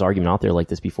anybody put this argument out there like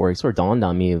this before. It sort of dawned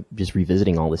on me just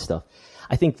revisiting all this stuff.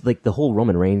 I think like the whole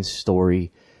Roman Reigns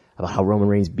story about how Roman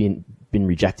Reigns been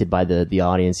rejected by the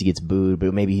audience, he gets booed,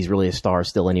 but maybe he's really a star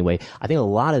still anyway. I think a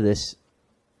lot of this,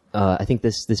 I think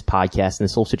this podcast and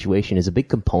this whole situation is a big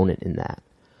component in that.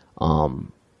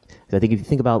 I think if you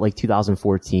think about like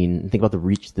 2014, think about the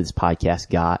reach this podcast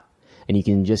got, and you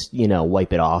can just,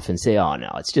 wipe it off and say, oh no,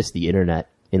 it's just the internet.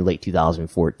 In late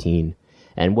 2014,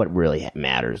 and what really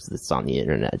matters that's on the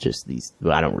internet, just these,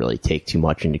 I don't really take too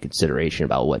much into consideration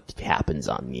about what happens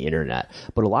on the internet,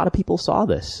 but a lot of people saw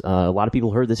this, a lot of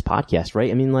people heard this podcast, right?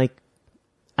 I mean, like,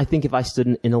 I think if I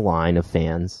stood in a line of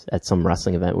fans at some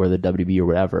wrestling event, whether the WWE or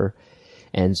whatever,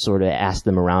 and sort of asked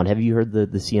them around, have you heard the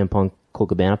CM Punk Colt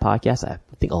Cabana podcast? I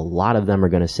think a lot of them are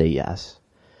going to say yes.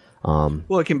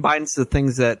 Well, it combines the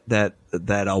things that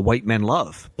white men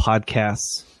love: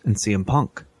 podcasts and CM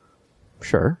Punk.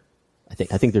 Sure, I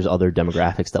think there's other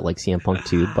demographics that like CM Punk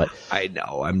too, but I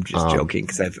know I'm just joking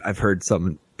because I've heard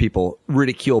some people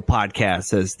ridicule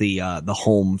podcasts as the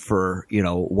home for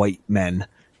white men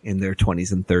in their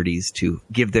 20s and 30s to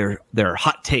give their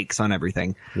hot takes on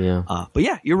everything. Yeah, but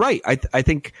yeah, you're right. I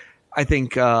think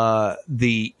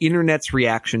the internet's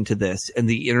reaction to this and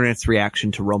the internet's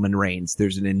reaction to Roman Reigns,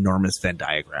 there's an enormous Venn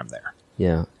diagram there.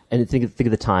 Yeah. And think of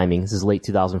the timing. This is late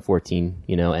 2014,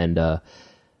 and the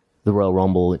Royal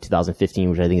Rumble in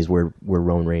 2015, which I think is where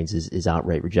Roman Reigns is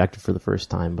outright rejected for the first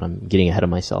time, but I'm getting ahead of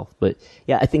myself. But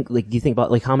yeah, I think like you think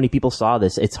about like how many people saw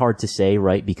this. It's hard to say,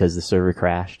 right? Because the server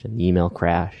crashed and the email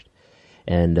crashed.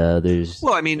 And there's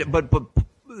Well, I mean, but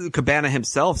Cabana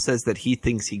himself says that he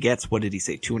thinks he gets, what did he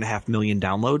say, 2.5 million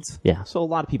downloads? Yeah, so a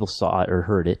lot of people saw it or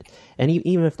heard it. And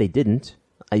even if they didn't,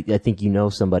 I think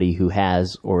somebody who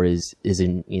has or is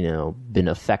been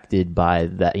affected by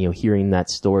that, hearing that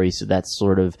story. So that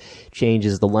sort of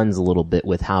changes the lens a little bit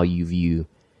with how you view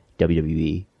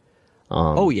WWE.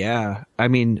 Oh yeah, I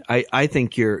mean, I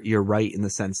think you're right in the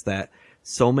sense that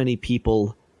so many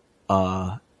people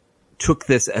took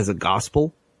this as a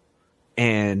gospel,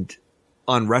 and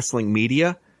on wrestling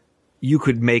media, you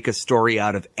could make a story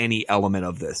out of any element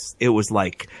of this. It was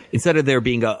like, instead of there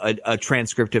being a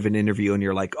transcript of an interview and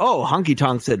you're like, oh, Honky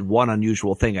Tonk said one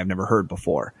unusual thing I've never heard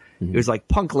before. Mm-hmm. It was like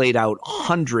Punk laid out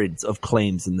hundreds of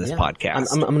claims in this podcast.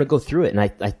 I'm going to go through it. And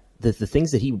I the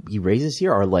things that he raises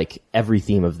here are like every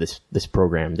theme of this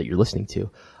program that you're listening to.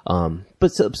 But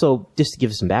so just to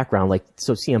give some background, like,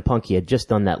 so CM Punk, he had just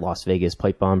done that Las Vegas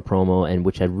pipe bomb promo, and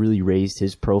which had really raised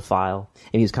his profile.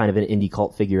 And he was kind of an indie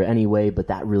cult figure anyway, but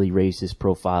that really raised his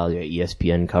profile.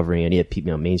 ESPN covering it, he had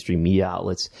people, mainstream media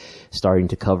outlets starting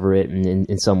to cover it, and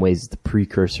in some ways the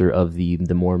precursor of the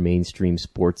more mainstream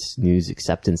sports news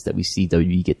acceptance that we see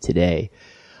WWE get today.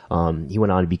 He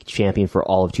went on to be champion for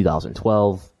all of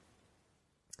 2012.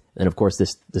 And of course,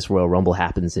 this Royal Rumble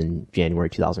happens in January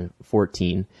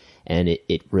 2014, and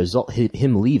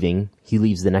him leaving. He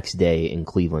leaves the next day in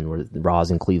Cleveland, where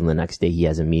Raw's in Cleveland. The next day, he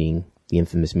has a meeting, the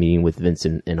infamous meeting with Vince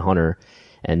and Hunter,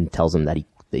 and tells him that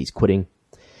he's quitting.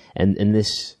 And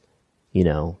this,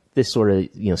 this sort of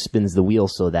spins the wheel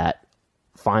so that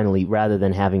finally, rather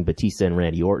than having Batista and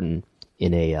Randy Orton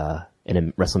in a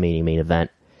WrestleMania main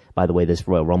event. By the way, this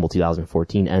Royal Rumble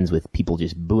 2014 ends with people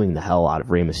just booing the hell out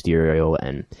of Rey Mysterio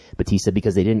and Batista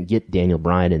because they didn't get Daniel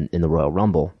Bryan in the Royal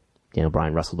Rumble. Daniel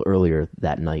Bryan wrestled earlier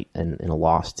that night in a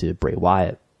loss to Bray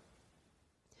Wyatt.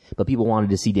 But people wanted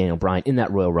to see Daniel Bryan in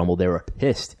that Royal Rumble. They were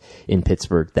pissed in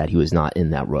Pittsburgh that he was not in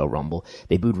that Royal Rumble.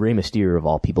 They booed Rey Mysterio of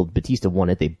all people. Batista won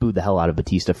it. They booed the hell out of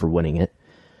Batista for winning it.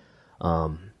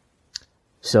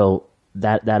 So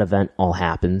that event all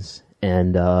happens.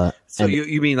 And so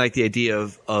you mean like the idea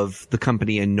of the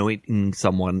company anointing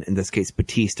someone, in this case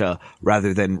Batista,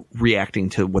 rather than reacting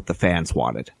to what the fans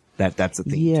wanted. That's the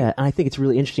thing. Yeah, and I think it's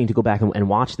really interesting to go back and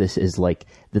watch this. Is like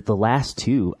that the last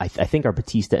two I think are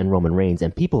Batista and Roman Reigns,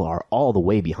 and people are all the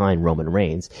way behind Roman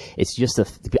Reigns. It's just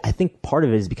I think part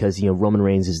of it is because Roman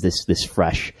Reigns is this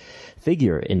fresh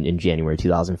figure in January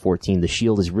 2014. The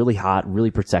Shield is really hot, really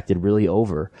protected, really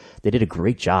over. They did a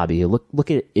great job. You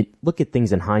look at it, look at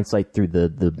things in hindsight through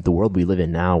the world we live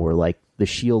in now, where like the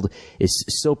Shield is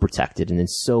so protected and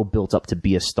is so built up to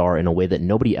be a star in a way that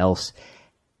nobody else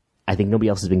has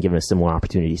been given a similar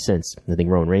opportunity since. I think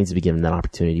Roman Reigns has been given that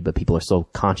opportunity, but people are so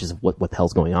conscious of what the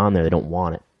hell's going on there, they don't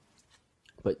want it.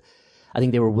 But I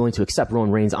think they were willing to accept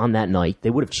Roman Reigns on that night. They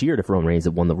would have cheered if Roman Reigns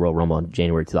had won the Royal Rumble in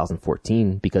January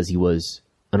 2014 because he was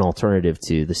an alternative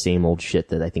to the same old shit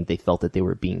that I think they felt that they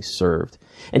were being served.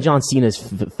 And John Cena's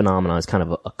phenomenon is kind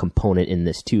of a component in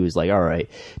this too. Is like, all right,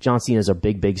 John Cena's a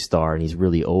big star and he's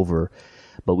really over,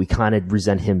 but we kind of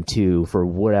resent him too for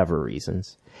whatever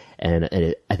reasons.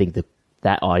 And I think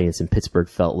that audience in Pittsburgh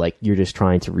felt like you're just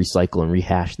trying to recycle and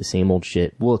rehash the same old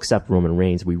shit. We'll accept Roman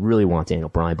Reigns. We really want Daniel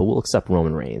Bryan, but we'll accept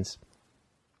Roman Reigns.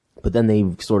 But then they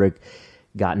sort of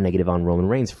got negative on Roman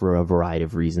Reigns for a variety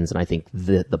of reasons, and I think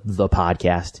the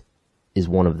podcast is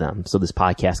one of them. So this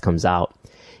podcast comes out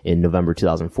in November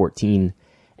 2014,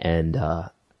 and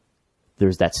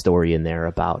there's that story in there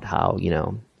about how,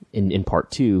 in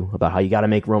part 2, about how you got to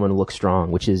make Roman look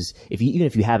strong, which is, even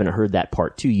if you haven't heard that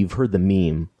part 2, you've heard the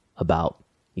meme about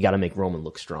you got to make Roman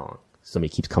look strong. Somebody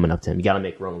keeps coming up to him, you got to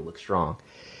make Roman look strong.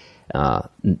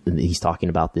 He's talking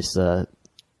about this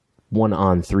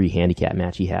 1-on-3 handicap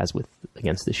match he has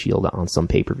against the Shield on some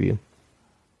pay-per-view.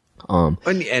 And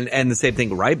the same thing,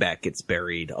 Ryback gets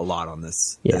buried a lot on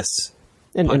this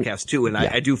podcast too, and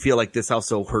I do feel like this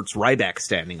also hurts Ryback's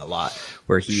standing a lot,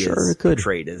 where he is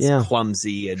portrayed as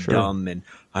clumsy and dumb, and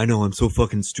I know I'm so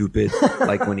fucking stupid.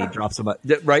 Like when he drops him,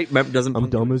 right? Doesn't I'm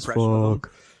dumb as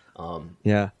fuck.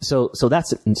 So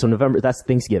that's November. That's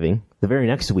Thanksgiving. The very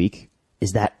next week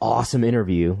is that awesome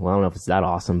interview. Well, I don't know if it's that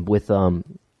awesome with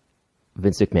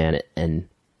Vince McMahon and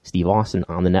Steve Austin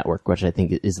on the network, which I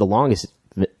think is the longest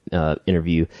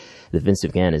interview that Vince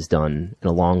McMahon has done in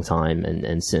a long time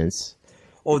and since.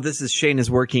 Oh, this is Shane is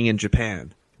working in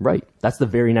Japan. Right. That's the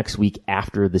very next week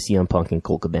after the CM Punk and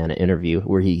Colt Cabana interview,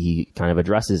 where he kind of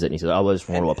addresses it, and he says, I just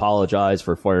want to apologize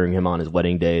for firing him on his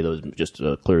wedding day. That was just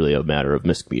clearly a matter of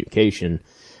miscommunication.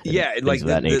 Yeah, like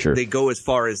they go as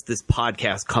far as this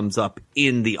podcast comes up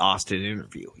in the Austin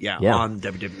interview. Yeah. On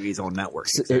WWE's own network.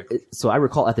 So I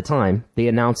recall at the time, they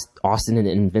announced Austin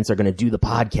and Vince are going to do the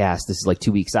podcast. This is like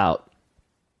 2 weeks out.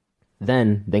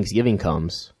 Then Thanksgiving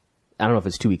comes. I don't know if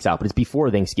it's 2 weeks out, but it's before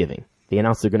Thanksgiving. They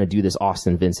announced they're going to do this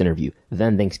Austin Vince interview.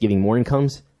 Then Thanksgiving morning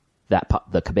comes,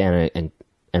 the Cabana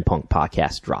and Punk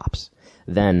podcast drops.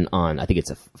 Then on, I think it's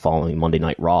a following Monday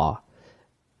Night Raw,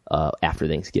 after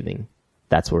Thanksgiving,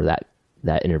 that's where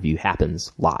that interview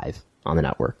happens live on the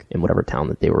network in whatever town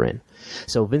that they were in.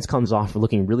 So Vince comes off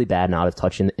looking really bad and out of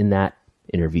touch in that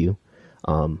interview.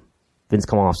 Vince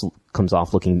comes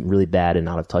off looking really bad and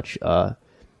out of touch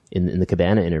in the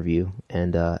Cabana interview,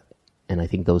 and And I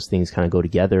think those things kind of go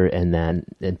together,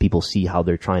 and people see how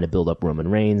they're trying to build up Roman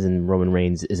Reigns, and Roman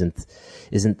Reigns isn't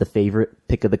the favorite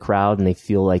pick of the crowd, and they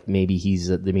feel like maybe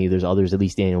there's others, at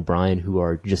least Daniel Bryan, who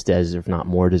are just as, if not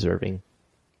more, deserving.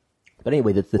 But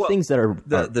anyway, the things that are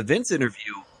the Vince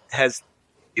interview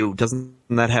doesn't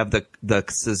that have the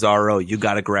Cesaro, you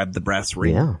got to grab the brass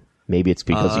ring? Yeah, maybe it's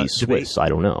because he's Swiss. I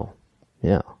don't know.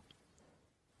 Yeah,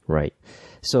 right.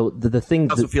 So the thing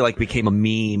I also feel like became a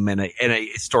meme and a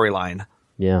storyline.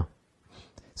 Yeah.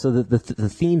 So the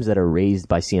themes that are raised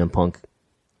by CM Punk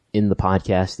in the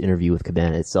podcast interview with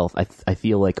Cabana itself, I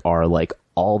feel like are like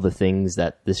all the things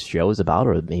that this show is about,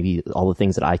 or maybe all the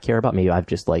things that I care about. Maybe I've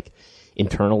just like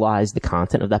internalized the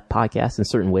content of that podcast in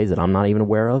certain ways that I'm not even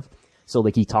aware of. So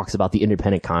like he talks about the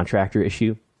independent contractor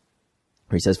issue.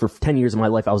 He says, for 10 years of my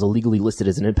life, I was illegally listed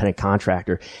as an independent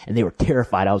contractor, and they were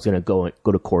terrified I was going to go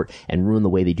to court and ruin the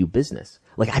way they do business.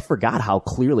 Like, I forgot how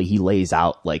clearly he lays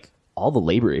out, like, all the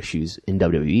labor issues in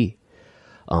WWE.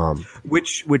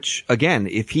 Which, again,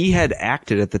 if he had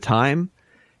acted at the time,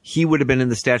 he would have been in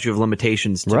the statute of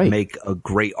limitations to make a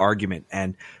great argument.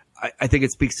 And I think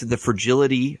it speaks to the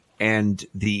fragility and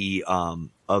the,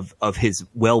 of his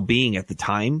well-being at the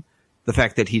time, the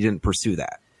fact that he didn't pursue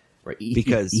that. Right.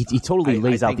 Because he totally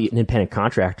lays out the independent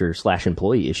contractor /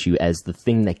 employee issue as the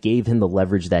thing that gave him the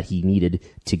leverage that he needed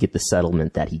to get the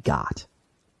settlement that he got.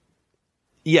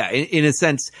 Yeah, in a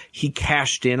sense, he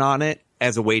cashed in on it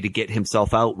as a way to get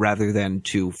himself out rather than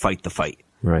to fight the fight.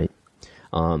 Right.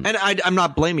 And I'm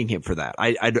not blaming him for that.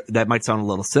 That might sound a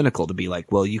little cynical to be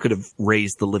like, well, you could have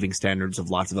raised the living standards of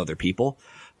lots of other people,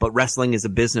 but wrestling is a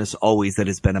business always that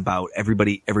has been about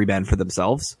every man for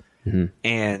themselves. Mm-hmm.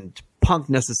 And Punk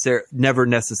never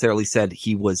necessarily said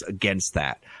he was against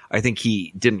that. I think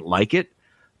he didn't like it,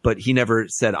 but he never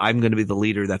said, I'm going to be the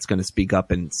leader that's going to speak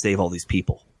up and save all these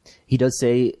people. He does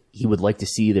say he would like to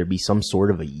see there be some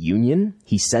sort of a union.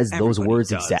 He says those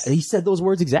words exactly. He said those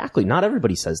words exactly. Not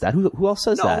everybody says that. Who else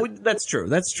says that? No, that's true.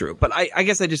 That's true. But I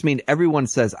guess I just mean everyone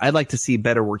says, I'd like to see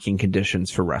better working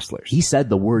conditions for wrestlers. He said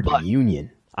the word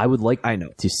union. I would like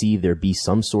to see there be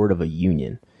some sort of a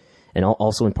union. And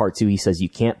also in part 2, he says you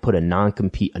can't put a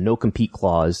no-compete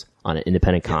clause on an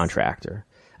independent contractor.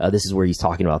 This is where he's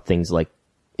talking about things like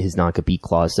his non-compete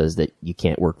clause says that you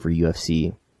can't work for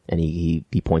UFC. And he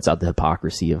points out the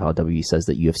hypocrisy of how WWE says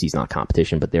that UFC is not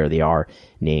competition, but there they are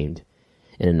named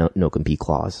in a no-compete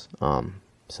clause.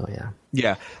 So, yeah.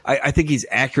 Yeah, I think he's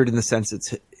accurate in the sense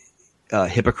it's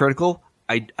hypocritical.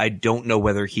 I don't know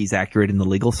whether he's accurate in the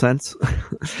legal sense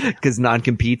because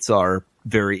non-competes are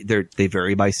they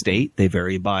vary by state. They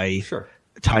vary by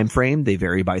time frame. They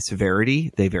vary by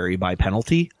severity. They vary by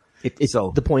penalty.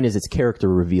 So the point is it's character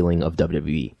revealing of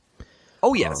WWE.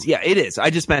 Oh, yes. Yeah, it is.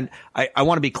 I just meant I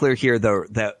want to be clear here, though,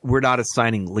 that we're not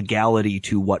assigning legality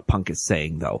to what Punk is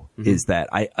saying, though, is that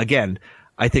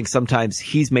I think sometimes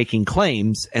he's making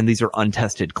claims and these are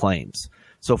untested claims.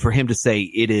 So for him to say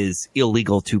it is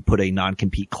illegal to put a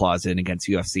non-compete clause in against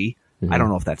UFC, I don't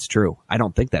know if that's true. I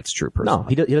don't think that's true,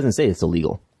 personally. No, he doesn't say it's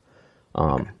illegal.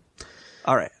 Okay.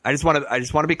 All right. I just want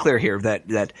to be clear here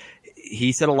that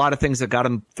he said a lot of things that got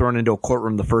him thrown into a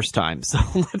courtroom the first time. So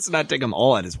let's not take him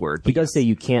all at his word. He does say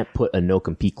you can't put a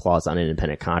no-compete clause on an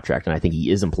independent contract, and I think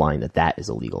he is implying that that is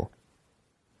illegal.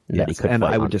 And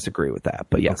I would disagree with that,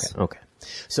 but yes. Okay.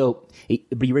 So, he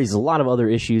raises a lot of other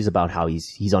issues about how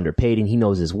he's underpaid and he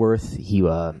knows his worth.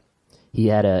 He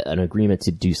had an agreement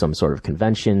to do some sort of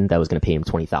convention that was going to pay him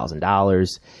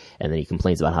 $20,000, and then he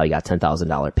complains about how he got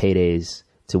 $10,000 paydays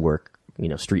to work,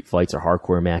 street fights or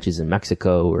hardcore matches in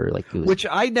Mexico, or which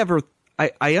I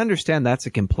understand that's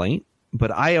a complaint, but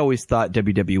I always thought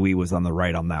WWE was on the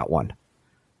right on that one.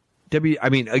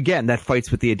 Again, that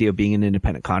fights with the idea of being an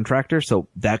independent contractor, so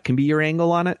that can be your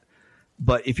angle on it.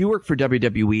 But if you work for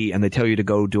WWE and they tell you to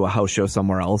go do a house show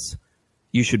somewhere else,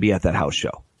 you should be at that house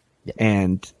show. Yeah.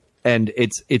 And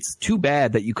it's too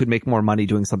bad that you could make more money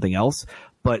doing something else.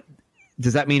 But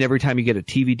does that mean every time you get a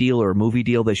TV deal or a movie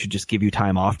deal, they should just give you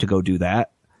time off to go do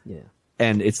that? Yeah.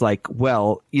 And it's like,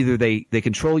 well, either they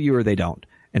control you or they don't.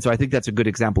 And so I think that's a good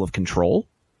example of control.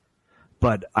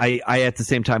 But I at the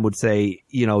same time would say,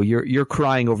 you're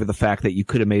crying over the fact that you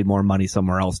could have made more money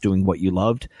somewhere else doing what you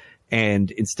loved.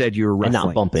 And instead you're wrestling. And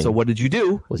not bumping. So what did you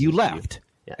do? You left.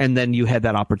 Yeah. And then you had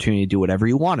that opportunity to do whatever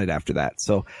you wanted after that.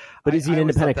 So, but is he an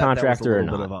independent contractor or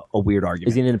not? Bit of a weird argument.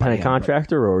 Is he an independent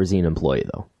contractor or is he an employee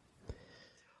though?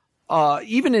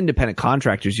 Even independent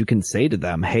contractors, you can say to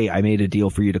them, hey, I made a deal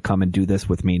for you to come and do this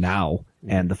with me now.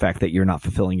 And the fact that you're not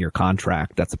fulfilling your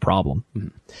contract, that's a problem. Mm-hmm.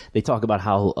 They talk about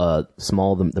how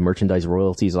small the merchandise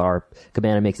royalties are.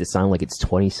 Cabana makes it sound like it's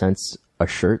 20 cents a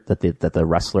shirt that the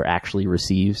wrestler actually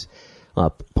receives.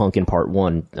 Punk in part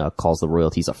 1 calls the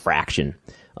royalties a fraction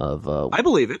of. I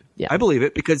believe it. Yeah. I believe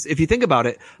it because if you think about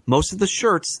it, most of the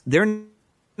shirts they're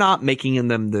not making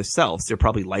them themselves. They're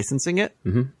probably licensing it.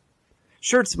 Mm-hmm.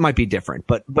 Shirts might be different,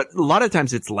 but a lot of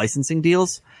times it's licensing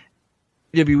deals.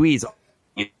 WWE's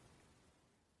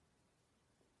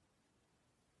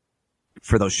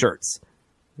for those shirts.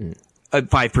 5%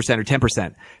 or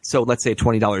 10%. So let's say a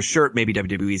 $20 shirt, maybe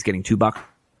WWE is getting $2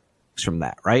 from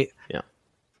that, right? Yeah.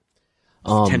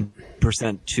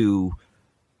 10%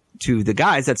 to the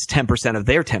guys, that's 10% of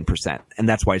their 10%. And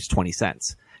that's why it's 20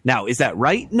 cents. Now, is that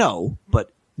right? No,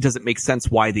 but does it make sense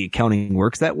why the accounting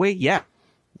works that way? Yeah.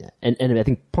 Yeah. And I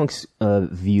think Punk's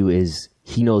view is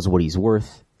he knows what he's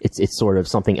worth. It's sort of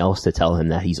something else to tell him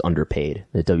that he's underpaid,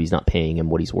 that W's not paying him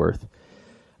what he's worth.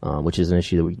 Which is an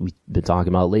issue that we've been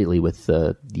talking about lately with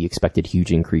the expected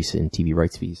huge increase in TV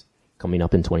rights fees coming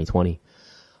up in 2020.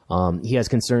 He has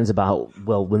concerns about,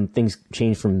 well, when things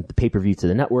change from the pay-per-view to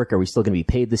the network, are we still going to be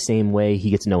paid the same way?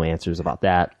 He gets no answers about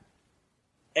that.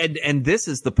 And this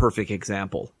is the perfect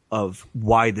example of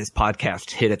why this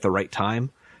podcast hit at the right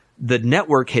time. The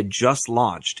network had just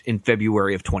launched in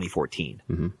February of 2014.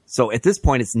 Mm-hmm. So at this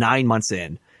point, it's 9 months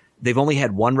in. They've only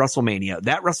had one WrestleMania.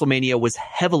 That WrestleMania was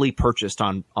heavily purchased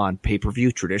on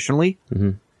pay-per-view traditionally.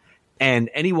 Mm-hmm. And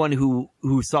anyone who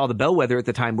saw the bellwether at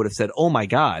the time would have said, oh my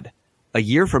God, a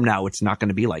year from now, it's not going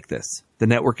to be like this. The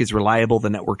network is reliable.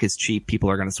 The network is cheap. People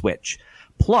are going to switch.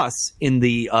 Plus in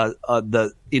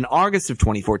in August of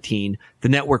 2014, the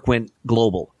network went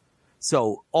global.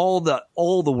 So all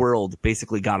the world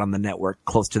basically got on the network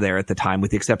close to there at the time,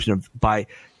 with the exception of by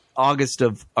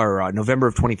November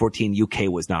of 2014, UK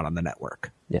was not on the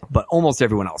network. Yeah. But almost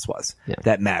everyone else was. Yeah.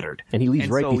 That mattered. And he leaves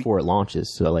before it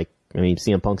launches. So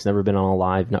CM Punk's never been on a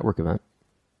live network event.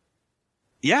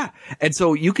 Yeah. And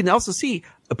so you can also see,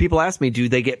 people ask me, do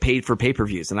they get paid for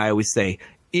pay-per-views? And I always say,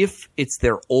 if it's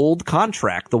their old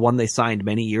contract, the one they signed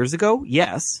many years ago,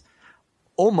 yes,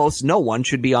 almost no one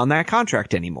should be on that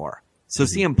contract anymore. So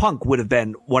CM Punk would have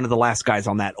been one of the last guys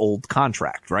on that old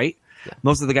contract, right? Yeah.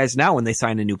 Most of the guys now, when they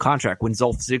sign a new contract, when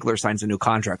Dolph Ziggler signs a new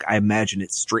contract, I imagine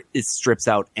it strips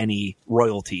out any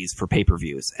royalties for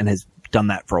pay-per-views and has done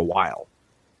that for a while.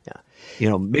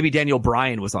 Yeah. Maybe Daniel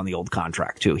Bryan was on the old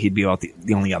contract too. He'd be about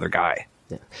the only other guy.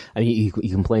 Yeah. I mean, he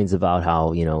complains about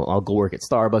how, I'll go work at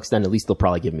Starbucks, then at least they'll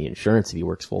probably give me insurance if he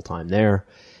works full time there.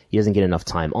 He doesn't get enough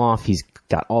time off. He's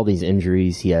got all these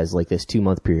injuries. He has this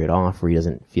 2-month period off where he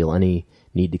doesn't feel any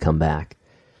need to come back.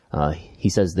 He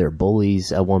says they're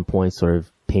bullies at one point, sort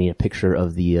of painting a picture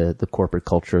of the corporate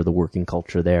culture, the working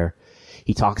culture there.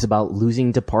 He talks about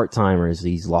losing to part-timers.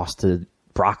 He's lost to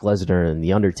Brock Lesnar and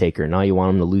The Undertaker. Now you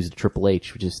want him to lose to Triple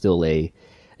H, which is still an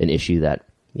issue that,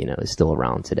 is still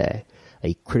around today.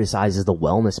 He criticizes the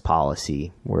wellness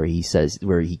policy where he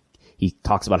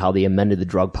talks about how they amended the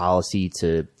drug policy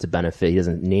to benefit. He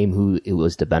doesn't name who it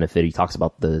was to benefit. He talks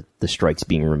about the strikes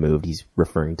being removed. He's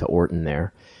referring to Orton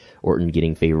there. Orton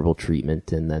getting favorable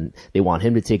treatment, and then they want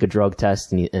him to take a drug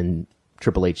test, and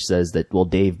Triple H says that, well,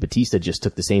 Dave Bautista just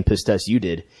took the same piss test you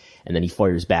did, and then he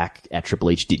fires back at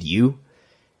Triple H, did you?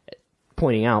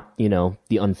 Pointing out,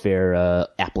 the unfair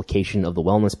application of the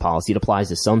wellness policy. It applies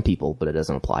to some people, but it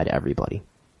doesn't apply to everybody.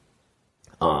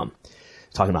 Talking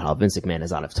about how Vince McMahon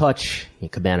is out of touch.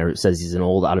 Cabana says he's an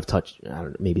old, out of touch. I don't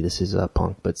know, maybe this is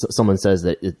Punk, but someone says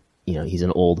that he's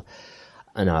an old,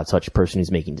 an out of touch person who's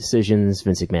making decisions.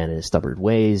 Vince McMahon in his stubborn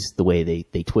ways, the way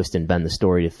they twist and bend the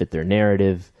story to fit their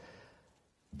narrative.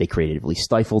 They creatively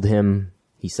stifled him,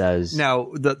 he says.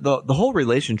 Now, the whole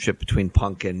relationship between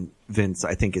Punk and Vince,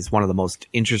 I think, is one of the most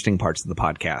interesting parts of the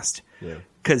podcast. Yeah.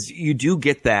 Because you do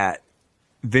get that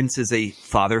Vince is a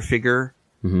father figure.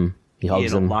 Mm-hmm. He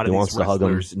hugs him. A lot of these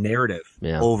wrestlers' narrative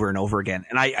over and over again.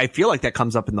 And I feel like that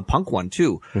comes up in the Punk one,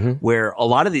 too, where a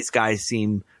lot of these guys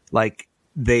seem like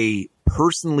they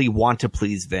personally want to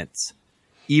please Vince.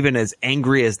 Even as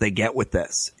angry as they get with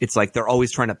this, it's like they're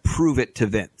always trying to prove it to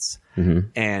Vince. Mm-hmm.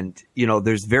 And,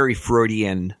 there's very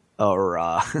Freudian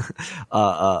or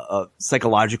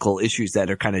psychological issues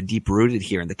that are kind of deep rooted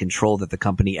here in the control that the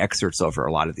company exerts over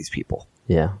a lot of these people.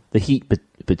 Yeah. The heat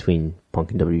between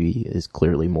Punk and WWE is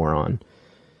clearly more on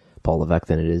Paul Levesque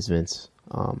than it is Vince.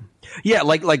 Yeah.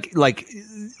 Like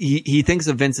he thinks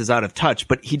of Vince as out of touch,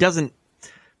 but he doesn't.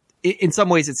 In some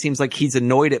ways, it seems like he's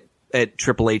annoyed at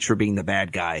Triple H for being the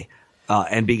bad guy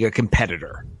and being a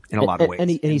competitor in a lot of ways. And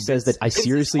he says that I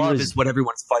seriously love is what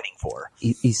everyone's fighting for.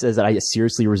 He says that I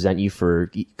seriously resent you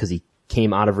because he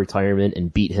came out of retirement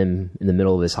and beat him in the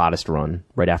middle of his hottest run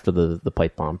right after the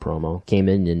pipe bomb promo. Came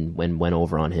in and went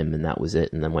over on him, and that was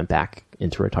it. And then went back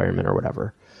into retirement or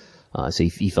whatever. So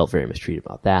he felt very mistreated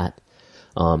about that.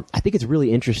 I think it's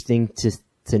really interesting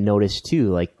to notice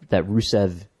too, like that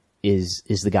Rusev is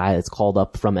the guy that's called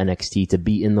up from NXT to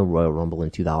be in the Royal Rumble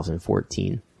in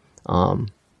 2014.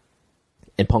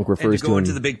 And Punk refers to go him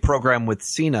into the big program with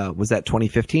Cena. Was that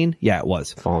 2015? Yeah, it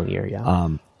was. Following year, yeah.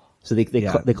 So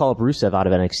they call up Rusev out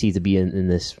of NXT to be in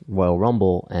this Royal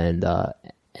Rumble,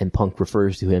 and Punk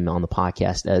refers to him on the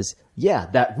podcast as,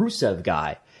 that Rusev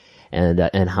guy.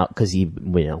 And how, cause he,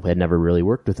 had never really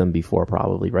worked with him before,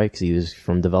 probably, right? Cause he was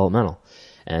from developmental.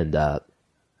 And to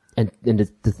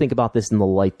think about this in the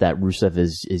light that Rusev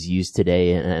is used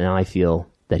today, and I feel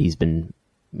that he's been,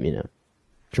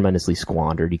 tremendously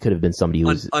squandered. He could have been somebody who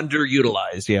was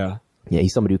underutilized. Yeah. Yeah.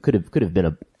 He's somebody who could have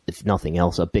been if nothing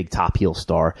else, a big top heel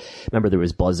star. Remember, there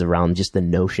was buzz around just the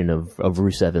notion of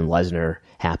Rusev and Lesnar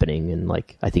happening. And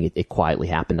like, I think it quietly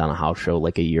happened on a house show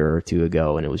like a year or two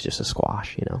ago, and it was just a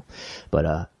squash,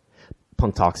 but,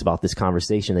 Punk talks about this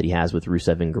conversation that he has with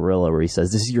Rusev and Gorilla, where he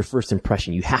says, this is your first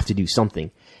impression. You have to do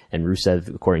something. And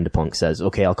Rusev, according to Punk, says,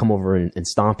 okay, I'll come over and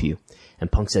stomp you.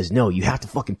 And Punk says, no, you have to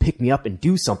fucking pick me up and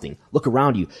do something. Look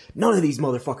around you. None of these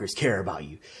motherfuckers care about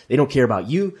you. They don't care about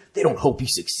you. They don't hope you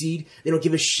succeed. They don't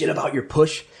give a shit about your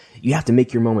push. You have to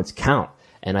make your moments count.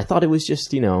 And I thought it was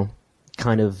just,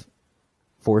 kind of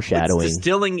foreshadowing. It's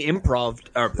distilling improv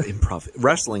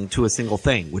wrestling to a single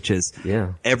thing, which is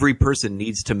every person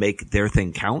needs to make their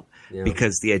thing count,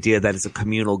 because the idea that it's a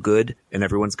communal good and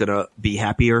everyone's going to be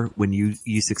happier when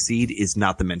you succeed is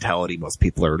not the mentality most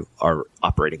people are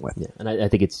operating with. Yeah. And I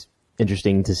think it's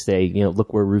interesting to say,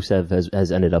 look where Rusev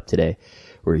has ended up today,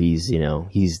 where he's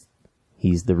the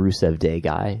Rusev Day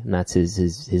guy, and that's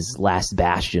his last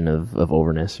bastion of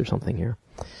overness or something here.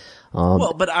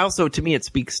 But also to me, it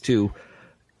speaks to,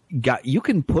 you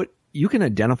can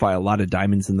identify a lot of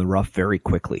diamonds in the rough very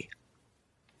quickly.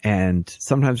 And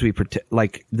sometimes we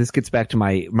like, this gets back to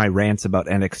my rants about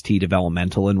NXT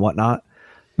developmental and whatnot.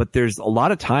 But there's a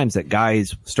lot of times that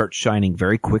guys start shining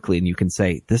very quickly, and you can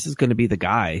say, this is going to be the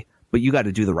guy, but you got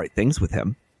to do the right things with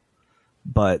him.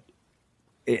 But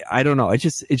I don't know. It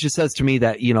just says to me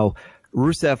that,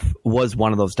 Rusev was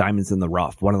one of those diamonds in the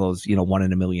rough, one of those, 1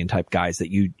 in a million type guys that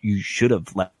you should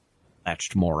have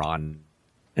latched more on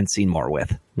and seen more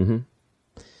with. Mm-hmm.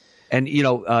 And,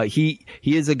 he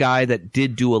is a guy that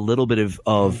did do a little bit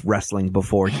of wrestling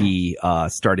before he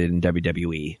started in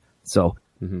WWE. So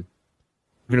we're going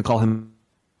to call him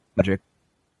Magic.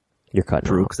 You're cutting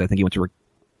Drew, because I think he went to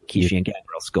Rikishi and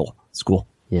Gangrel school.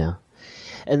 Yeah.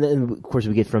 And then, of course,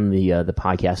 we get from the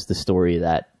podcast the story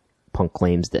that Punk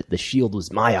claims that the Shield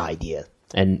was my idea.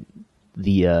 And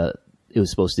it was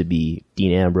supposed to be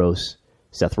Dean Ambrose,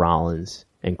 Seth Rollins,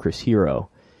 and Chris Hero.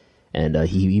 And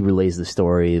he relays the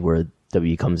story where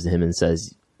W comes to him and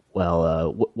says,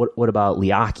 well, what about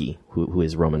Liaki, who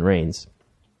is Roman Reigns?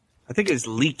 I think it's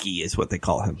Leaky is what they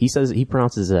call him. He says, he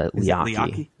pronounces it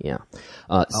Liaki. Yeah.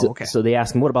 Okay. So they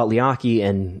ask him, what about Liaki?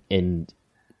 And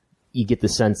you get the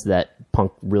sense that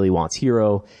Punk really wants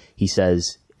Hero. He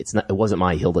says, it wasn't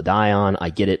my hill to die on.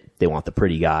 I get it. They want the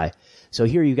pretty guy. So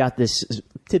here you got this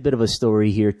tidbit of a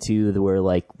story here too, where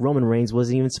like Roman Reigns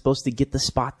wasn't even supposed to get the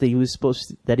spot that he was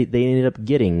they ended up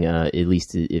getting. At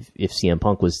least if CM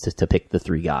Punk was to pick the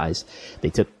three guys, they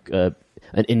took an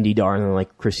indie darling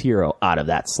like Chris Hero out of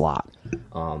that slot.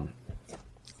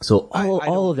 So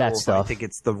all of that stuff. I think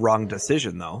it's the wrong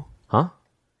decision, though. Huh?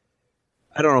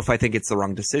 I don't know if I think it's the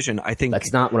wrong decision. I think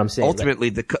that's not what I'm saying. Ultimately,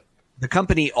 the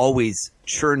company always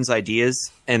churns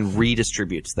ideas and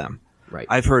redistributes them. Right.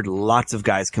 I've heard lots of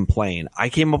guys complain. I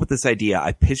came up with this idea.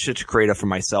 I pitched it to Creative for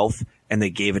myself, and they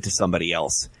gave it to somebody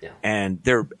else. Yeah. And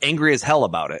they're angry as hell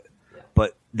about it. Yeah.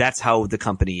 But that's how the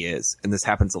company is. And this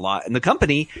happens a lot. And the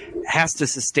company has to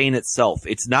sustain itself.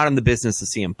 It's not in the business of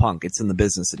CM Punk. It's in the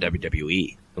business of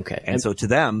WWE. Okay. And so to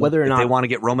them, whether or not they want to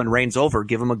get Roman Reigns over,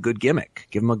 give him a good gimmick.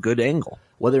 Give him a good angle.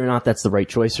 Whether or not that's the right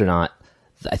choice or not,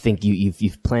 I think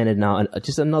you've planted now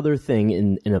just another thing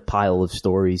in a pile of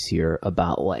stories here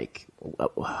about like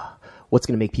what's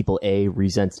going to make people A,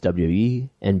 resent WWE,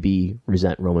 and B,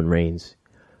 resent Roman Reigns,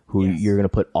 who you're going to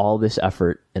put all this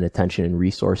effort and attention and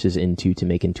resources to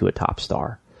make into a top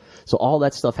star. So all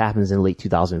that stuff happens in late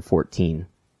 2014.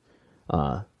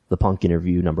 The Punk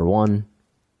interview, number one,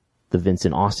 the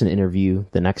Vincent Austin interview,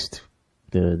 the next,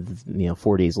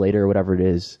 4 days later, or whatever it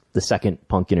is, the second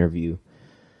Punk interview.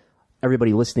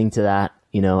 Everybody listening to that,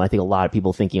 I think a lot of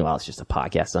people thinking, well, it's just a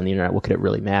podcast on the internet. What could it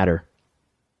really matter?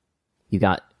 You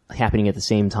got happening at the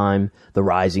same time, the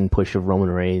rising push of Roman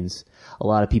Reigns. A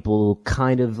lot of people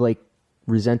kind of like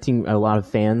resenting, a lot of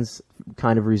fans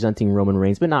kind of resenting Roman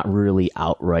Reigns, but not really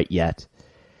outright yet.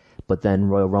 But then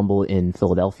Royal Rumble in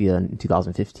Philadelphia in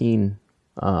 2015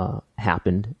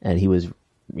 happened, and he was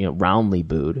roundly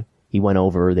booed. He went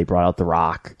over, they brought out The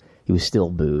Rock. He was still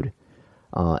booed.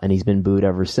 And he's been booed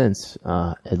ever since,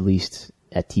 at least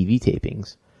at TV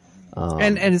tapings.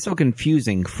 And it's so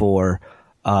confusing for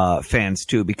fans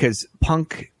too, because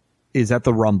Punk is at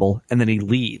the Rumble and then he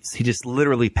leaves. He just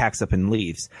literally packs up and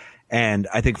leaves. And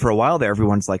I think for a while there,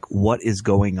 everyone's like, what is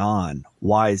going on?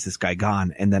 Why is this guy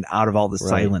gone? And then out of all the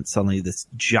silence, suddenly this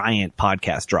giant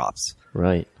podcast drops.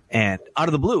 Right. And out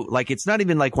of the blue, like, it's not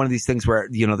even like one of these things where,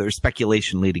 there's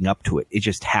speculation leading up to it. It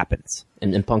just happens.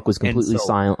 And Punk was completely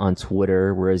silent on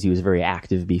Twitter, whereas he was very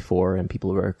active before, and people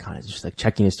were kind of just like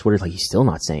checking his Twitter, like, he's still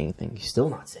not saying anything. He's still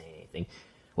not saying anything.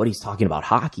 What he's talking about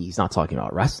hockey, he's not talking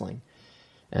about wrestling.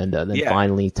 And then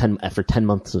finally, after 10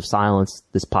 months of silence,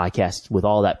 this podcast, with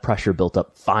all that pressure built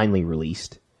up, finally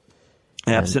released.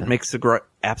 Absence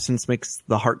makes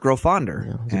the heart grow fonder.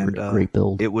 Yeah, it was a great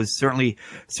build. It was certainly,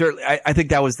 I think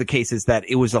that was the case, is that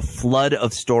it was a flood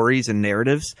of stories and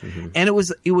narratives, and it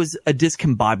was a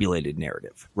discombobulated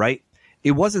narrative, right?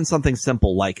 It wasn't something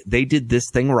simple like, they did this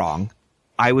thing wrong,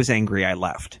 I was angry, I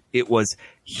left. It was,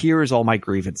 here's all my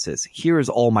grievances, here's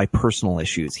all my personal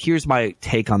issues, here's my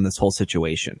take on this whole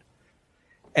situation.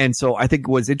 And so I think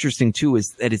what's interesting too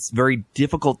is that it's very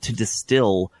difficult to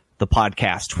distill the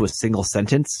podcast to a single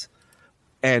sentence.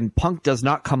 And Punk does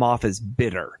not come off as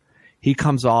bitter. He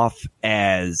comes off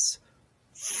as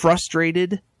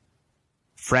frustrated,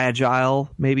 fragile,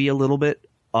 maybe a little bit.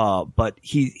 But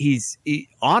he's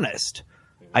honest.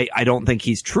 I don't think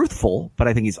he's truthful, but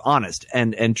I think he's honest.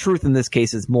 And truth in this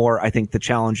case is more, I think, the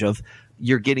challenge of,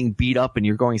 you're getting beat up and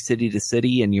you're going city to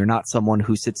city, and you're not someone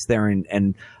who sits there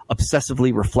and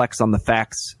obsessively reflects on the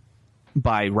facts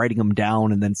by writing them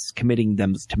down and then committing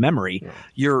them to memory. Yeah.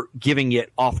 You're giving it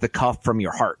off the cuff from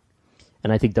your heart.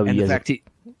 And I think WWE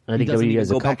as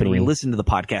a company, and listen to the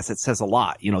podcast, it says a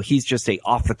lot. He's just a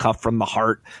off the cuff from the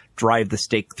heart, drive the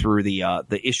stake through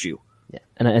the issue. Yeah.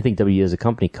 And I think WWE as a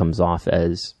company comes off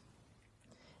as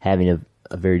having a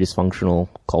very dysfunctional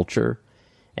culture,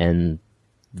 and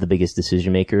the biggest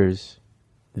decision makers,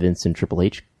 Vince and Triple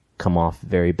H, come off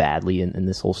very badly in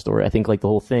this whole story. I think like the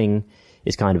whole thing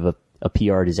is kind of a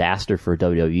PR disaster for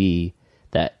WWE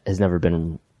that has never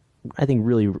been, I think,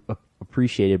 really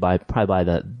appreciated by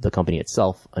the company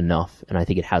itself enough. And I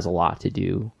think it has a lot to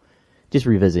do, just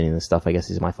revisiting this stuff, I guess,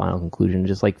 is my final conclusion.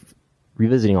 Just like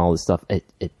revisiting all this stuff,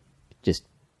 it just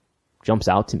jumps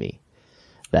out to me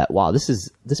that, wow,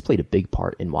 this played a big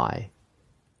part in why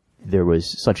there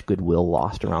was such goodwill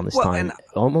lost around this time.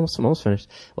 Almost finished.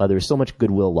 Why there was so much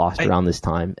goodwill lost around this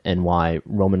time, and why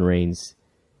Roman Reigns,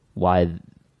 why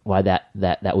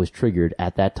that was triggered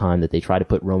at that time, that they tried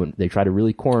to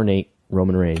really coronate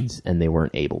Roman Reigns, and they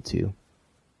weren't able to.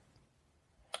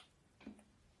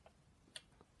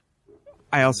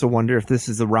 I also wonder if this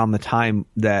is around the time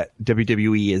that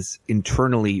WWE is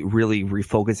internally really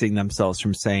refocusing themselves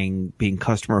from being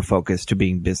customer focused to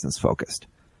being business focused,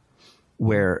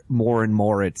 where more and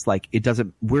more it's like,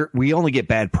 we only get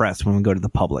bad press when we go to the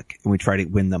public and we try to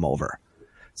win them over.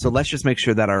 So let's just make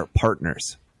sure that our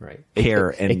partners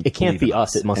care. It can't be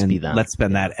us. It must be them. Let's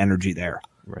spend that energy there.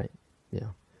 Right. Yeah.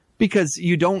 Because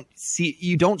you don't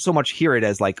so much hear it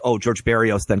as like, oh, George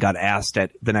Barrios then got asked at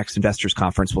the next investors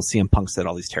conference, well, CM Punk said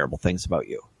all these terrible things about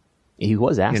you. He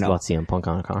was asked about CM Punk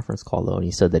on a conference call, though, and he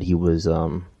said that he was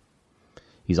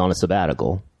he's on a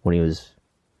sabbatical. When he was,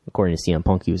 according to CM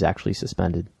Punk, he was actually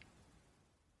suspended.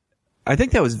 I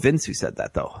think that was Vince who said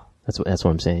that, though. That's what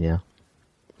I'm saying. Yeah.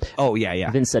 Oh yeah.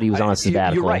 Vince said he was on a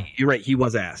sabbatical. You're right. He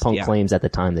was asked. Punk claims at the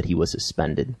time that he was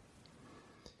suspended.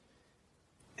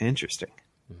 Interesting.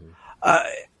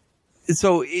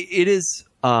 So it is,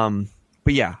 but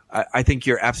yeah, I think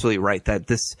you're absolutely right that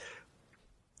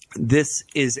this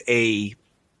is a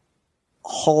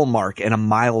hallmark and a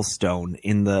milestone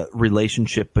in the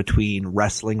relationship between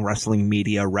wrestling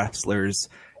media, wrestlers,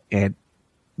 and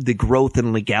the growth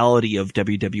and legality of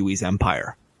WWE's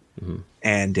empire. Mm-hmm.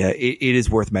 And it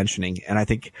is worth mentioning. And I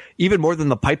think even more than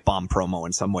the pipe bomb promo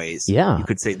in some ways, you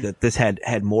could say that this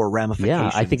had more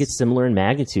ramifications. Yeah, I think it's similar in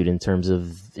magnitude in terms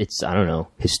of its, I don't know,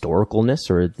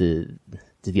 historicalness or the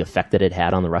effect that it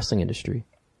had on the wrestling industry.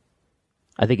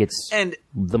 I think it's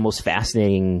the most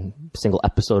fascinating single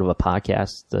episode of a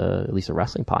podcast, at least a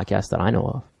wrestling podcast that I know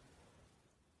of.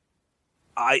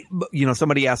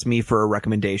 Somebody asked me for a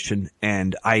recommendation,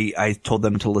 and I told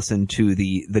them to listen to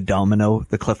the Domino,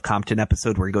 the Cliff Compton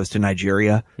episode where he goes to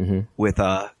Nigeria with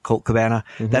Colt Cabana.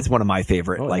 Mm-hmm. That's one of my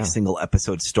favorite single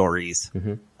episode stories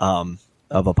of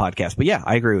a podcast. But yeah,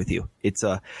 I agree with you.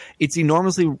 It's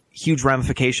enormously huge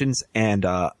ramifications, and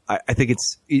I think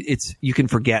it's you can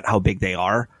forget how big they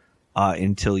are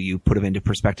until you put them into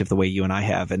perspective the way you and I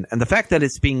have. And the fact that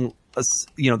it's being,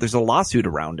 there's a lawsuit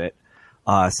around it,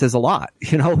 says a lot.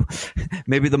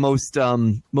 Maybe the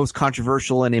most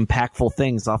controversial and impactful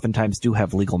things oftentimes do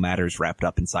have legal matters wrapped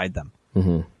up inside them.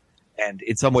 Mm-hmm. And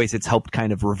in some ways it's helped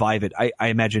kind of revive it. I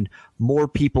imagine more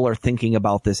people are thinking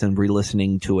about this and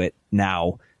re-listening to it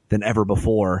now than ever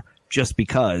before, just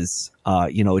because,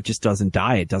 it just doesn't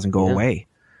die. It doesn't go away.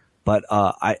 But,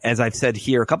 as I've said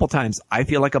here a couple times, I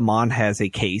feel like Amon has a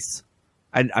case.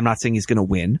 I'm not saying he's going to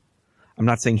win. I'm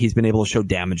not saying he's been able to show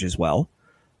damage as well.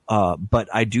 But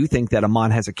I do think that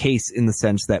Amon has a case in the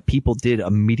sense that people did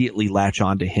immediately latch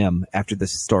on to him after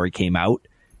this story came out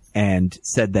and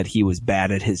said that he was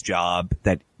bad at his job,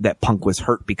 that Punk was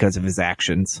hurt because of his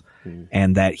actions,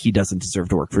 and that he doesn't deserve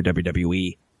to work for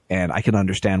WWE. And I can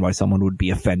understand why someone would be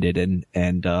offended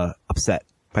and upset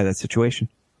by that situation.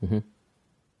 Mm-hmm.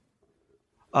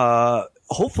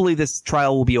 Hopefully this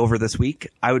trial will be over this week.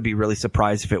 I would be really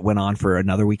surprised if it went on for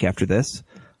another week after this.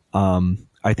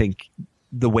 I think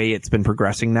the way it's been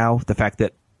progressing now, the fact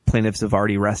that plaintiffs have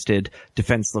already rested,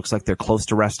 defense looks like they're close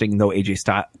to resting, though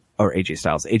AJ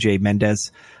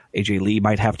Mendez, AJ Lee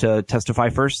might have to testify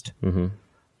first.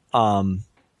 Mm-hmm.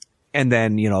 And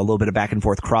then, a little bit of back and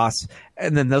forth cross.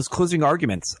 And then those closing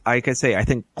arguments. Like I say, I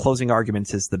think closing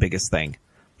arguments is the biggest thing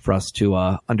for us to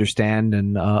understand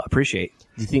and appreciate.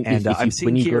 Do you think and I'm seeing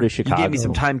when you here, go to Chicago, you gave me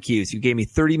some time cues. You gave me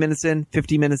 30 minutes in,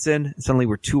 50 minutes in, and suddenly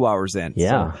we're 2 hours in.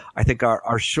 Yeah. So I think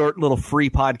our short little free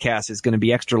podcast is going to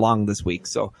be extra long this week.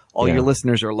 So all your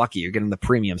listeners are lucky. You're getting the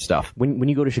premium stuff. When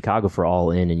you go to Chicago for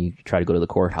All In and you try to go to the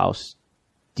courthouse,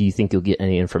 do you think you'll get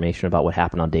any information about what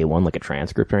happened on day one, like a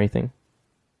transcript or anything?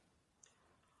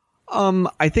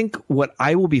 I think what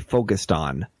I will be focused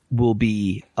on will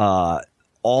be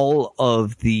all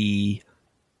of the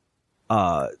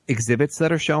exhibits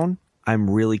that are shown. I'm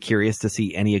really curious to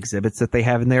see any exhibits that they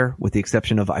have in there, with the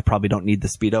exception of I probably don't need the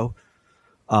Speedo.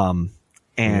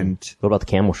 And what about the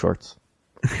camo shorts?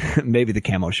 Maybe the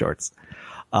camo shorts.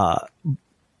 The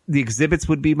exhibits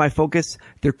would be my focus.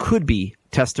 There could be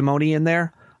testimony in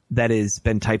there that has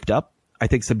been typed up. I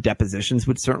think some depositions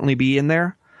would certainly be in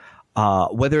there.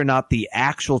 Whether or not the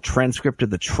actual transcript of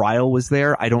the trial was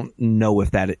there, I don't know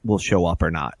if that will show up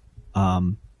or not.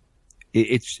 I'm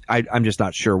just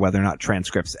not sure whether or not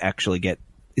transcripts actually get,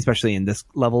 especially in this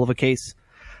level of a case,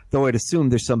 though I'd assume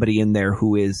there's somebody in there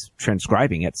who is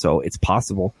transcribing it. So it's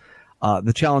possible.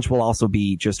 The challenge will also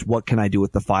be just what can I do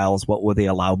with the files? What will they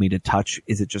allow me to touch?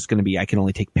 Is it just going to be, I can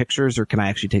only take pictures, or can I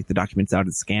actually take the documents out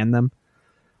and scan them?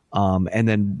 And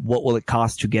then what will it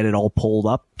cost to get it all pulled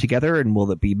up together? And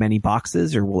will it be many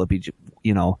boxes, or will it be,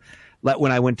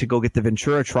 when I went to go get the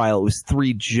Ventura trial, it was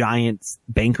 3 giant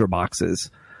banker boxes.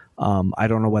 I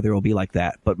don't know whether it will be like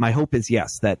that, but my hope is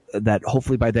yes, that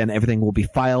hopefully by then everything will be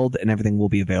filed and everything will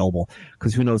be available,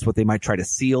 because who knows what they might try to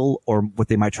seal or what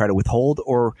they might try to withhold,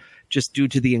 or just due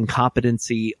to the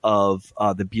incompetency of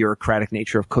the bureaucratic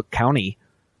nature of Cook County,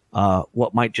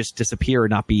 what might just disappear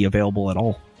and not be available at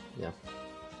all. Yeah.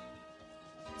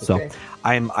 So okay.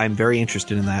 I'm very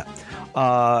interested in that.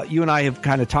 You and I have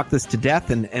kind of talked this to death,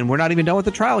 and we're not even done with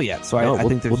the trial yet. So I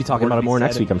think we'll be talking about it more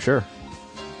next week, I'm sure.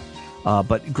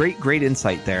 But great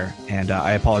insight there. And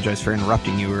I apologize for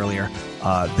interrupting you earlier.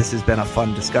 This has been a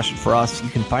fun discussion for us. You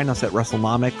can find us at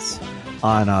WrestleNomics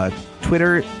on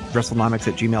Twitter.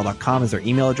 WrestleNomics@gmail.com is our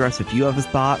email address. If you have a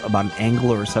thought about an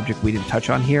angle or a subject we didn't touch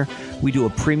on here, we do a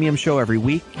premium show every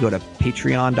week. You go to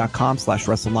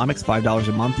patreon.com/WrestleNomics, $5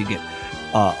 a month. You get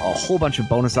a whole bunch of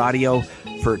bonus audio.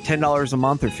 For $10 a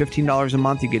month or $15 a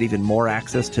month, you get even more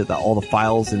access to all the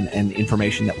files and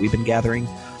information that we've been gathering.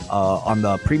 On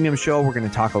the premium show, we're going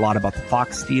to talk a lot about the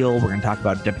Fox deal. We're going to talk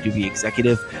about a WWE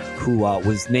executive who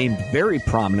was named very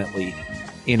prominently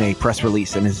in a press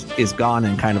release and is gone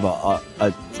in kind of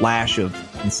a flash of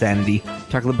insanity.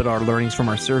 Talk a little bit about our learnings from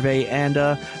our survey. And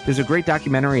there's a great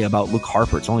documentary about Luke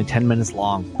Harper. It's only 10 minutes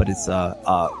long, but it's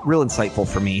real insightful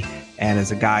for me. And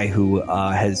as a guy who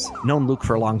has known Luke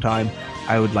for a long time,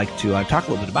 I would like to talk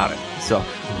a little bit about it. So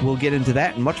we'll get into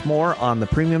that and much more on the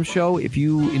premium show. If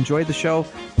you enjoyed the show,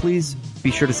 please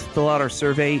be sure to fill out our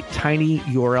survey,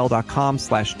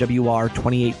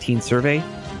 tinyurl.com/WR2018 survey,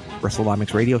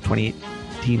 WrestleNomics Radio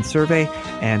 2018 survey.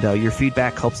 And your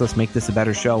feedback helps us make this a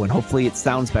better show. And hopefully it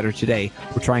sounds better today.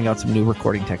 We're trying out some new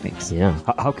recording techniques. Yeah.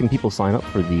 How can people sign up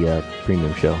for the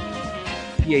premium show?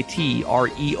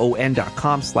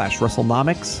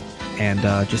 patreon.com/WrestleNomics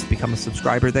and just become a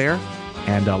subscriber there,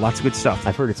 and lots of good stuff.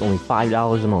 I've heard it's only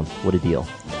 $5 a month. What a deal.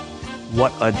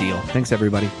 What a deal. Thanks,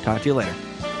 everybody. Talk to you later.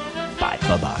 Bye.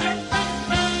 Bye-bye.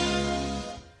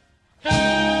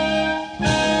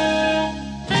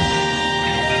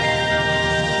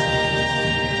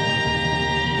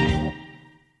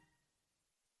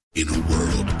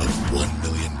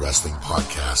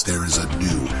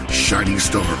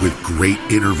 Star with great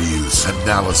interviews,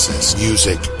 analysis,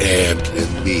 music, and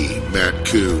me, Matt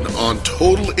Kuhn, on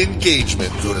total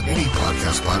engagement. Go to any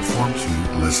podcast platform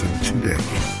to listen today.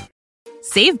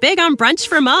 Save big on brunch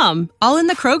for mom, all in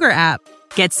the Kroger app.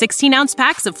 Get 16-ounce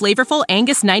packs of flavorful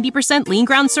Angus 90% lean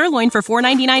ground sirloin for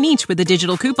 $4.99 each with a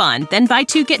digital coupon. Then buy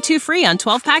 2, get 2 free on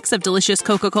 12 packs of delicious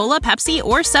Coca-Cola, Pepsi,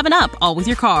 or 7-Up, all with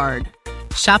your card.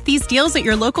 Shop these deals at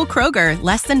your local Kroger,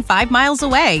 less than 5 miles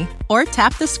away. Or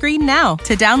tap the screen now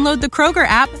to download the Kroger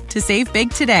app to save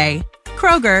big today.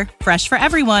 Kroger, fresh for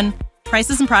everyone.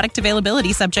 Prices and product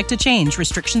availability subject to change.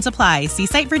 Restrictions apply. See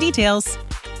site for details.